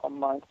a couple of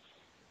months,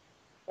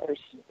 or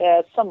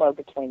somewhere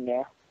between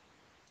there.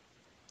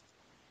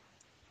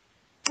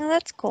 Oh,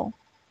 that's cool.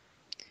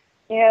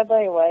 Yeah, but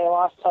anyway, I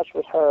lost touch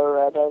with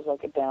her. That was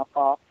like a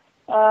downfall.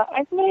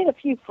 I've made a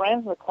few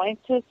friends and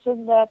acquaintances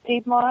in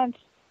Piedmont,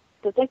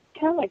 but they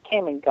kind of like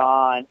came and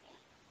gone.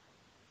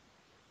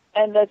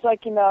 And it's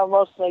like,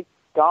 mostly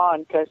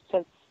gone because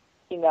since,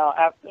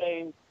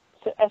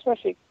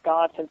 especially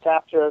gone since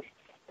after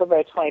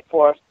February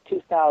 24th,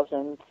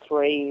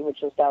 2003,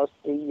 that was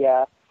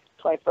the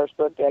 21st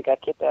birthday I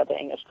got kicked out of the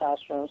English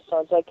classroom. So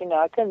it's like,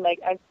 I couldn't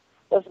make, I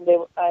just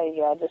didn't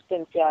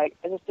feel like,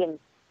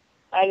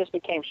 I just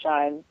became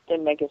shy and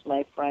didn't make as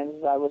many friends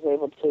as I was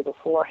able to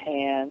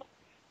beforehand.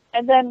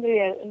 And then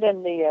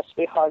the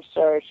Sweetheart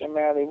Search and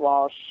Marilee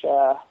Walsh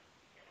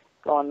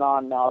going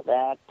on and all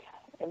that.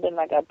 And then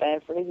I got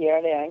banned for the year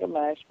in the anger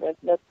management.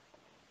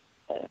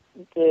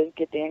 To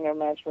get the anger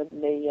management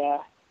in the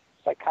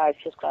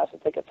psychiatrist class. I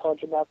think I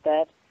told you about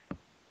that.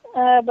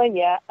 But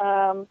yeah,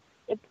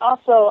 it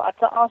also I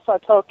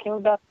told Kim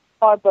about that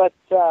part. But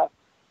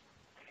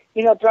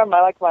during my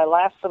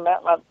last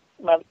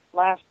my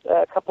last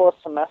couple of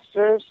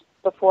semesters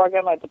before I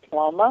got my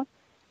diploma,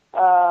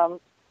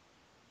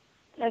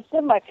 instead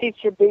of my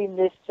teacher being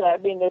this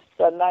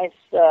nice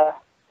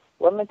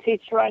woman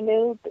teacher I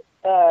knew,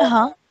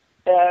 it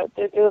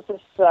was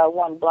this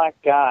one black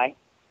guy.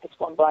 This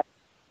one black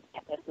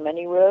Miss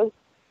Minnie-Roo.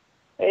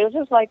 It was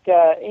just like,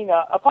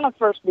 upon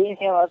first meeting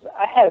him,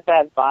 I had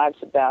bad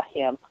vibes about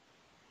him.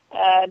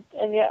 And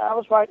yeah, I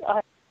was right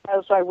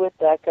with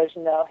that because,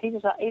 he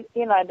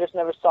and I just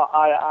never saw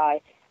eye to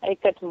eye. And he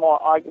got to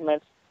more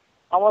arguments,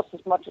 almost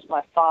as much as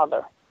my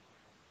father.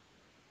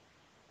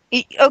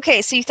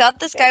 Okay, so you thought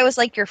this guy was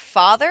like your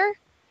father?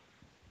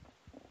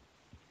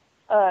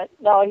 No.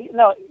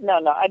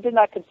 I did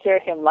not consider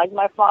him like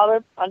my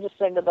father. I'm just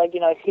saying that,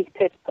 he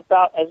picked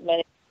about as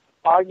many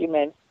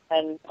arguments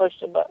and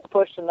pushed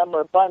a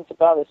number of buttons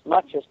about as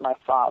much as my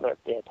father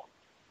did.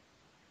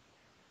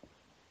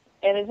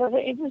 And it just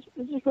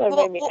really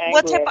made me angry.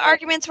 What type of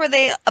arguments were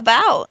they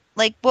about?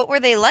 Like, what were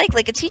they like?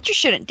 Like, a teacher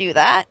shouldn't do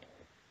that.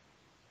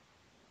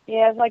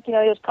 Yeah, it's like, he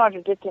was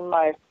contradicting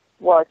my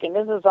work. And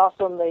this is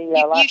also in the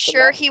last You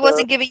sure semester. he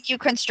wasn't giving you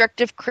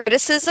constructive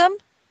criticism?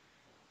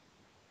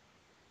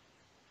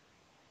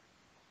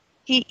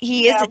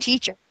 He is a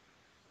teacher.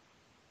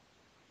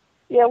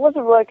 Yeah, it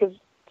wasn't really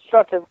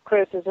constructive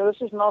criticism. It was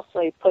just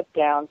mostly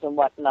put-downs and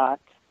whatnot.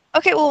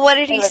 Okay, well, what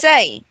did he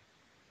say?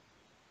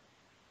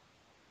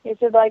 He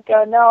said,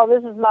 no,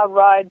 this is not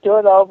right. Do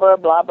it over,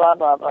 blah, blah,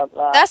 blah, blah,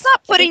 blah. That's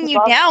not putting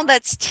you down.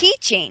 That's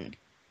teaching.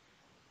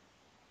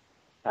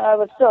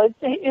 But still,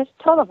 his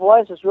tone of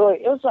voice was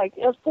it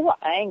was full of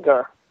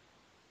anger.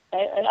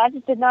 And I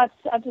just did not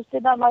like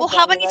that. Well,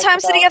 how many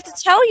times did he have to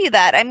tell you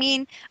that? I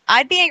mean,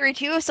 I'd be angry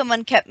too if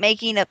someone kept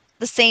making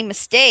the same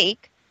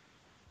mistake.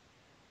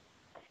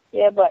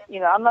 Yeah, but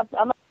I'm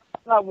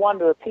not one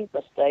to repeat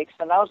mistakes.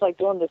 And I was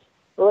doing this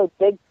really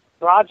big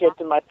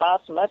project in my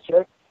final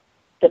semester,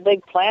 the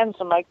big plans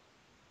for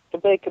the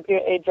big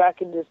computer-aided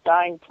drafting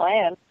design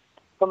plan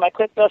for my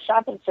Quickville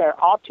shopping center,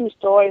 all 2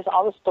 stories,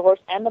 all the stores,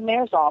 and the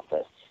mayor's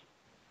office.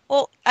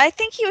 Well, I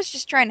think he was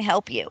just trying to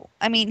help you.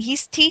 I mean,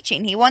 he's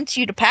teaching. He wants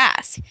you to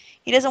pass.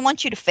 He doesn't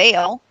want you to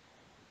fail.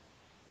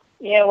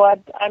 Yeah, well,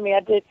 I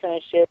did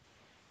finish it.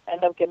 I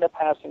ended up getting a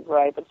passing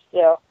grade, but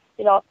still,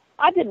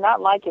 I did not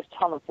like his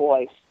tone of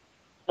voice,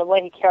 the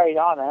way he carried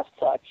on as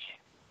such.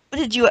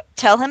 Did you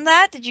tell him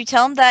that? Did you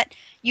tell him that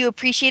you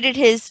appreciated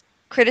his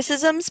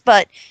criticisms,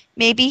 but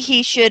maybe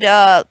he should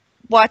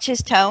watch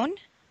his tone?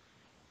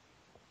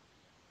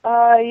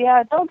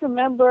 Yeah, I don't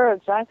remember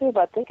exactly,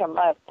 but I think I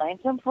might have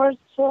thanked him for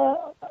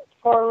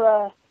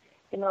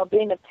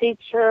being a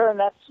teacher and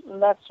that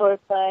sort of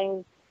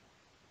thing.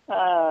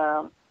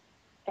 I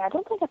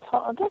don't think I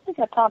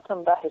talked to him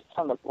about his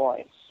tone of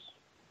voice.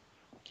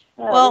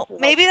 Well,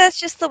 maybe that's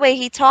just the way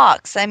he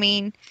talks. I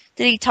mean,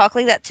 did he talk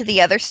like that to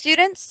the other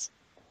students?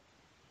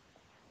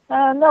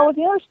 No, with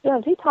the other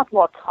students, he talked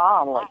more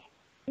calmly.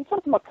 He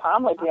talked more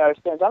calmly with the other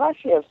students. I've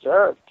actually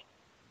observed.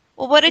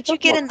 Well, what did you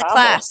get in the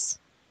class?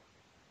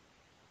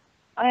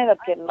 I ended up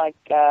getting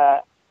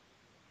a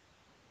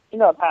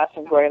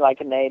passing grade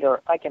like an A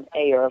or a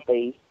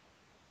B.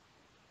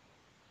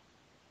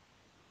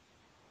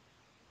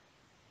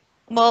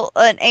 Well,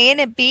 an A and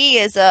a B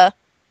is a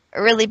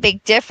really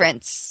big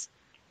difference.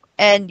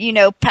 And,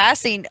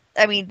 passing,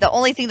 I mean, the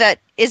only thing that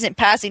isn't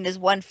passing is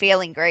one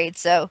failing grade.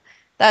 So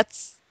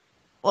that's,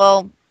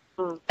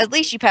 at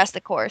least you passed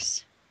the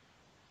course.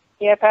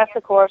 Yeah, I passed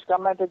the course, got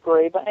my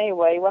degree. But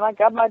anyway, when I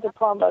got my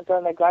diploma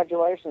during the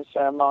graduation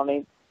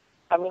ceremony,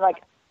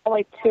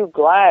 only too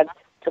glad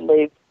to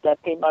leave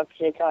that Piedmont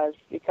College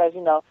because,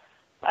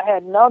 I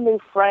had no new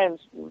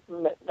friends.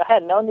 I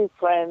had no new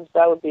friends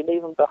that I would be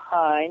leaving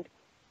behind.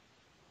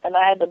 And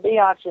I had to be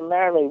on to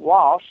Marilee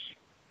Walsh.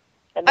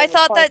 And I then the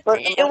thought that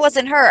 21st, it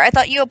wasn't her. I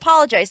thought you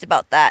apologized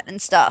about that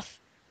and stuff.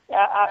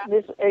 I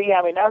mean,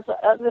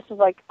 this is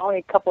like only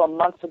a couple of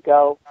months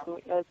ago.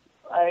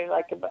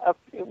 Like a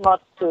few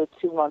months to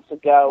 2 months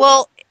ago.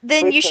 Well,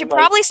 then you should recently.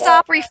 probably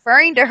stop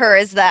referring to her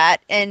as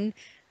that and,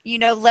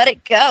 let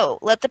it go.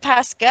 Let the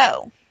past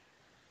go.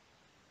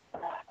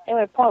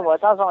 Anyway, the point was,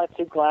 I was only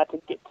too glad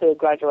to get to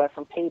graduate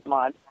from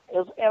Piedmont. It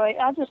was, I mean,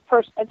 I just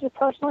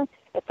personally,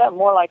 it felt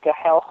more like a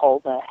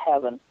hellhole than a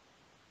heaven.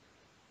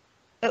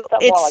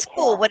 It's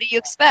school. What do you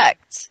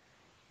expect?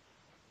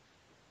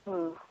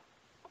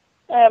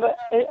 Yeah, but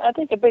I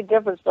think a big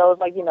difference, though, is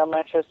like,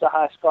 Manchester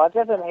High School. I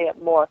definitely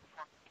had more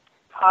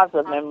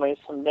positive memories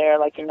from there.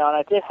 Like, and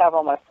I did have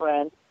all my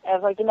friends. And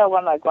it's like,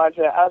 when I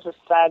graduated, I was just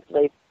sad to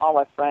leave all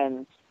my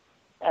friends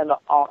and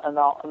all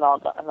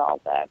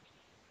that.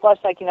 Plus,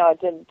 like, I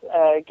didn't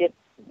get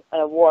an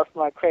award for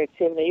my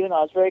creativity, even though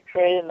I was very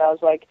creative, and I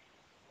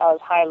was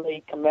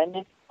highly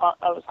commended. I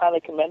was highly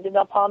commended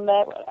upon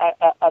that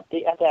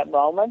at that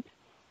moment.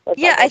 But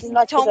yeah, I think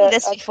you told me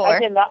this before.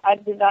 I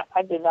did not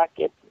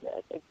get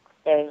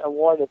an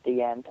award at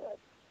the end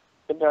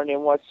during the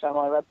awards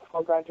ceremony right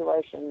before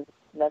graduation.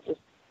 And that's just,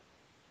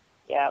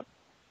 yeah.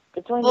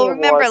 Well,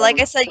 remember, like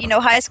I said,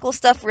 high school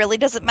stuff really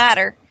doesn't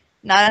matter.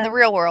 Not in the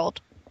real world.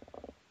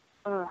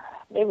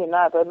 Maybe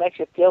not, but it makes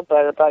you feel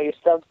better about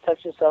yourself, to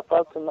touch yourself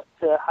up to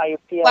how you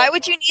feel. Why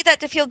would you need that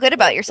to feel good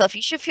about yourself?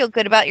 You should feel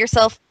good about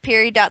yourself,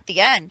 period, at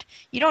the end.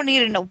 You don't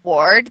need an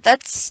award.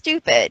 That's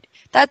stupid.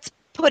 That's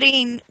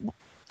putting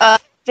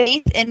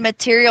faith in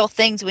material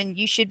things when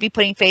you should be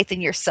putting faith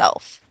in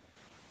yourself.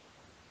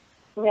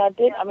 I mean,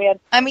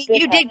 I did.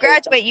 You did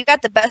graduate. You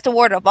got the best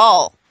award of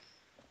all.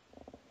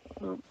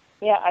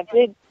 Yeah, I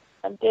did.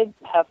 I did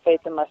have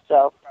faith in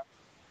myself.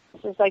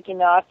 It's just like,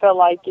 I felt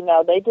like,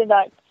 they did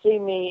not see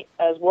me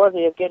as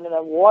worthy of getting an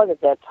award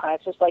at that time.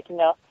 It's just like,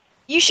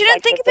 You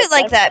shouldn't think of it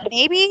like that.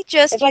 Maybe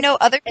just,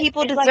 other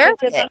people deserve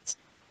it.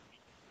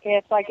 Yeah,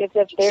 it's like as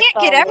if they're can't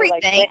get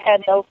everything. Like they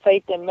had no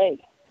faith in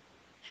me.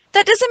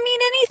 That doesn't mean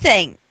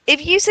anything.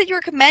 If you said you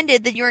were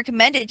commended, then you were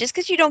commended. Just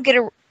because you don't get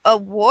an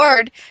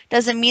award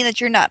doesn't mean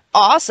that you're not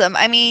awesome.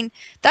 I mean,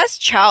 that's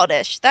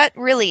childish. That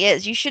really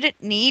is. You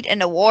shouldn't need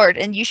an award,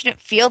 and you shouldn't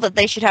feel that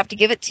they should have to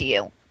give it to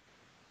you.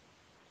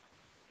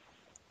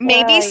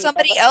 Maybe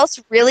somebody else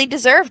really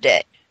deserved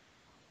it.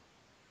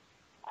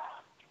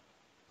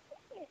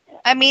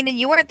 I mean, and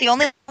you weren't the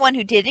only one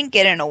who didn't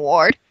get an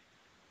award.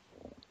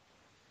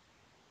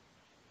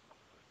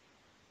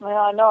 Well,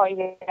 I know.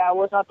 Yeah, I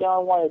was not the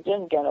only one who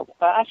didn't get it.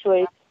 But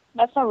actually,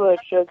 that's not really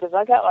true because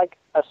I got like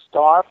a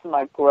star for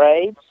my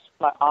grades,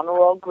 my honor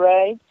roll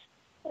grades,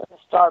 a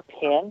star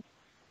pin.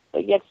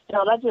 But yet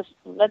still, that's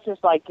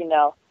just like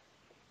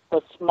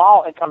was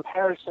small in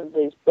comparison to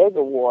these big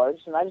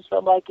awards, and I just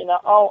felt like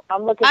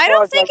I'm looking. I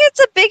don't think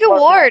it's a big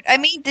award. I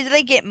mean, did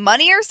they get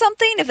money or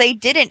something? If they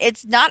didn't,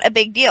 it's not a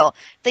big deal.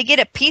 They get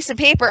a piece of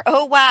paper.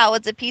 Oh wow,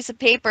 it's a piece of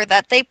paper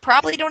that they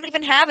probably don't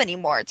even have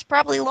anymore. It's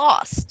probably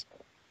lost.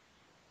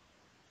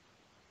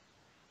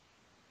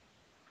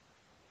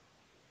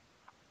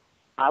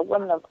 I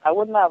wouldn't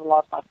have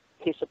lost my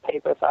piece of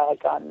paper if I had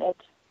gotten it.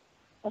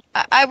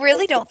 I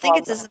really don't think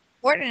it's as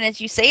important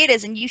as you say it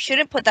is, and you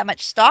shouldn't put that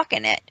much stock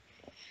in it.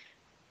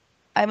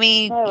 I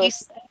mean, I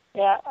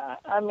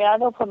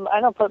don't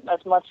put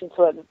as much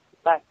into it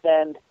back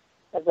then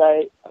as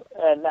I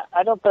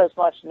don't put as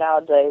much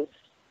nowadays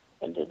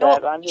into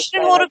that. Well, you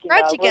shouldn't hold a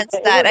grudge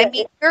against that. I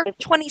mean, you're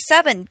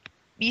 27.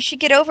 You should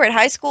get over it.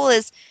 High school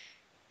is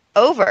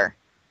over.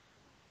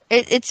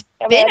 It's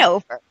been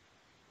over.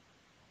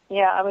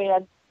 Yeah, I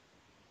mean,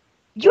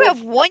 you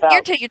have 1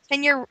 year till your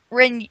 10-year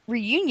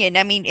reunion.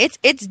 I mean,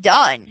 it's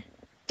done.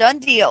 Done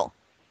deal.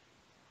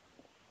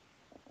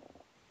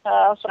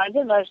 So I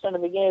didn't understand the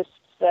beginning of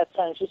that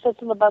sentence. You said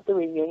something about the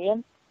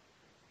reunion?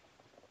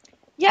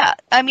 Yeah,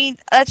 I mean,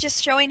 that's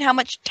just showing how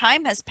much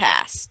time has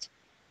passed.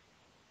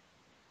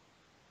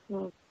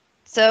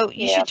 So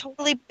you should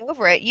totally be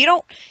over it. You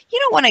don't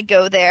want to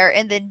go there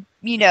and then,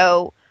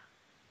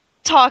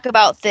 talk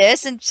about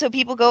this and so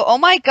people go, "Oh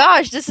my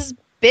gosh, this has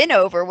been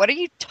over. What are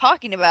you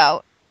talking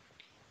about?"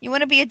 You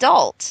want to be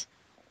adult.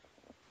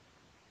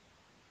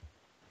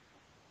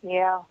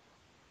 Yeah.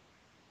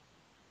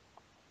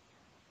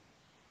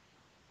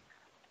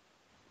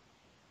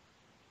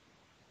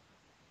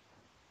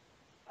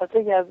 I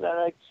think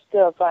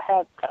still, if I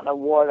had gotten an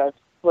award, I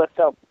would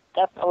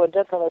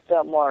definitely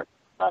felt more,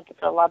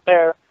 a lot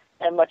better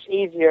and much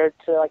easier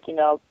to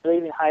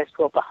leaving high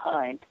school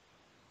behind.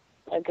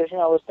 Because it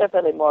was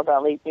definitely more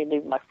about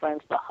leaving my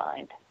friends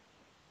behind.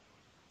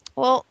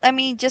 Well, I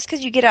mean, just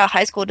because you get out of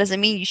high school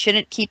doesn't mean you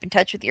shouldn't keep in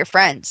touch with your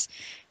friends.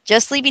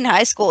 Just leaving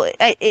high school,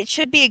 it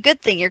should be a good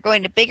thing. You're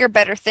going to bigger,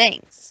 better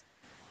things.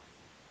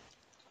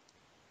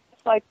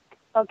 It's like,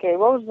 okay,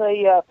 what was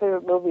the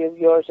favorite movie of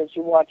yours that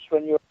you watched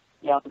when you were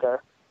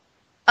younger?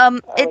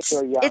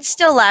 It's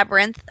still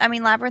Labyrinth. I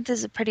mean, Labyrinth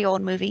is a pretty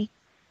old movie.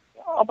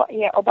 Oh, by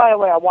the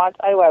way,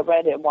 I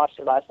read it and watched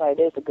it last night.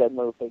 It is a good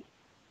movie.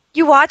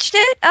 You watched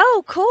it?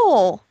 Oh,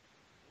 cool.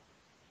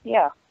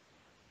 Yeah.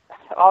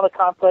 all the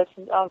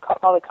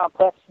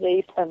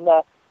complexities and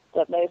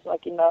that makes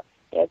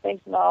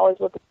things not always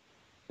look.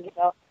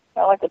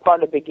 I like the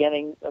part at the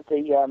beginning of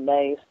the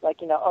maze.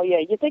 Oh yeah,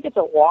 you think it's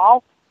a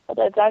wall, but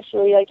it's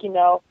actually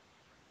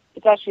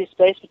it's actually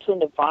space between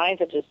the vines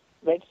that just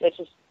makes it's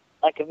just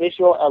like a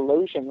visual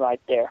illusion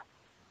right there.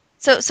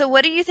 So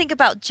what do you think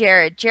about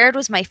Jared? Jared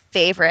was my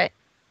favorite.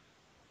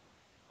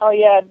 Oh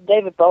yeah,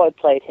 David Bowie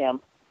played him.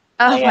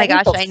 Oh yeah, my he's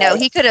gosh, I know.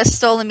 He could have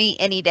stolen me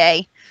any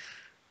day.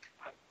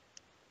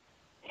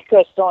 He could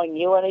have stolen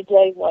you any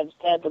day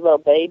instead of the little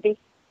baby.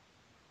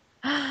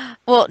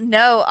 Well,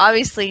 no,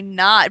 obviously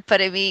not.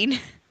 But I mean,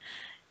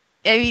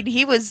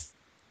 he was.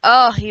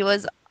 He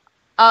was.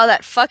 Oh,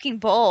 that fucking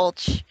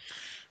bulge.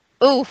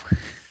 Ooh.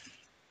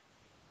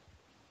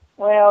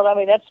 Well,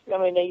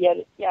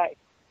 yeah.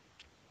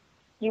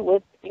 You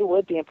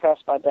would be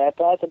impressed by that,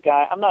 but as a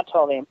guy, I'm not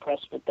totally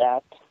impressed with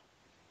that.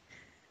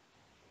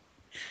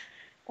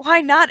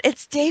 Why not?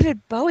 It's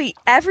David Bowie.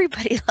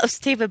 Everybody loves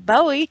David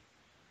Bowie.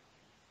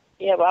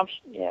 Yeah, but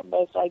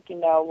it's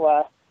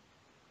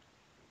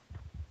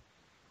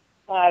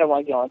I don't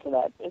want to go into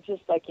that. It's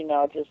just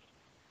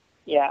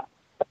yeah.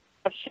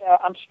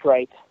 I'm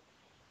straight.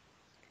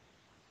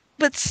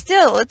 But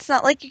still, it's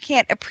not like you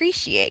can't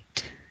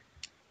appreciate.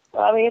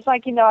 Well, I mean, it's I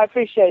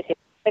appreciate him.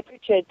 I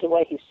appreciate the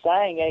way he's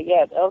sang it.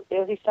 Yeah,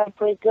 he sang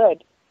pretty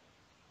good.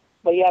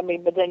 But yeah,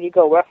 but then you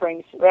go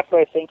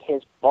referencing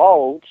his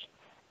bulge,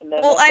 and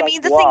then Well, it's I like,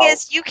 mean, the whoa. thing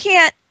is, you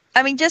can't.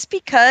 I mean, just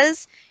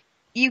because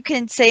you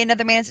can say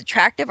another man is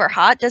attractive or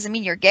hot doesn't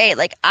mean you're gay.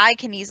 Like, I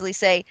can easily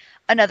say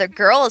another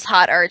girl is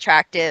hot or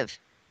attractive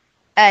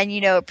and,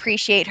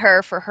 appreciate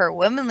her for her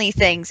womanly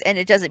things, and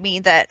it doesn't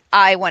mean that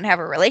I want to have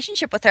a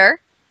relationship with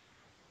her.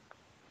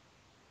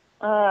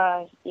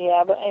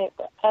 Yeah, but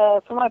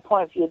from my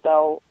point of view,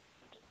 though,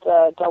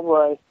 don't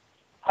worry.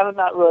 I have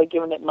not really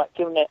given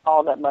it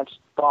all that much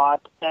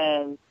thought,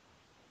 and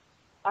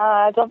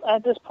I don't.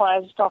 At this point,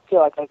 I just don't feel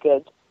like I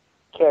could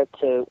care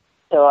to,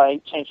 so I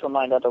changed my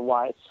mind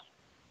otherwise.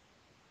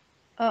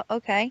 Oh,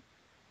 okay.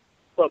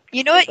 Look,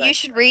 you know what you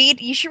should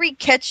read? You should read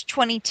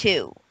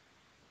Catch-22.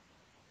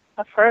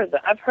 I've heard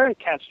that. I've heard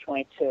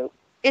Catch-22.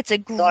 It's a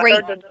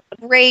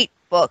great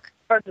book.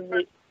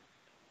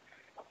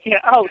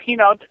 Yeah. Oh,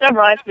 that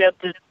reminds me of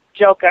the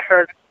joke I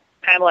heard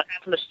from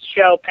the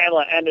show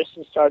Pamela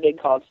Anderson started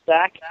called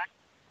Stack,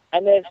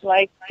 and it's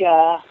like,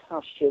 oh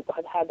shoot,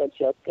 how'd that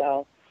joke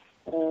go?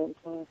 It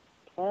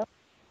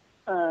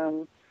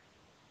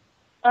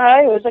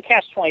was a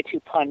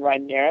Catch-22 pun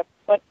right there,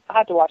 but I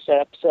have to watch that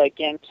episode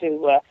again to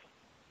figure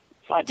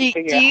out. Do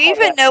you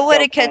even know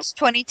what a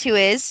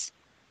Catch-22 is?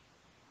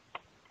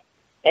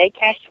 A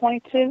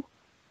Catch-22?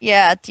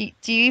 Yeah. Do you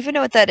even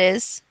know what that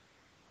is?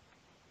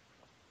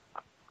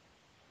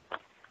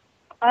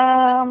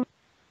 I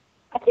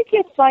think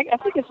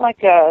it's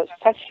like a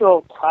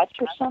sexual touch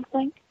or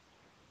something.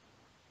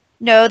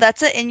 No,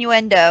 that's an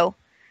innuendo.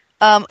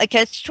 A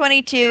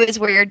Catch-22 is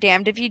where you're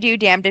damned if you do,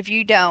 damned if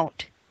you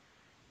don't.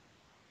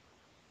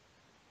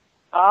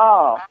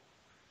 Oh.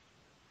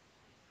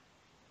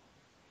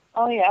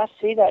 Oh yeah, I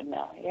see that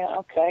now. Yeah,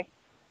 okay.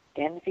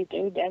 Damned if you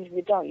do, damned if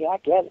you don't. Yeah, I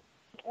get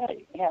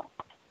it. Yeah.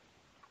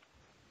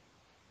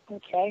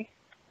 Okay.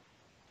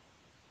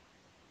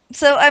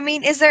 So, I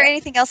mean, is there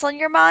anything else on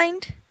your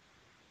mind?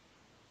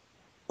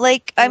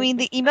 Like, I mean,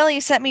 the email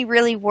you sent me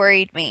really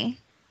worried me.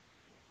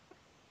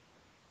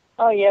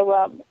 Oh yeah,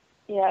 well,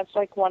 yeah, it's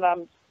like one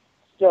I'm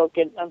still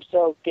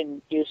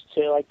getting used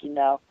to,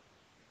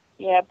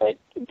 Yeah, but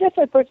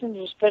different person's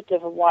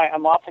perspective of why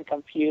I'm often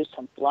confused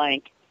and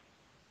blank.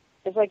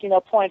 It's like,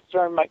 points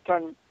during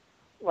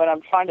when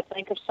I'm trying to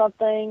think of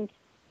something.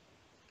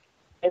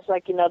 It's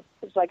like,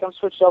 I'm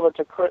switched over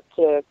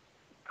to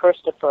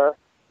Christopher,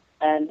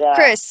 and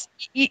Chris,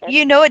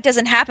 you know it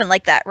doesn't happen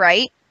like that,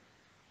 right?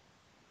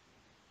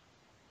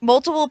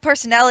 Multiple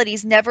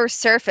personalities never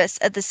surface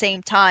at the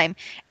same time,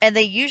 and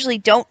they usually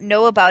don't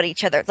know about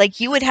each other. Like,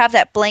 you would have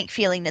that blank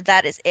feeling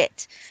that is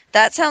it.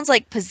 That sounds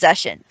like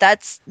possession.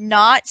 That's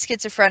not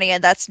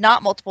schizophrenia. That's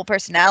not multiple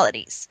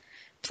personalities.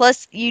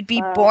 Plus, you'd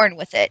be born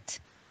with it.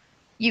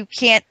 You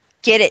can't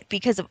get it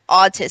because of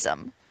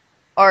autism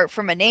or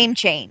from a name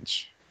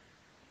change.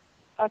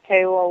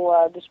 Okay,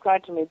 well,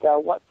 describe to me, though,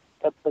 what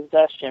the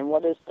possession,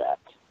 what is that?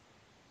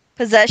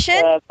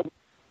 Possession?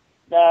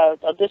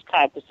 This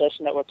kind of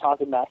possession that we're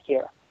talking about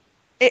here.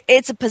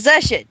 It's a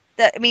possession.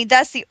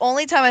 That's the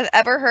only time I've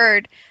ever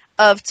heard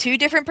of two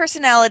different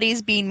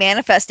personalities being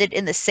manifested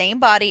in the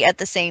same body at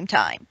the same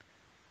time.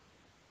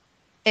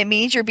 It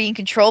means you're being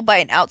controlled by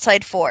an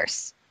outside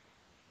force.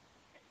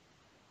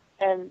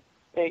 And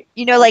like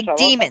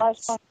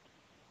demons.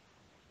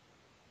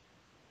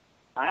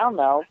 I don't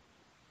know.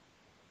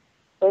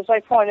 But it's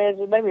like, point is,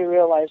 it made me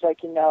realize,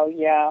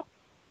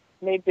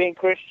 me being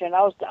Christian,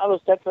 I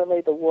was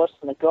definitely the worst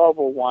and the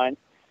gullible one.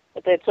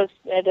 But they took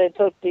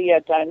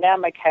the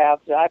dynamic half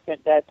that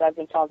I've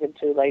been talking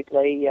to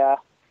lately.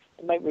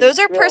 Those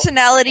are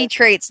personality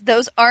traits.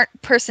 Those aren't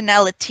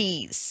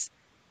personalities.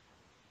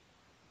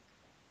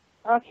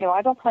 Okay, well,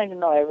 I don't claim to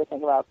know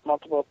everything about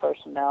multiple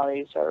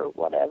personalities or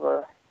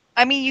whatever.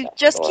 I mean, you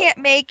just can't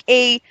make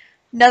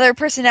another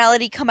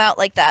personality come out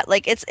like that.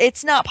 Like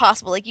it's not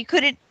possible. Like you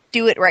couldn't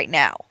do it right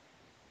now.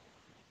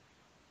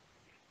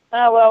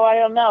 Well, I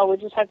don't know. We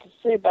just have to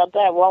see about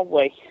that, won't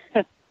we?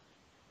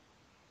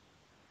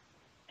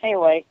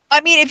 Anyway.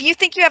 I mean, if you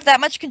think you have that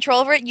much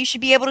control over it, you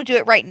should be able to do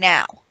it right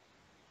now.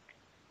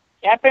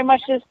 Yeah, I pretty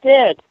much just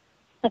did.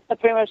 I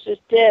pretty much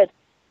just did.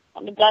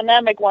 I'm the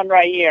dynamic one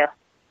right here.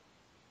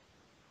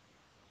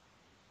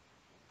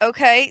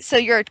 Okay, so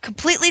you're a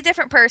completely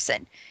different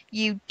person.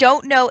 You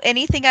don't know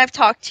anything I've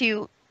talked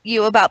to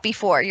you about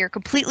before. You're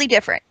completely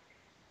different.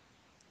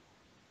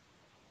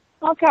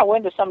 I'll kind of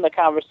into some of the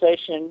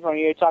conversation when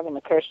you were talking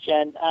to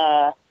Christian.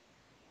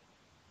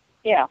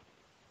 Yeah,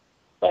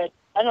 but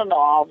I don't know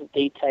all the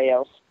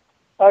details.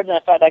 Other than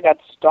the fact I got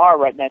the star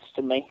right next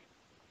to me.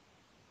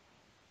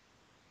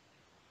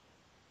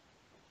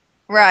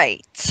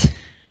 Right.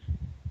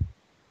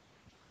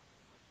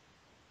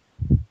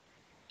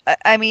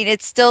 I mean,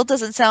 it still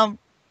doesn't sound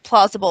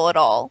plausible at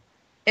all.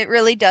 It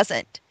really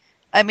doesn't.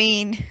 I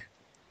mean,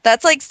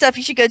 that's like stuff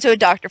you should go to a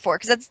doctor for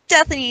because that's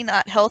definitely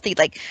not healthy.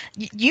 Like,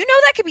 you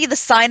know that could be the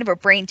sign of a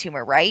brain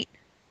tumor, right?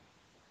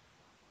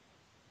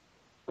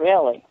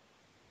 Really?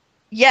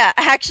 Yeah,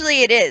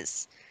 actually it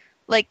is.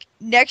 Like,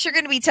 next you're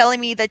going to be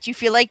telling me that you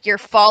feel like you're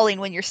falling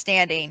when you're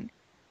standing.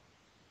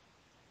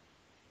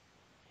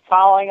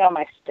 Following on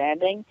my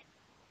standing?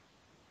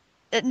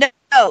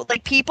 No,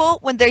 like people,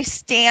 when they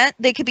stand,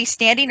 they could be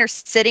standing or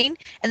sitting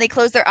and they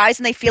close their eyes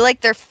and they feel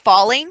like they're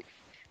falling.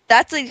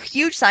 That's a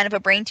huge sign of a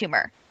brain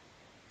tumor.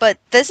 But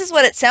this is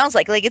what it sounds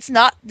like. Like, it's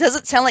not,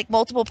 doesn't sound like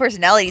multiple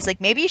personalities. Like,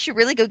 maybe you should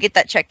really go get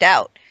that checked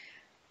out.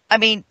 I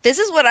mean, this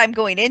is what I'm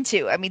going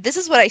into. I mean, this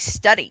is what I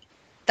study.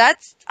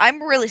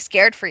 I'm really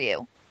scared for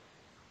you.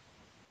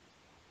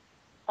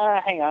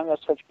 Hang on, I'm going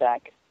to switch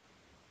back.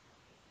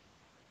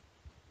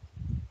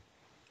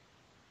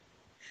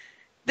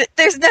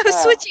 There's no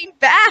switching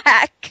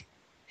back.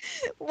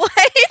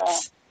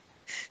 What?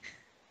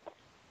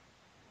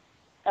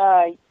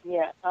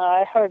 Yeah,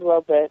 I heard a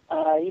little bit.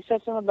 You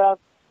said something about,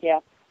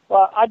 yeah.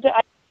 Well, I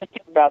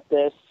think about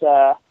this.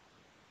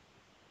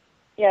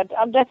 Yeah,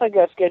 I'm definitely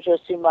going to schedule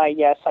to see my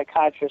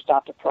psychiatrist,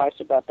 Dr. Price,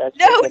 about that.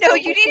 No,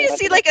 you need to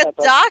see like a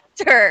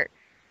doctor.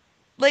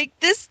 Like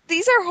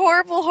these are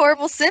horrible,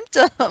 horrible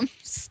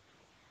symptoms.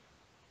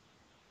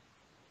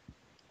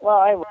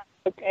 Well,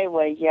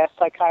 anyway, yes,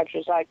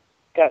 psychiatrist. I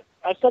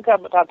still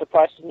got Dr.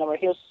 Price's number.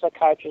 He was a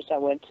psychiatrist I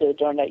went to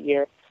during that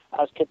year. I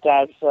was kicked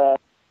out of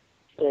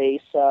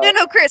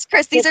No, Chris,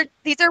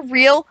 these are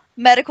real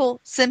medical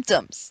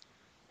symptoms.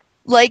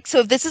 Like,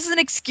 so if this is an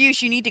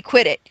excuse, you need to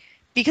quit it.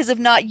 Because if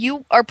not,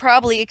 you are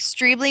probably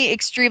extremely,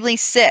 extremely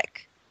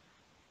sick.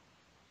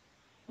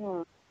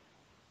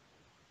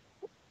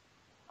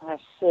 I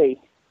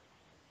see.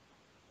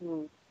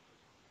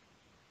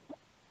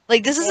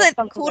 Like, this isn't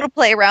cool to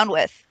play around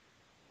with.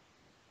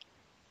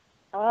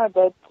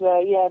 But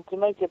yeah, to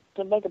make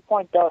a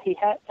point though, he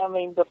had. I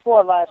mean,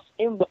 before last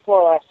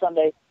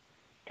Sunday,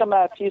 come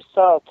out a few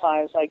subtle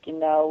times. Like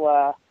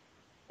I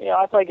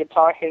play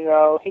Guitar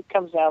Hero. He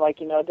comes out like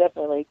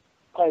definitely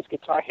plays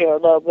Guitar Hero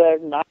a little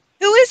bit. And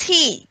who is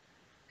he?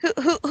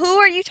 Who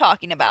are you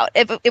talking about?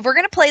 If we're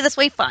gonna play this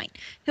way, fine.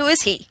 Who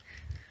is he?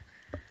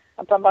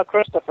 I'm talking about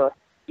Christopher.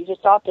 You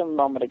just talked to him a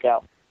moment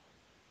ago.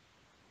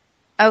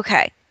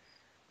 Okay.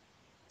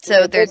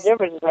 So there's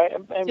difference, right?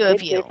 two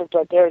of you. Difference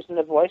right there is in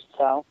the voice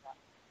tone.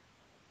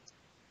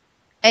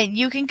 And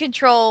you can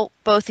control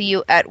both of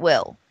you at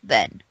will,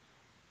 then.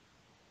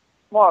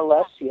 More or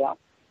less, yeah.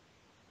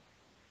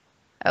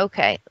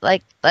 Okay.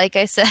 Like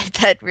I said,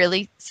 that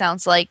really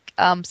sounds like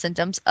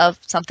symptoms of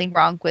something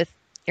wrong with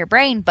your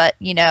brain. But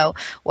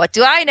what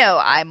do I know?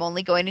 I'm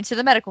only going into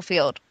the medical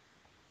field.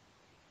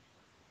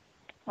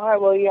 All right.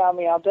 Well, yeah. I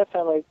mean, I'll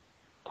definitely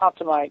talk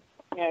to my.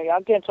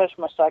 I'll get in touch with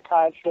my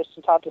psychiatrist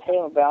and talk to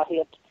him about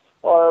it.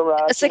 Or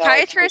a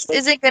psychiatrist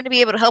isn't going to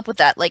be able to help with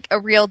that. Like a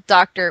real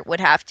doctor would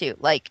have to.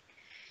 Like,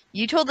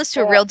 you told this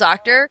to a real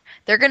doctor,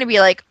 they're going to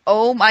be like,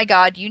 "Oh my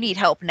God, you need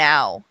help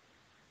now."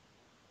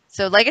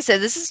 So, like I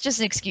said, this is just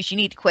an excuse. You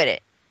need to quit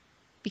it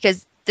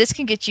because this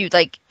can get you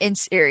like in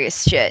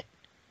serious shit.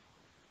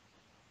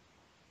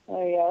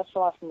 Oh yeah, that's a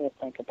lot for me to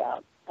think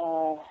about.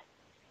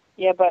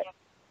 Yeah, but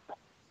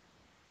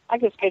I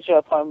could schedule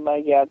up on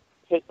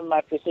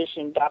my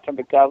physician, Dr.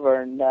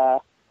 McGovern,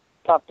 and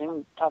talk to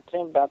him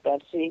about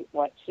that.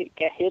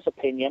 Get his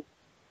opinion.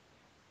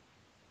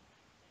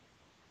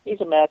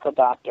 He's a medical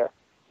doctor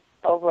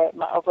over at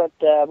Martha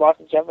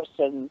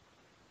Jefferson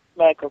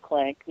Medical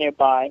Clinic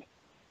nearby.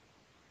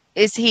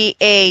 Is he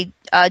a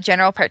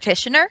general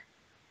practitioner?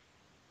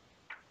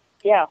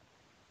 Yeah.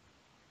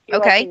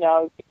 Okay.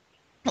 Well,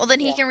 then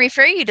he yeah. can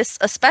refer you to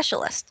a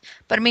specialist.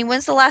 But I mean,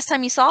 when's the last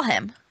time you saw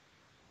him?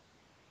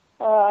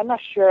 I'm not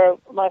sure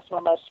my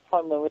last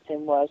appointment with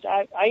him was.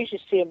 I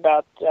usually see him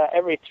about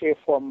every 3 or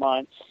 4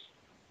 months.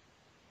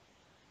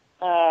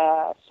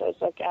 So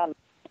it's like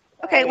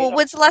okay. Well,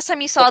 when's the last time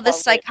you saw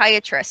this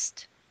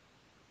psychiatrist?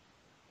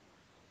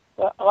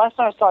 Well, last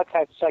time I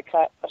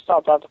saw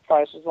Dr.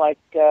 Price was like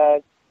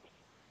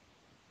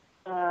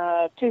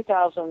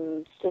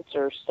 2006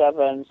 or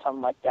 7,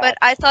 something like that. But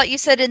I thought you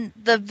said in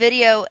the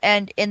video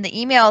and in the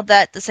email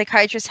that the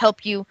psychiatrist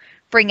helped you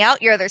bring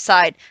out your other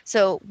side.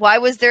 So why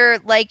was there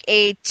like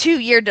a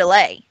 2-year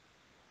delay?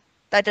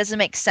 That doesn't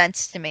make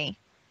sense to me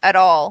at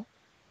all.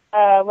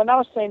 When I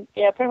was saying,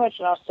 pretty much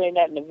when I was saying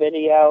that in the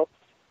video,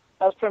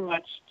 that was pretty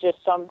much just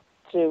to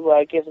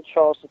give the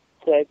trolls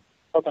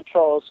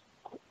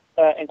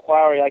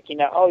inquiry, like,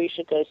 oh, you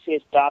should go see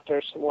his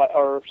doctor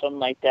or something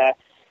like that.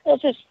 It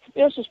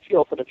was just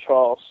fuel for the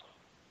trolls.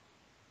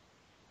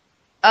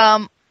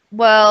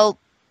 Well,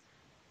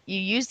 you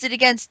used it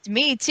against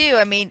me too.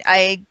 I mean,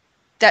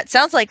 that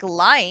sounds like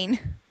lying.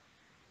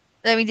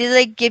 I mean, did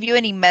they give you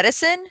any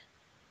medicine?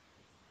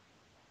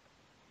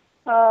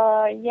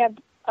 Yeah,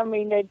 I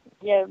mean,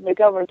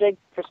 McGovern did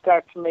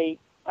prescribe to me.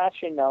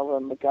 Actually, no,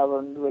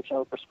 McGovern, the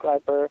original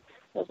prescriber,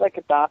 it was like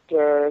a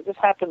doctor. This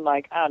happened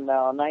like, I don't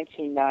know,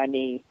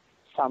 1990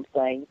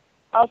 something.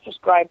 I was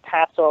prescribed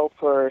Paso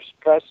for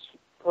stress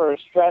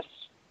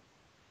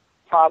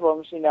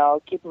problems,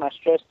 keeping my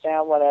stress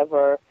down,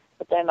 whatever.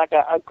 But then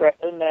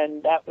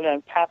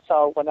then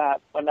Paso went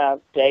out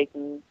of date,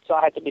 and so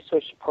I had to be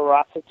switched to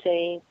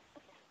paroxetine.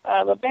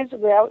 But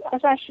basically, I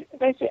was actually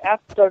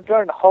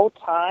during the whole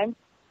time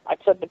I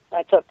took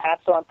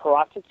Paso and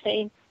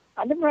paroxetine.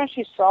 I never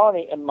actually saw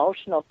any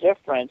emotional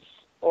difference,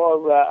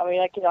 or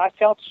I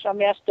still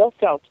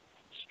felt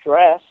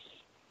stress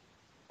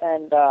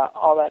and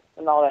all that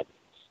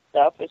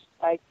stuff.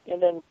 I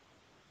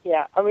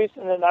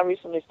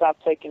recently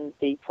stopped taking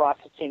the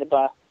paroxetine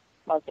about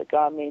a month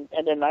ago.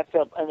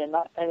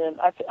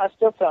 I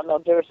still felt no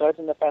difference. Other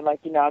than the fact,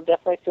 I'm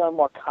definitely feeling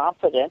more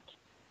confident.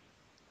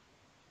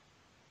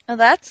 Oh,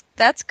 that's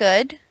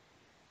good.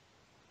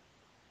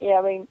 Yeah,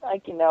 I mean,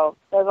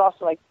 there's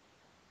also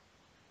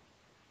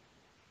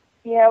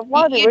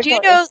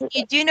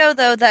You do know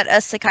though that a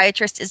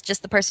psychiatrist is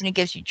just the person who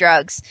gives you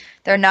drugs.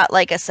 They're not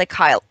like a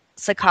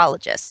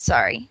psychologist.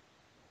 Sorry.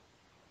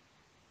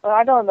 Well,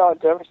 I don't know the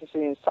difference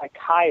between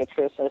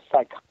psychiatrist and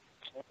psychologist.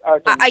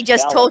 I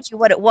just told you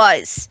what it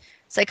was.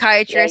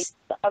 Psychiatrist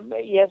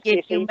yes,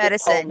 give you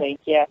medicine. Told me,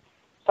 yeah.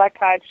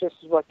 Psychiatrist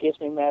is what gives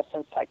me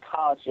medicine.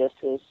 Psychologist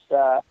is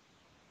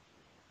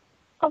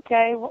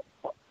okay. Well,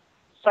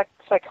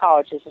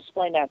 psychologist,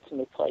 explain that to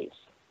me, please.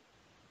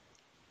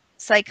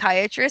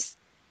 Psychiatrists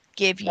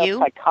give you.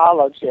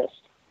 Psychologist.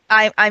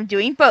 I'm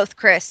doing both,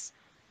 Chris.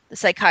 The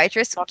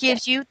psychiatrist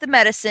gives you the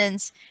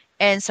medicines,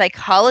 and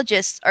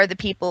psychologists are the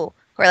people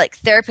who are like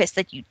therapists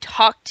that you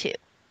talk to.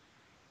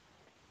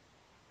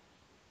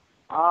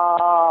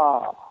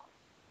 Oh.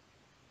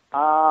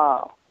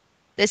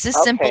 This is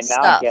simple now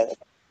stuff. I get it.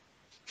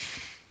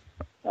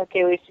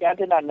 Okay, Lucy, I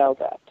did not know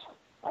that.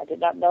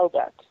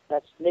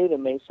 That's new to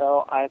me,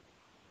 so I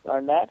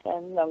learned that,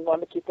 and I'm going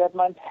to keep that in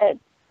my head.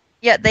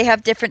 Yeah, they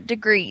have different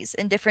degrees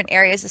in different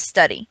areas of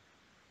study.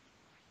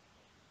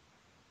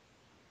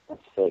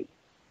 Let's see.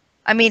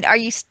 I mean, are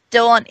you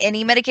still on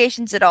any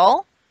medications at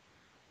all?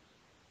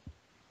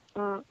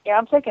 Yeah,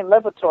 I'm taking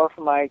Lipitor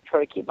try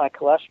to keep my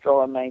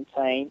cholesterol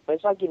maintained. But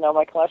it's like,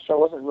 my cholesterol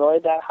wasn't really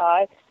that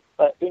high.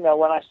 But,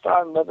 when I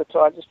started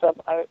Lipitor, I just felt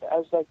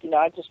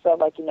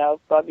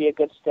probably a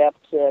good step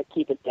to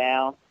keep it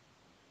down.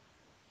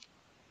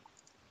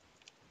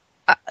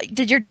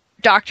 Did your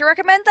doctor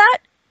recommend that?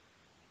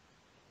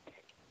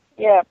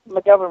 Yeah,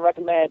 McGovern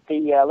recommended the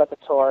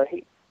Lipitor.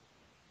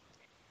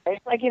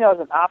 It's like, it's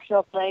an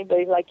optional thing, but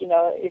he's like,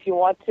 if you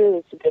want to,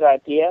 it's a good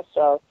idea.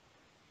 So,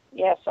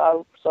 yeah,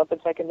 so I've been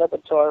taking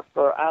Lipitor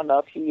for, I don't know,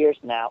 a few years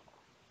now.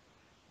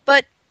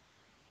 But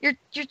you're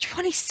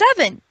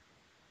 27.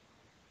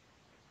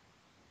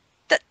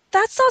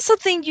 That's not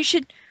something you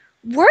should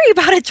worry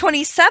about at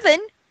 27.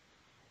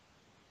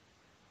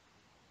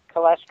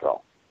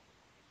 Cholesterol.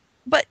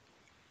 But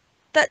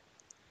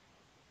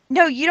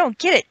no, you don't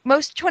get it.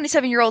 Most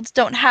 27-year-olds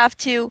don't have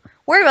to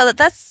worry about it.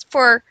 That's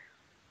for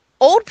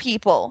old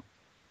people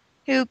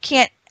who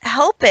can't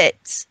help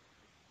it.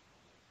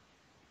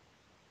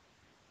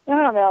 I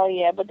don't know,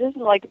 yeah, but this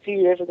is like a few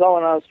years ago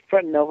when I was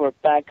fretting over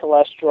bad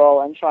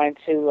cholesterol and trying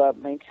to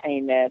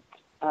maintain it,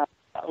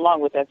 along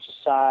with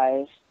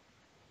exercise.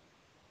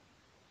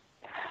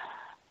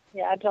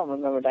 Yeah, I don't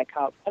remember that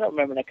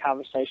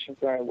conversation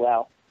very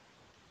well.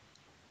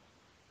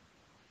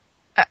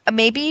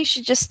 Maybe you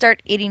should just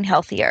start eating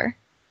healthier.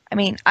 I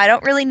mean, I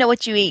don't really know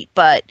what you eat,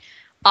 but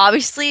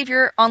obviously if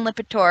you're on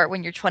Lipitor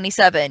when you're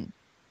 27,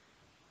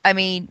 I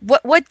mean,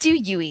 what do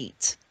you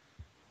eat?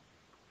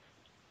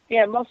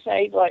 Yeah, mostly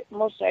I eat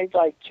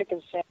like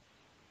chicken sandwich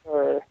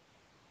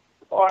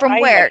or from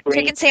where?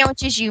 Chicken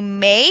sandwiches you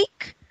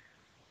make,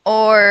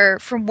 or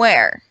from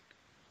where?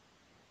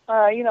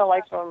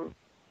 Like from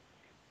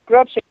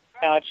grilled chicken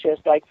sandwiches,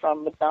 like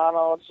from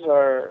McDonald's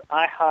or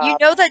IHOP. You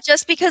know that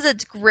just because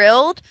it's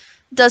grilled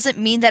doesn't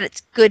mean that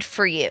it's good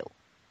for you.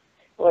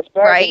 Well, it's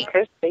better than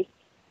crispy.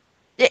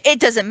 It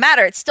doesn't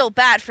matter. It's still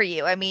bad for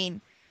you. I mean,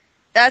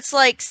 that's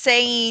like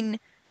saying,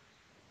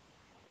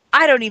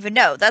 I don't even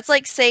know. That's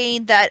like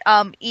saying that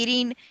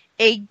eating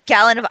a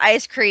gallon of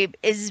ice cream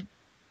is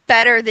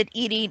better than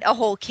eating a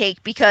whole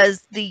cake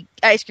because the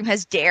ice cream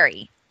has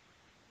dairy.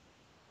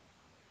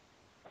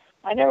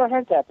 I never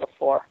heard that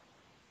before.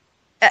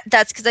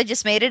 That's because I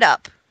just made it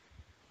up.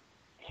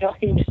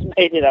 You just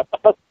made it up.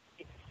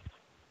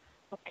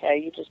 Okay,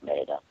 you just made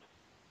it up.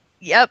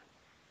 Yep.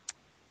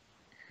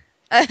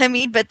 I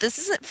mean, but this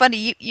isn't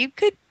funny. You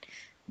could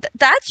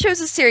that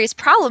shows a serious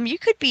problem. You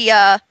could be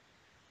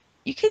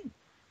you could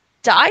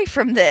die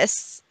from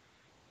this.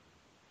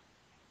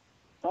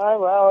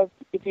 Well,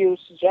 if you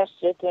suggest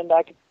it, then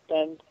I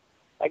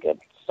could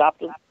stop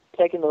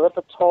taking the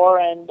Lipitor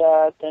and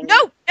then.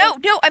 No.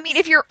 I mean,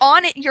 if you're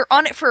on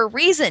it for a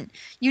reason.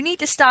 You need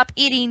to stop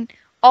eating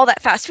all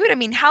that fast food. I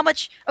mean, how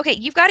much? Okay,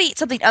 you've got to eat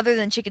something other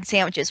than chicken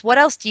sandwiches. What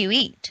else do you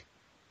eat?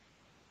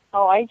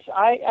 Oh, I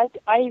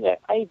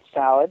eat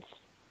salads.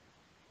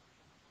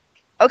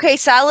 Okay,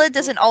 salad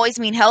doesn't always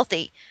mean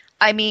healthy.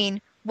 I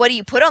mean, what do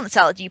you put on the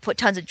salad? Do you put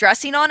tons of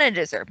dressing on it?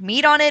 Is there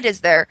meat on it?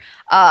 Is there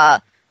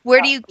where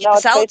do you get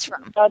the salads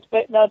from? It's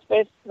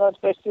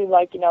basically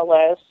like,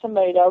 lettuce,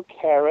 tomato,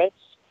 carrots,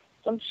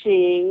 some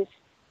cheese.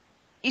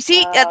 You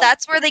see,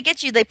 that's where they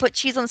get you. They put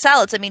cheese on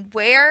salads. I mean,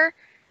 where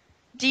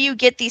do you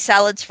get these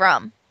salads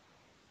from?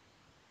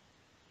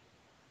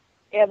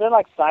 Yeah, they're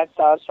like side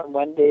salads from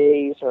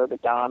Wendy's or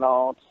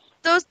McDonald's.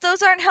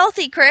 Those aren't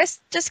healthy, Chris.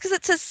 Just because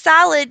it says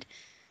salad,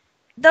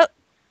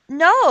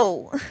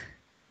 no.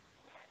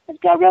 It's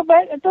got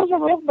those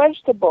are real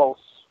vegetables.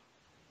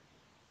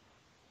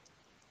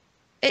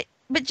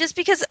 But just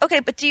because, okay,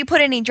 but do you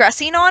put any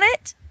dressing on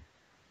it?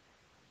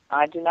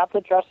 I do not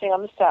put dressing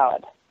on the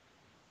salad.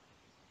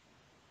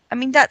 I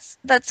mean, that's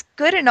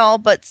good and all,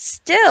 but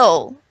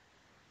still.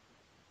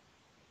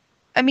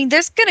 I mean,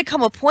 there's going to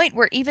come a point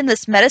where even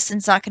this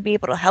medicine's not going to be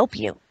able to help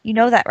you. You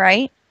know that,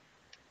 right?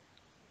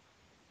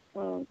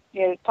 Yeah,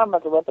 you're talking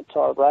about the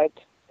Lipitor, right?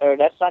 Or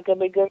that's not going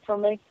to be good for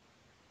me?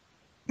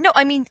 No,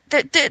 I mean,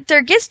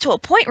 there gets to a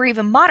point where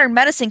even modern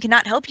medicine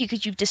cannot help you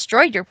because you've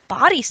destroyed your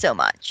body so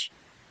much.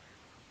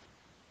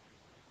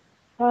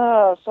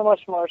 Oh, so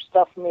much more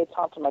stuff for me to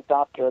talk to my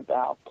doctor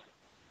about.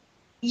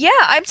 Yeah,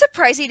 I'm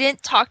surprised he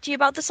didn't talk to you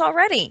about this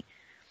already.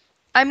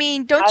 I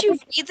mean, don't you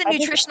read the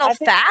nutritional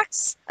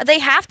facts? They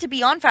have to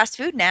be on fast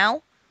food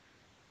now.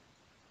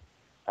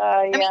 Yeah,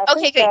 I mean,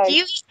 okay.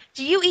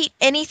 Do you eat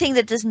anything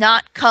that does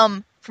not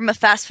come from a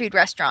fast food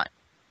restaurant?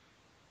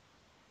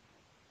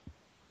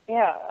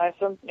 Yeah,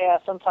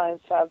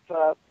 sometimes have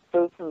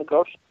food from the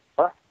grocery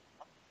store.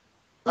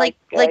 Like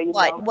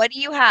what? What do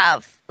you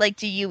have? Like,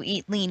 do you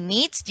eat lean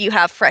meats? Do you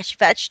have fresh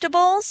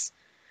vegetables?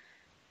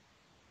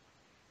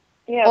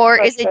 Yeah, or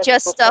is it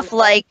just stuff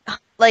sometimes.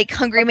 like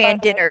Hungry Man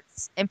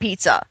dinners and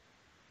pizza?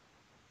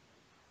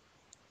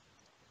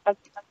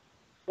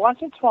 Once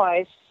or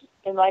twice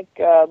in a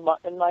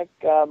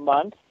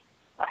month,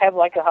 I have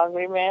like a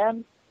Hungry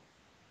Man.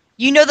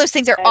 You know those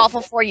things are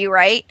awful for you,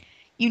 right?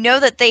 You know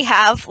that they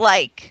have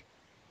like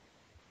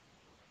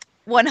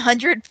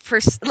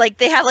 100%, like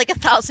they have like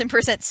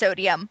 1,000%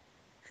 sodium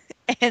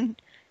and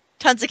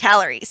tons of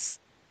calories.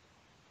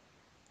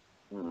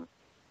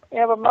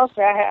 Yeah, but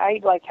mostly I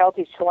eat like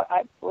healthy choice.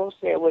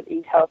 Mostly I would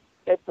eat health.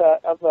 If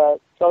of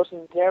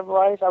frozen dinner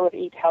varieties, I would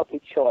eat healthy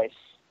choice.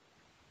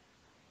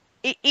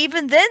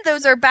 Even then,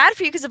 those are bad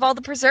for you because of all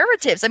the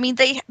preservatives. I mean,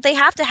 they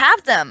have to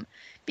have them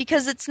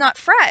because it's not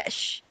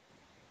fresh.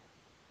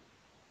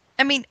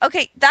 I mean,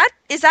 okay,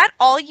 is that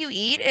all you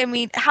eat? I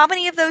mean, how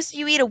many of those do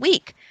you eat a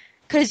week?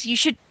 Because you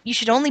should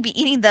only be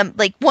eating them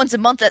like once a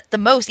month at the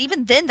most.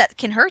 Even then, that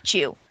can hurt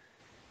you.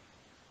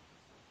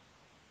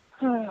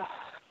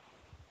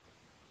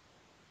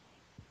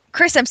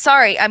 Chris, I'm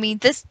sorry. I mean,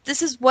 this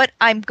is what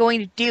I'm going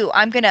to do.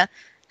 I'm going to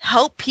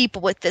help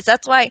people with this.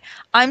 That's why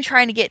I'm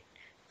trying to get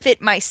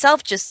fit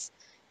myself. Just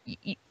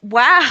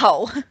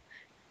wow.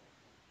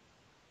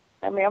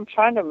 I mean, I'm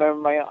trying to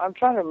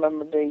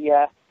remember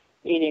the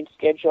eating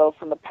schedule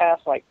from the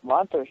past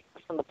month.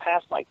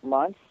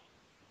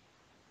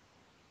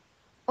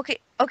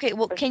 Okay.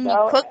 Well, can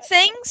you cook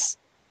things?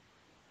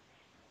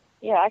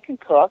 Yeah, I can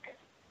cook.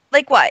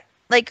 Like what?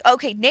 Like,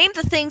 okay, name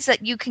the things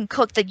that you can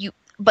cook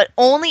but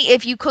only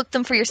if you cooked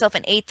them for yourself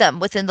and ate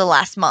them within the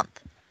last month.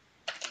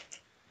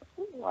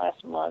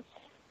 Last month.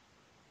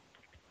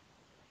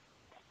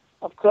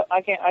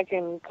 I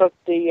can cook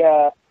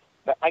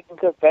I can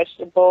cook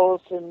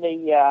vegetables in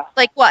the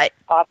like what?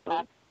 Pot,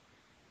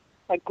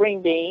 like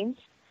green beans,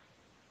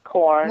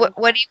 corn.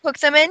 What do you cook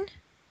them in?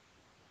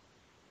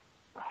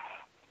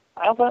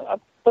 I put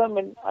them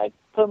in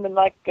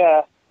like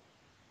a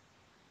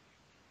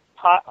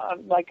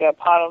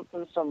pot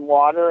in some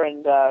water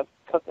and I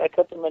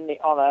cook them on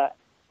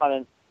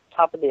the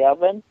top of the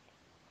oven.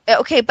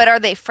 Okay, but are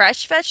they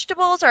fresh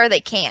vegetables or are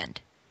they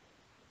canned?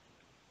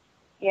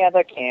 Yeah,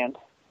 they're canned.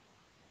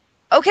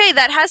 Okay,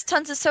 that has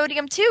tons of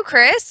sodium too,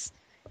 Chris.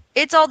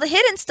 It's all the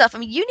hidden stuff. I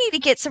mean, you need to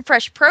get some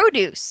fresh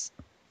produce.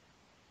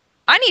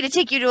 I need to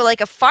take you to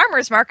like a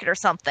farmer's market or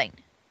something.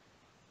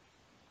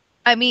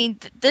 I mean,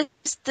 this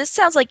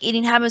sounds like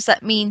eating habits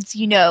that means,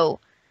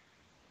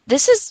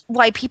 this is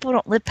why people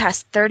don't live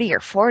past 30 or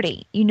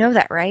 40. You know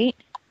that, right?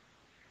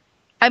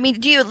 I mean,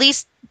 do you at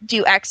least do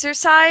you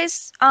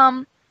exercise,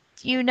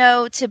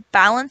 to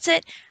balance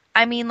it?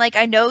 I mean, like,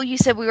 I know you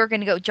said we were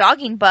going to go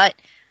jogging, but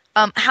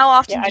how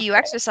often Yeah, do you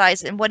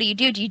exercise, and what do you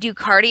do? Do you do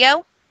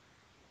cardio?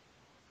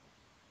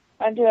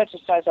 I do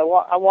exercise. I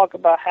walk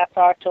about half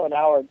hour to an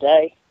hour a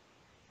day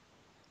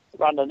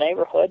around the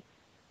neighborhood.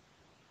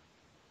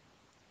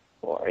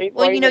 Or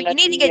Well, even you at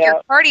need to the get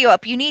your cardio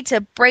up. You need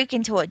to break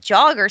into a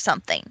jog or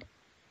something.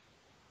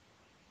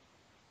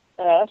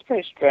 that's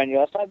pretty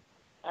strenuous.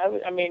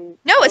 I mean.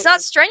 No, it's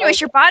not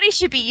strenuous. Your body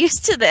should be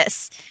used to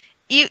this.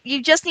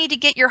 You just need to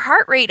get your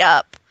heart rate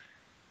up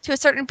to a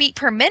certain beat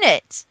per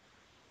minute.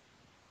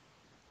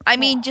 I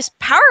mean, just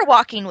power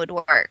walking would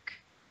work.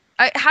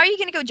 How are you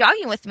going to go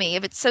jogging with me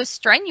if it's so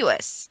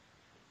strenuous?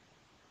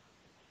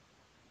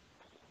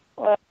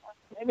 Well,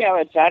 maybe I'm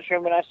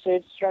exaggerating when I say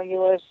it's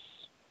strenuous.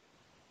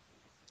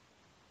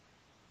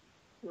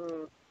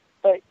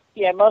 But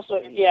yeah,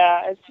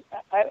 It's.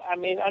 I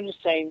mean, I'm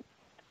just saying.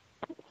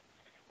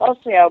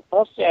 Mostly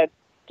I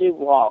do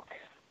walk,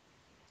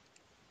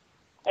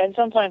 and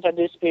sometimes I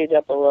do speed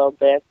up a little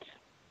bit.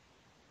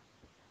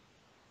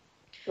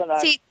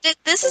 See,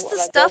 this is the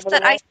stuff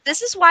that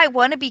this is why I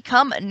want to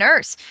become a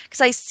nurse,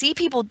 because I see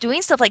people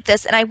doing stuff like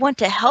this and I want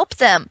to help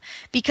them,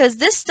 because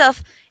this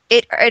stuff,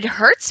 it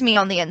hurts me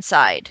on the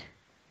inside.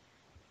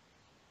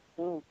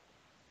 I'm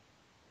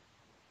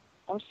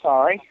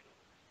sorry.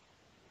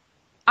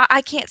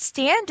 I can't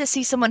stand to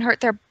see someone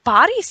hurt their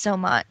body so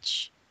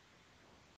much.